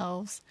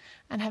themselves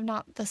and have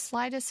not the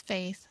slightest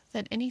faith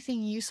that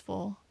anything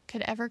useful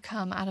could ever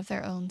come out of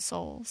their own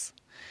souls.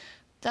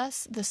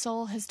 Thus the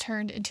soul has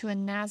turned into a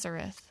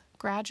Nazareth,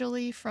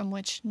 gradually from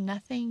which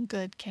nothing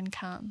good can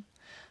come.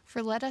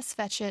 For let us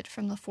fetch it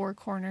from the four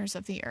corners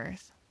of the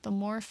earth. The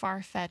more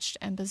far-fetched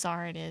and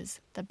bizarre it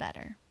is, the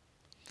better."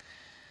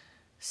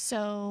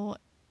 So,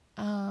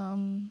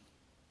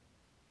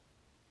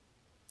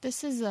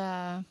 this is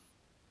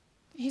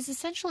he's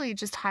essentially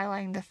just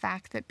highlighting the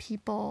fact that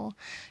people,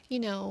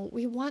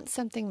 we want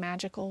something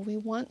magical. We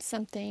want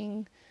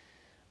something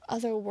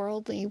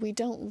otherworldly. We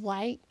don't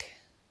like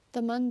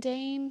the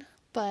mundane,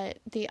 but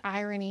the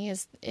irony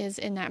is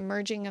in that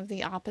merging of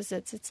the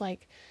opposites. It's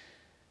like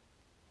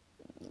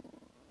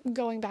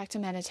going back to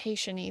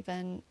meditation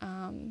even,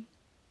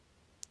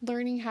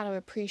 learning how to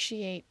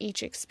appreciate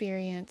each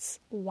experience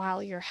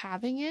while you're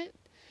having it,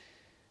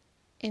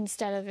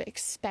 instead of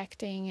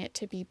expecting it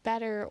to be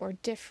better or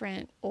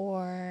different,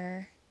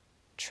 or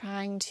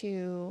trying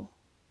to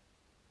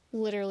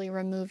literally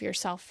remove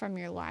yourself from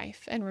your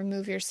life and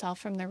remove yourself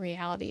from the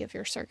reality of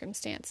your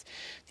circumstance.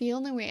 The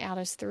only way out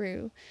is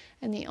through,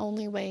 and the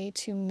only way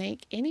to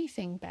make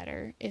anything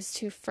better is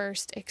to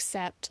first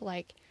accept,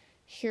 like,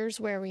 here's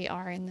where we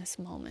are in this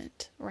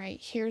moment, right?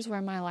 Here's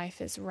where my life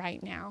is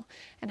right now,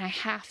 and I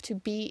have to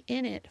be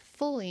in it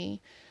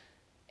fully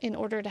in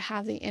order to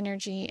have the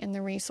energy and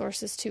the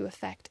resources to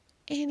affect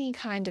any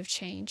kind of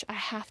change. I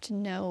have to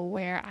know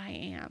where I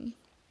am.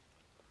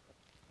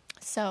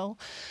 So,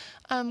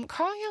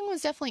 Carl Jung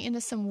was definitely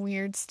into some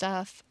weird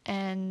stuff,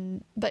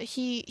 but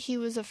he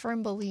was a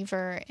firm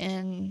believer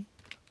in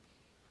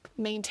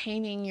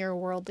maintaining your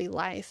worldly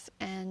life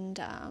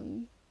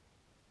and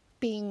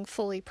being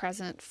fully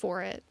present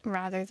for it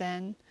rather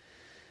than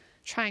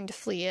trying to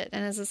flee it.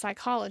 And as a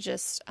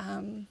psychologist,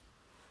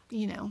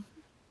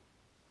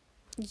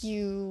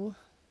 you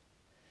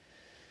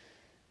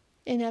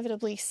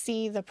inevitably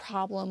see the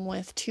problem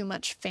with too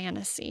much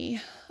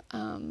fantasy,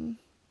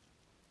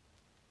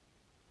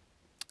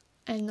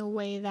 and the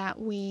way that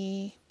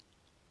we,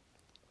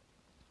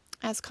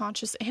 as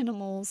conscious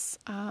animals,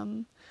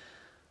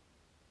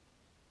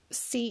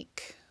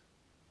 seek.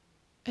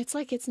 It's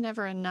like it's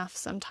never enough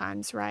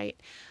sometimes, right?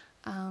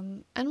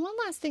 And one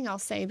last thing I'll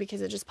say,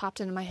 because it just popped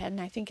into my head and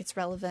I think it's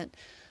relevant.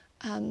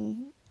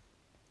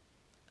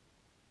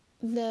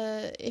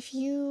 If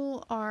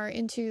you are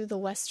into the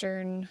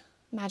Western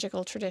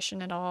magical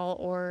tradition at all,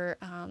 or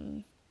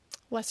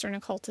Western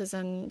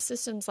occultism,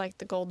 systems like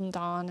the Golden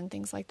Dawn and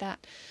things like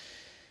that,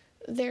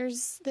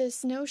 there's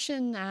this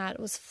notion that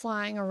was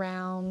flying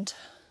around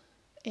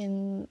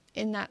in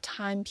that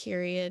time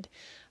period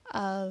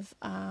of,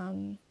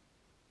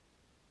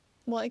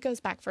 it goes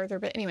back further,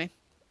 but anyway,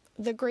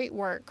 the great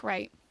work,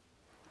 right?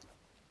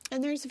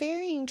 And there's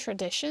varying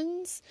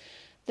traditions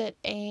that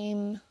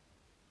aim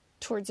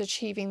towards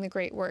achieving the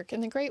great work.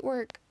 And the great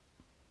work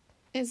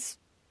is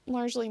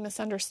largely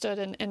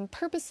misunderstood and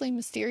purposely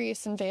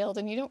mysterious and veiled,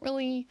 and you don't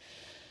really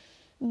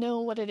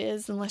know what it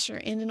is unless you're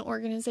in an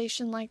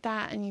organization like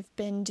that and you've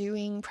been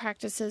doing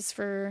practices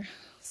for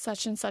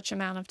such and such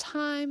amount of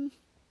time.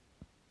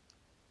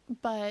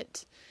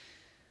 But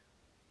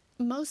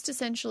most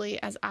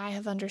essentially, as I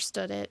have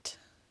understood it,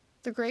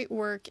 the great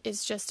work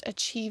is just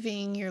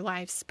achieving your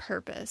life's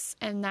purpose,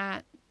 and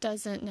that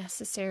doesn't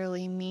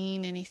necessarily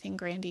mean anything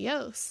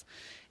grandiose.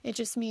 It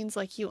just means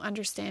like you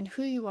understand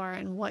who you are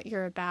and what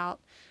you're about,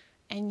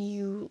 and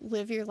you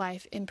live your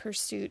life in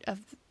pursuit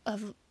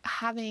of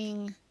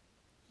having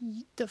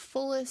the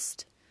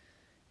fullest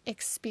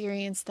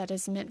experience that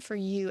is meant for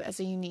you as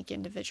a unique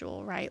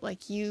individual, right?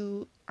 Like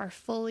you are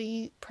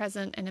fully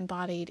present and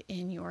embodied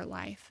in your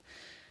life.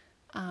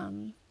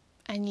 And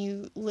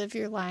you live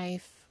your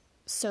life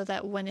so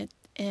that when it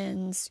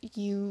ends,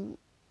 you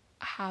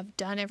have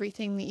done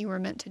everything that you were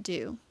meant to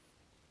do.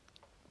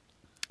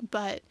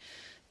 But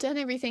done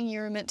everything you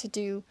were meant to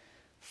do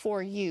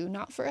for you,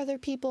 not for other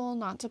people,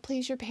 not to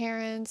please your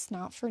parents,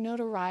 not for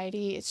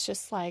notoriety. It's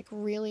just like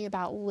really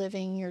about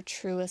living your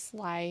truest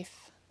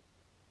life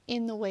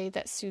in the way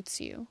that suits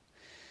you.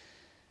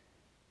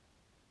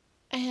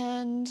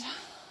 And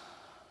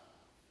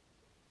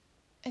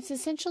it's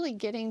essentially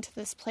getting to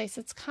this place.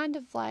 It's kind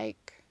of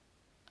like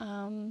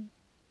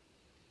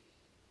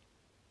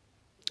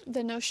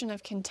the notion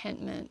of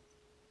contentment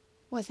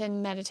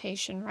within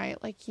meditation,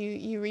 right? Like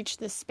you reach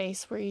this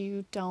space where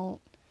you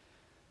don't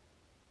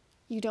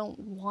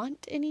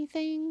want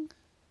anything.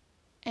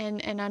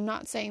 And I'm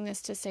not saying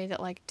this to say that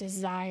like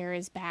desire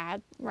is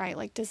bad, right?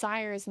 Like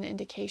desire is an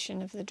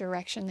indication of the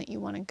direction that you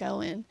want to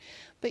go in.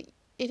 But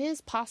it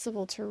is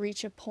possible to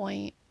reach a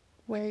point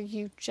where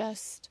you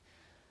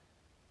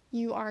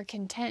are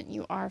content,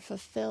 you are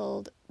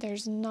fulfilled.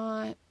 There's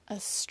not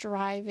a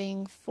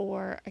striving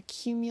for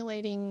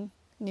accumulating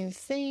new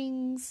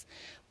things,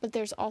 but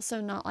there's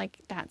also not like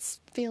that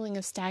feeling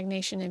of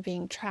stagnation and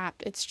being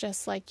trapped. It's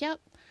just like,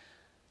 yep,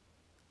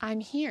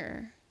 I'm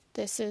here.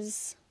 This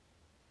is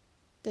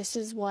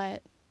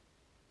what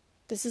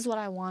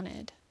I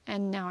wanted,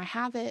 and now I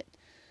have it,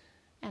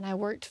 and I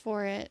worked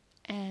for it,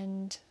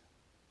 and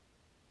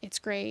it's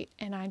great,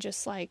 and I'm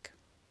just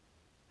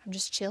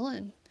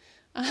chilling.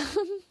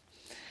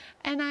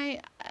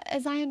 And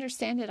as I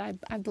understand it, I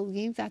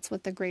believe that's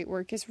what the great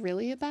work is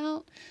really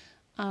about.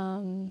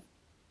 And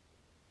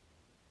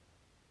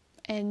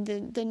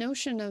the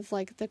notion of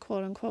like the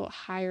quote unquote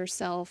higher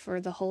self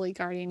or the holy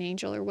guardian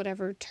angel or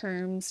whatever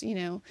terms,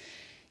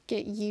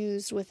 get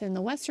used within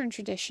the Western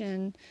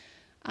tradition,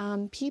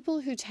 people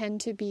who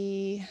tend to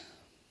be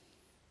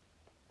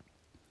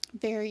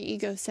very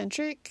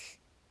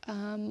egocentric,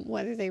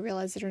 whether they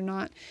realize it or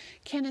not,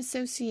 can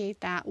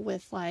associate that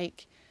with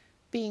like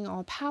being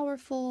all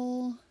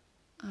powerful,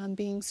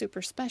 being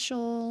super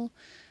special.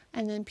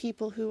 And then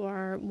people who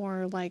are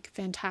more like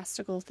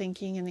fantastical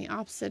thinking in the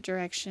opposite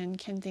direction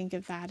can think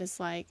of that as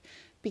like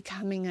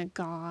becoming a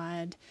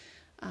god.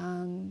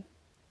 And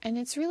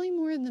it's really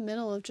more in the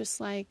middle of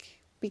just like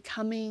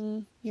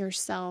becoming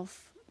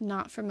yourself,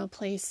 not from a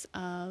place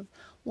of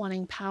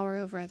wanting power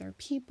over other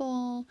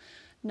people,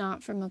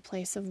 not from a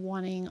place of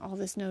wanting all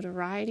this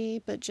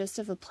notoriety, but just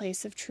of a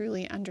place of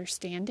truly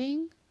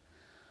understanding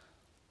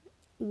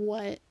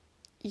what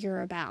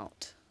you're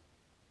about.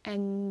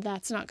 And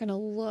that's not going to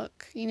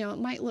look, it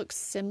might look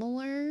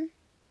similar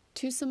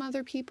to some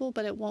other people,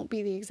 but it won't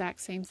be the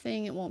exact same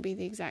thing. It won't be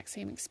the exact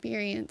same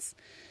experience.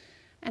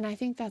 And I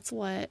think that's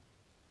what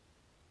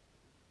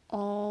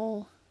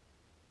all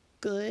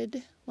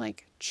good,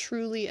 like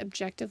truly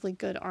objectively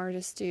good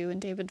artists do.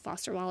 And David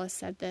Foster Wallace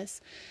said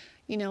this,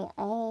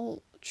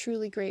 all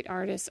truly great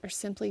artists are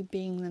simply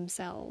being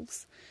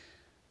themselves.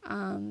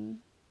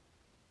 And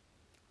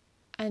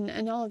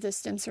all of this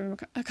stems from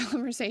a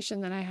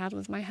conversation that I had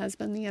with my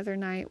husband the other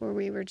night where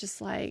we were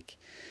just like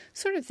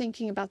sort of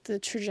thinking about the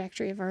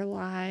trajectory of our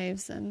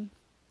lives and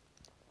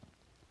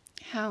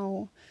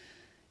how,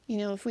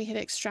 if we had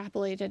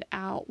extrapolated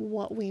out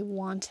what we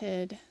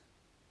wanted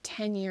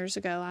 10 years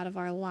ago out of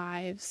our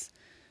lives,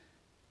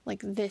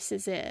 like this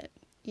is it,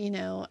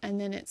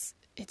 and then it's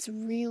a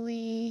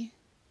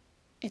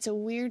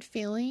weird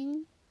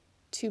feeling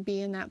to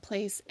be in that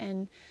place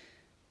and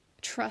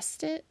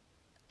trust it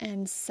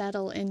and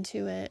settle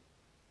into it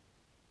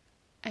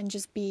and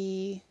just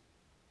be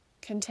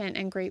content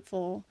and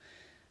grateful,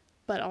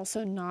 but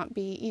also not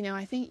be,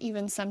 I think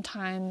even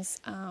sometimes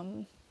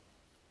our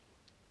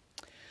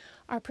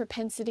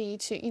propensity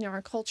to,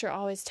 our culture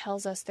always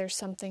tells us there's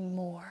something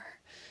more.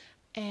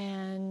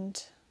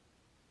 And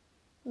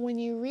when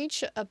you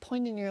reach a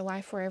point in your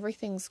life where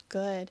everything's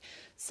good,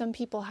 some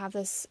people have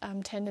this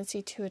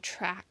tendency to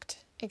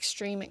attract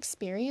extreme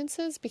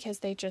experiences because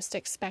they just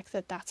expect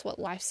that that's what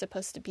life's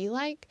supposed to be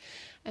like.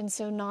 And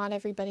so not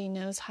everybody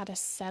knows how to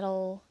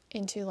settle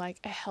into like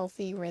a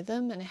healthy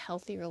rhythm and a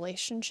healthy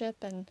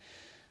relationship. And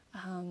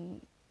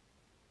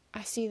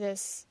I see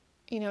this,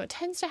 it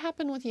tends to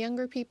happen with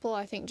younger people,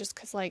 I think, just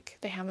because like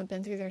they haven't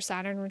been through their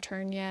Saturn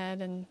return yet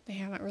and they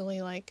haven't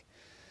really like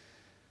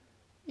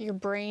your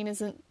brain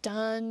isn't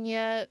done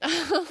yet.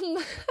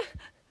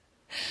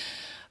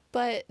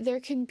 But there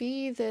can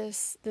be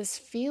this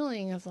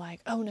feeling of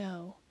like, oh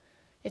no,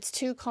 it's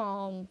too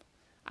calm.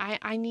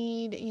 I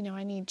need,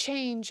 I need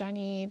change. I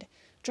need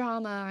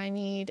drama.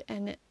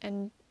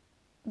 And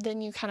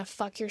then you kind of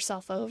fuck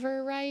yourself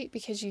over, right?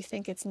 Because you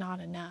think it's not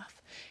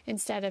enough,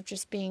 instead of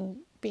just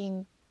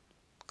being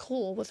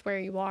cool with where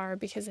you are,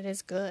 because it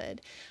is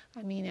good.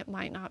 I mean, it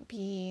might not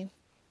be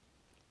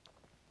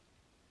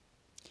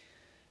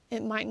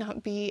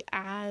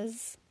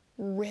as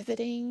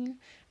riveting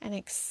and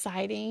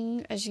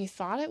exciting as you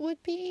thought it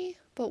would be,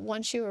 but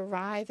once you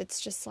arrive,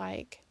 it's just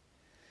like,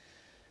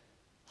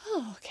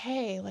 oh,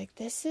 okay, like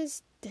this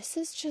is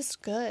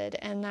just good.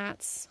 And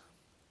that's,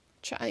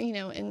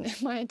 in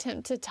my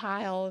attempt to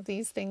tie all of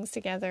these things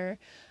together,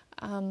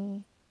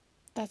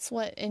 that's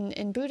what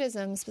in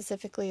Buddhism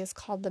specifically is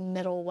called the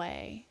middle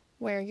way,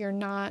 where you're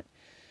not,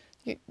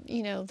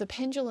 the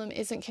pendulum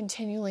isn't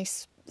continually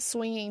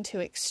swinging to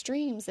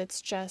extremes.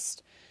 It's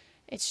just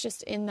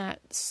in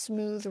that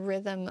smooth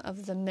rhythm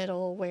of the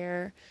middle,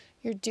 where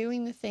you're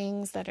doing the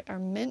things that are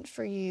meant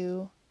for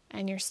you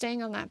and you're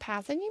staying on that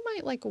path. And you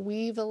might like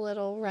weave a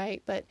little,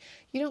 right? But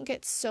you don't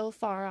get so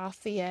far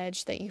off the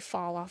edge that you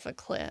fall off a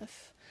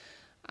cliff.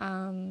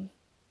 I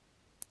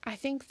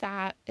think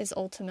that is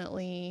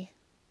ultimately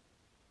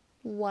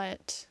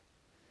what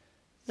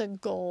the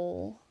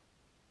goal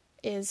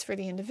is for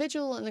the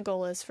individual, and the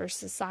goal is for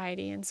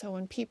society. And so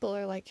when people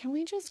are like, can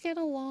we just get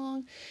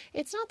along?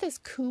 It's not this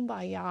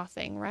kumbaya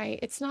thing, right?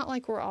 It's not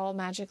like we're all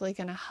magically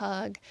going to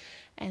hug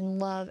and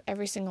love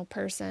every single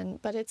person,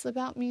 but it's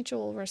about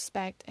mutual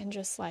respect and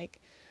just like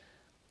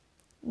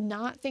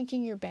not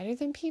thinking you're better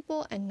than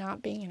people and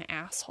not being an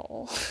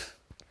asshole.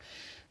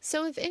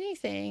 So if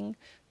anything,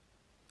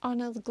 on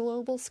a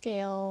global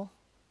scale,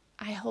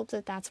 I hope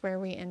that that's where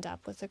we end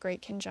up with the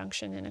Great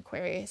Conjunction in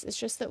Aquarius. It's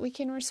just that we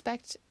can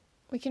respect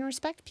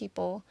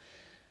people,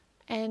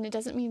 and it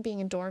doesn't mean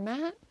being a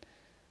doormat,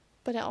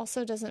 but it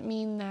also doesn't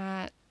mean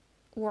that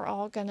we're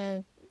all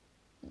gonna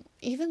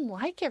even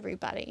like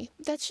everybody.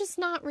 That's just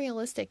not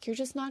realistic. You're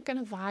just not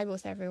gonna vibe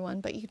with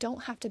everyone, but you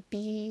don't have to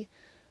be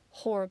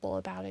horrible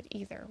about it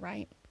either,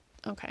 right?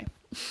 Okay.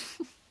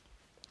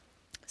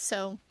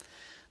 So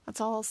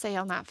that's all I'll say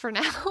on that for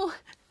now.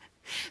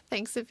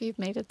 Thanks if you've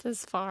made it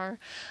this far.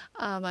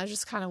 I was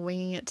just kind of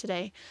winging it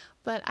today.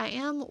 But I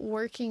am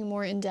working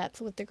more in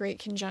depth with the Great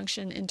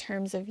Conjunction in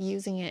terms of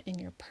using it in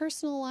your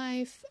personal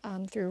life,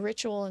 through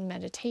ritual and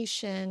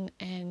meditation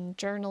and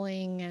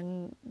journaling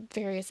and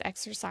various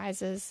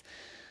exercises,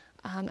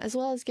 as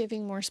well as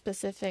giving more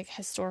specific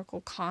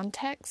historical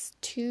context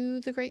to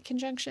the Great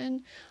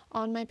Conjunction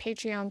on my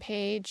Patreon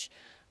page.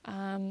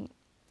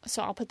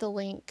 So I'll put the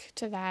link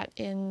to that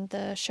in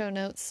the show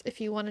notes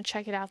if you want to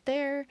check it out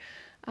there.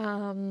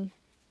 Because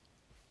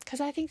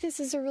I think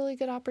this is a really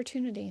good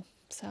opportunity.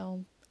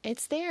 So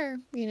it's there,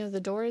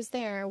 the door is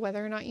there.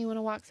 Whether or not you want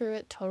to walk through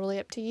it, totally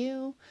up to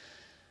you.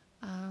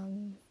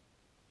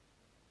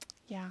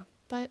 Yeah,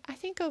 but I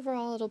think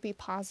overall it'll be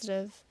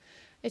positive.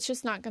 It's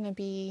just not going to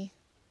be,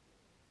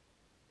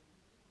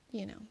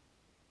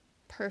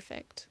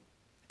 perfect.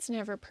 It's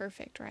never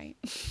perfect, right?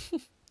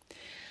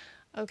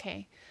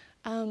 Okay.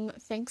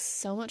 Thanks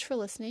so much for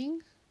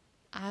listening.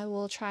 I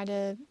will try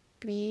to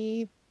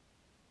be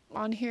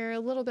on here a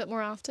little bit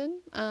more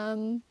often.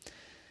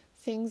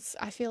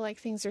 I feel like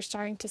things are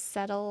starting to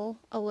settle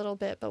a little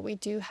bit, but we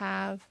do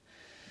have,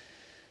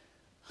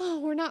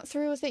 we're not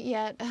through with it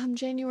yet.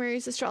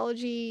 January's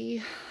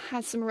astrology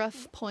has some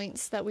rough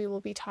points that we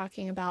will be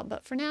talking about,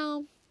 but for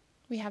now,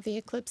 we have the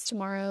eclipse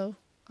tomorrow,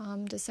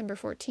 December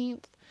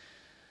 14th,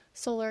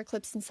 solar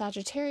eclipse in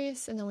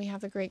Sagittarius, and then we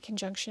have the Great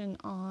Conjunction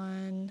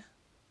on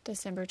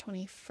December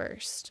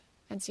 21st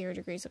at 0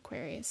 degrees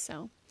Aquarius.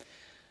 So,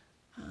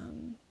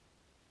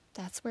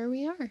 that's where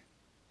we are.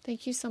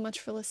 Thank you so much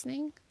for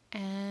listening,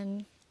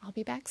 and I'll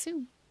be back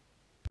soon.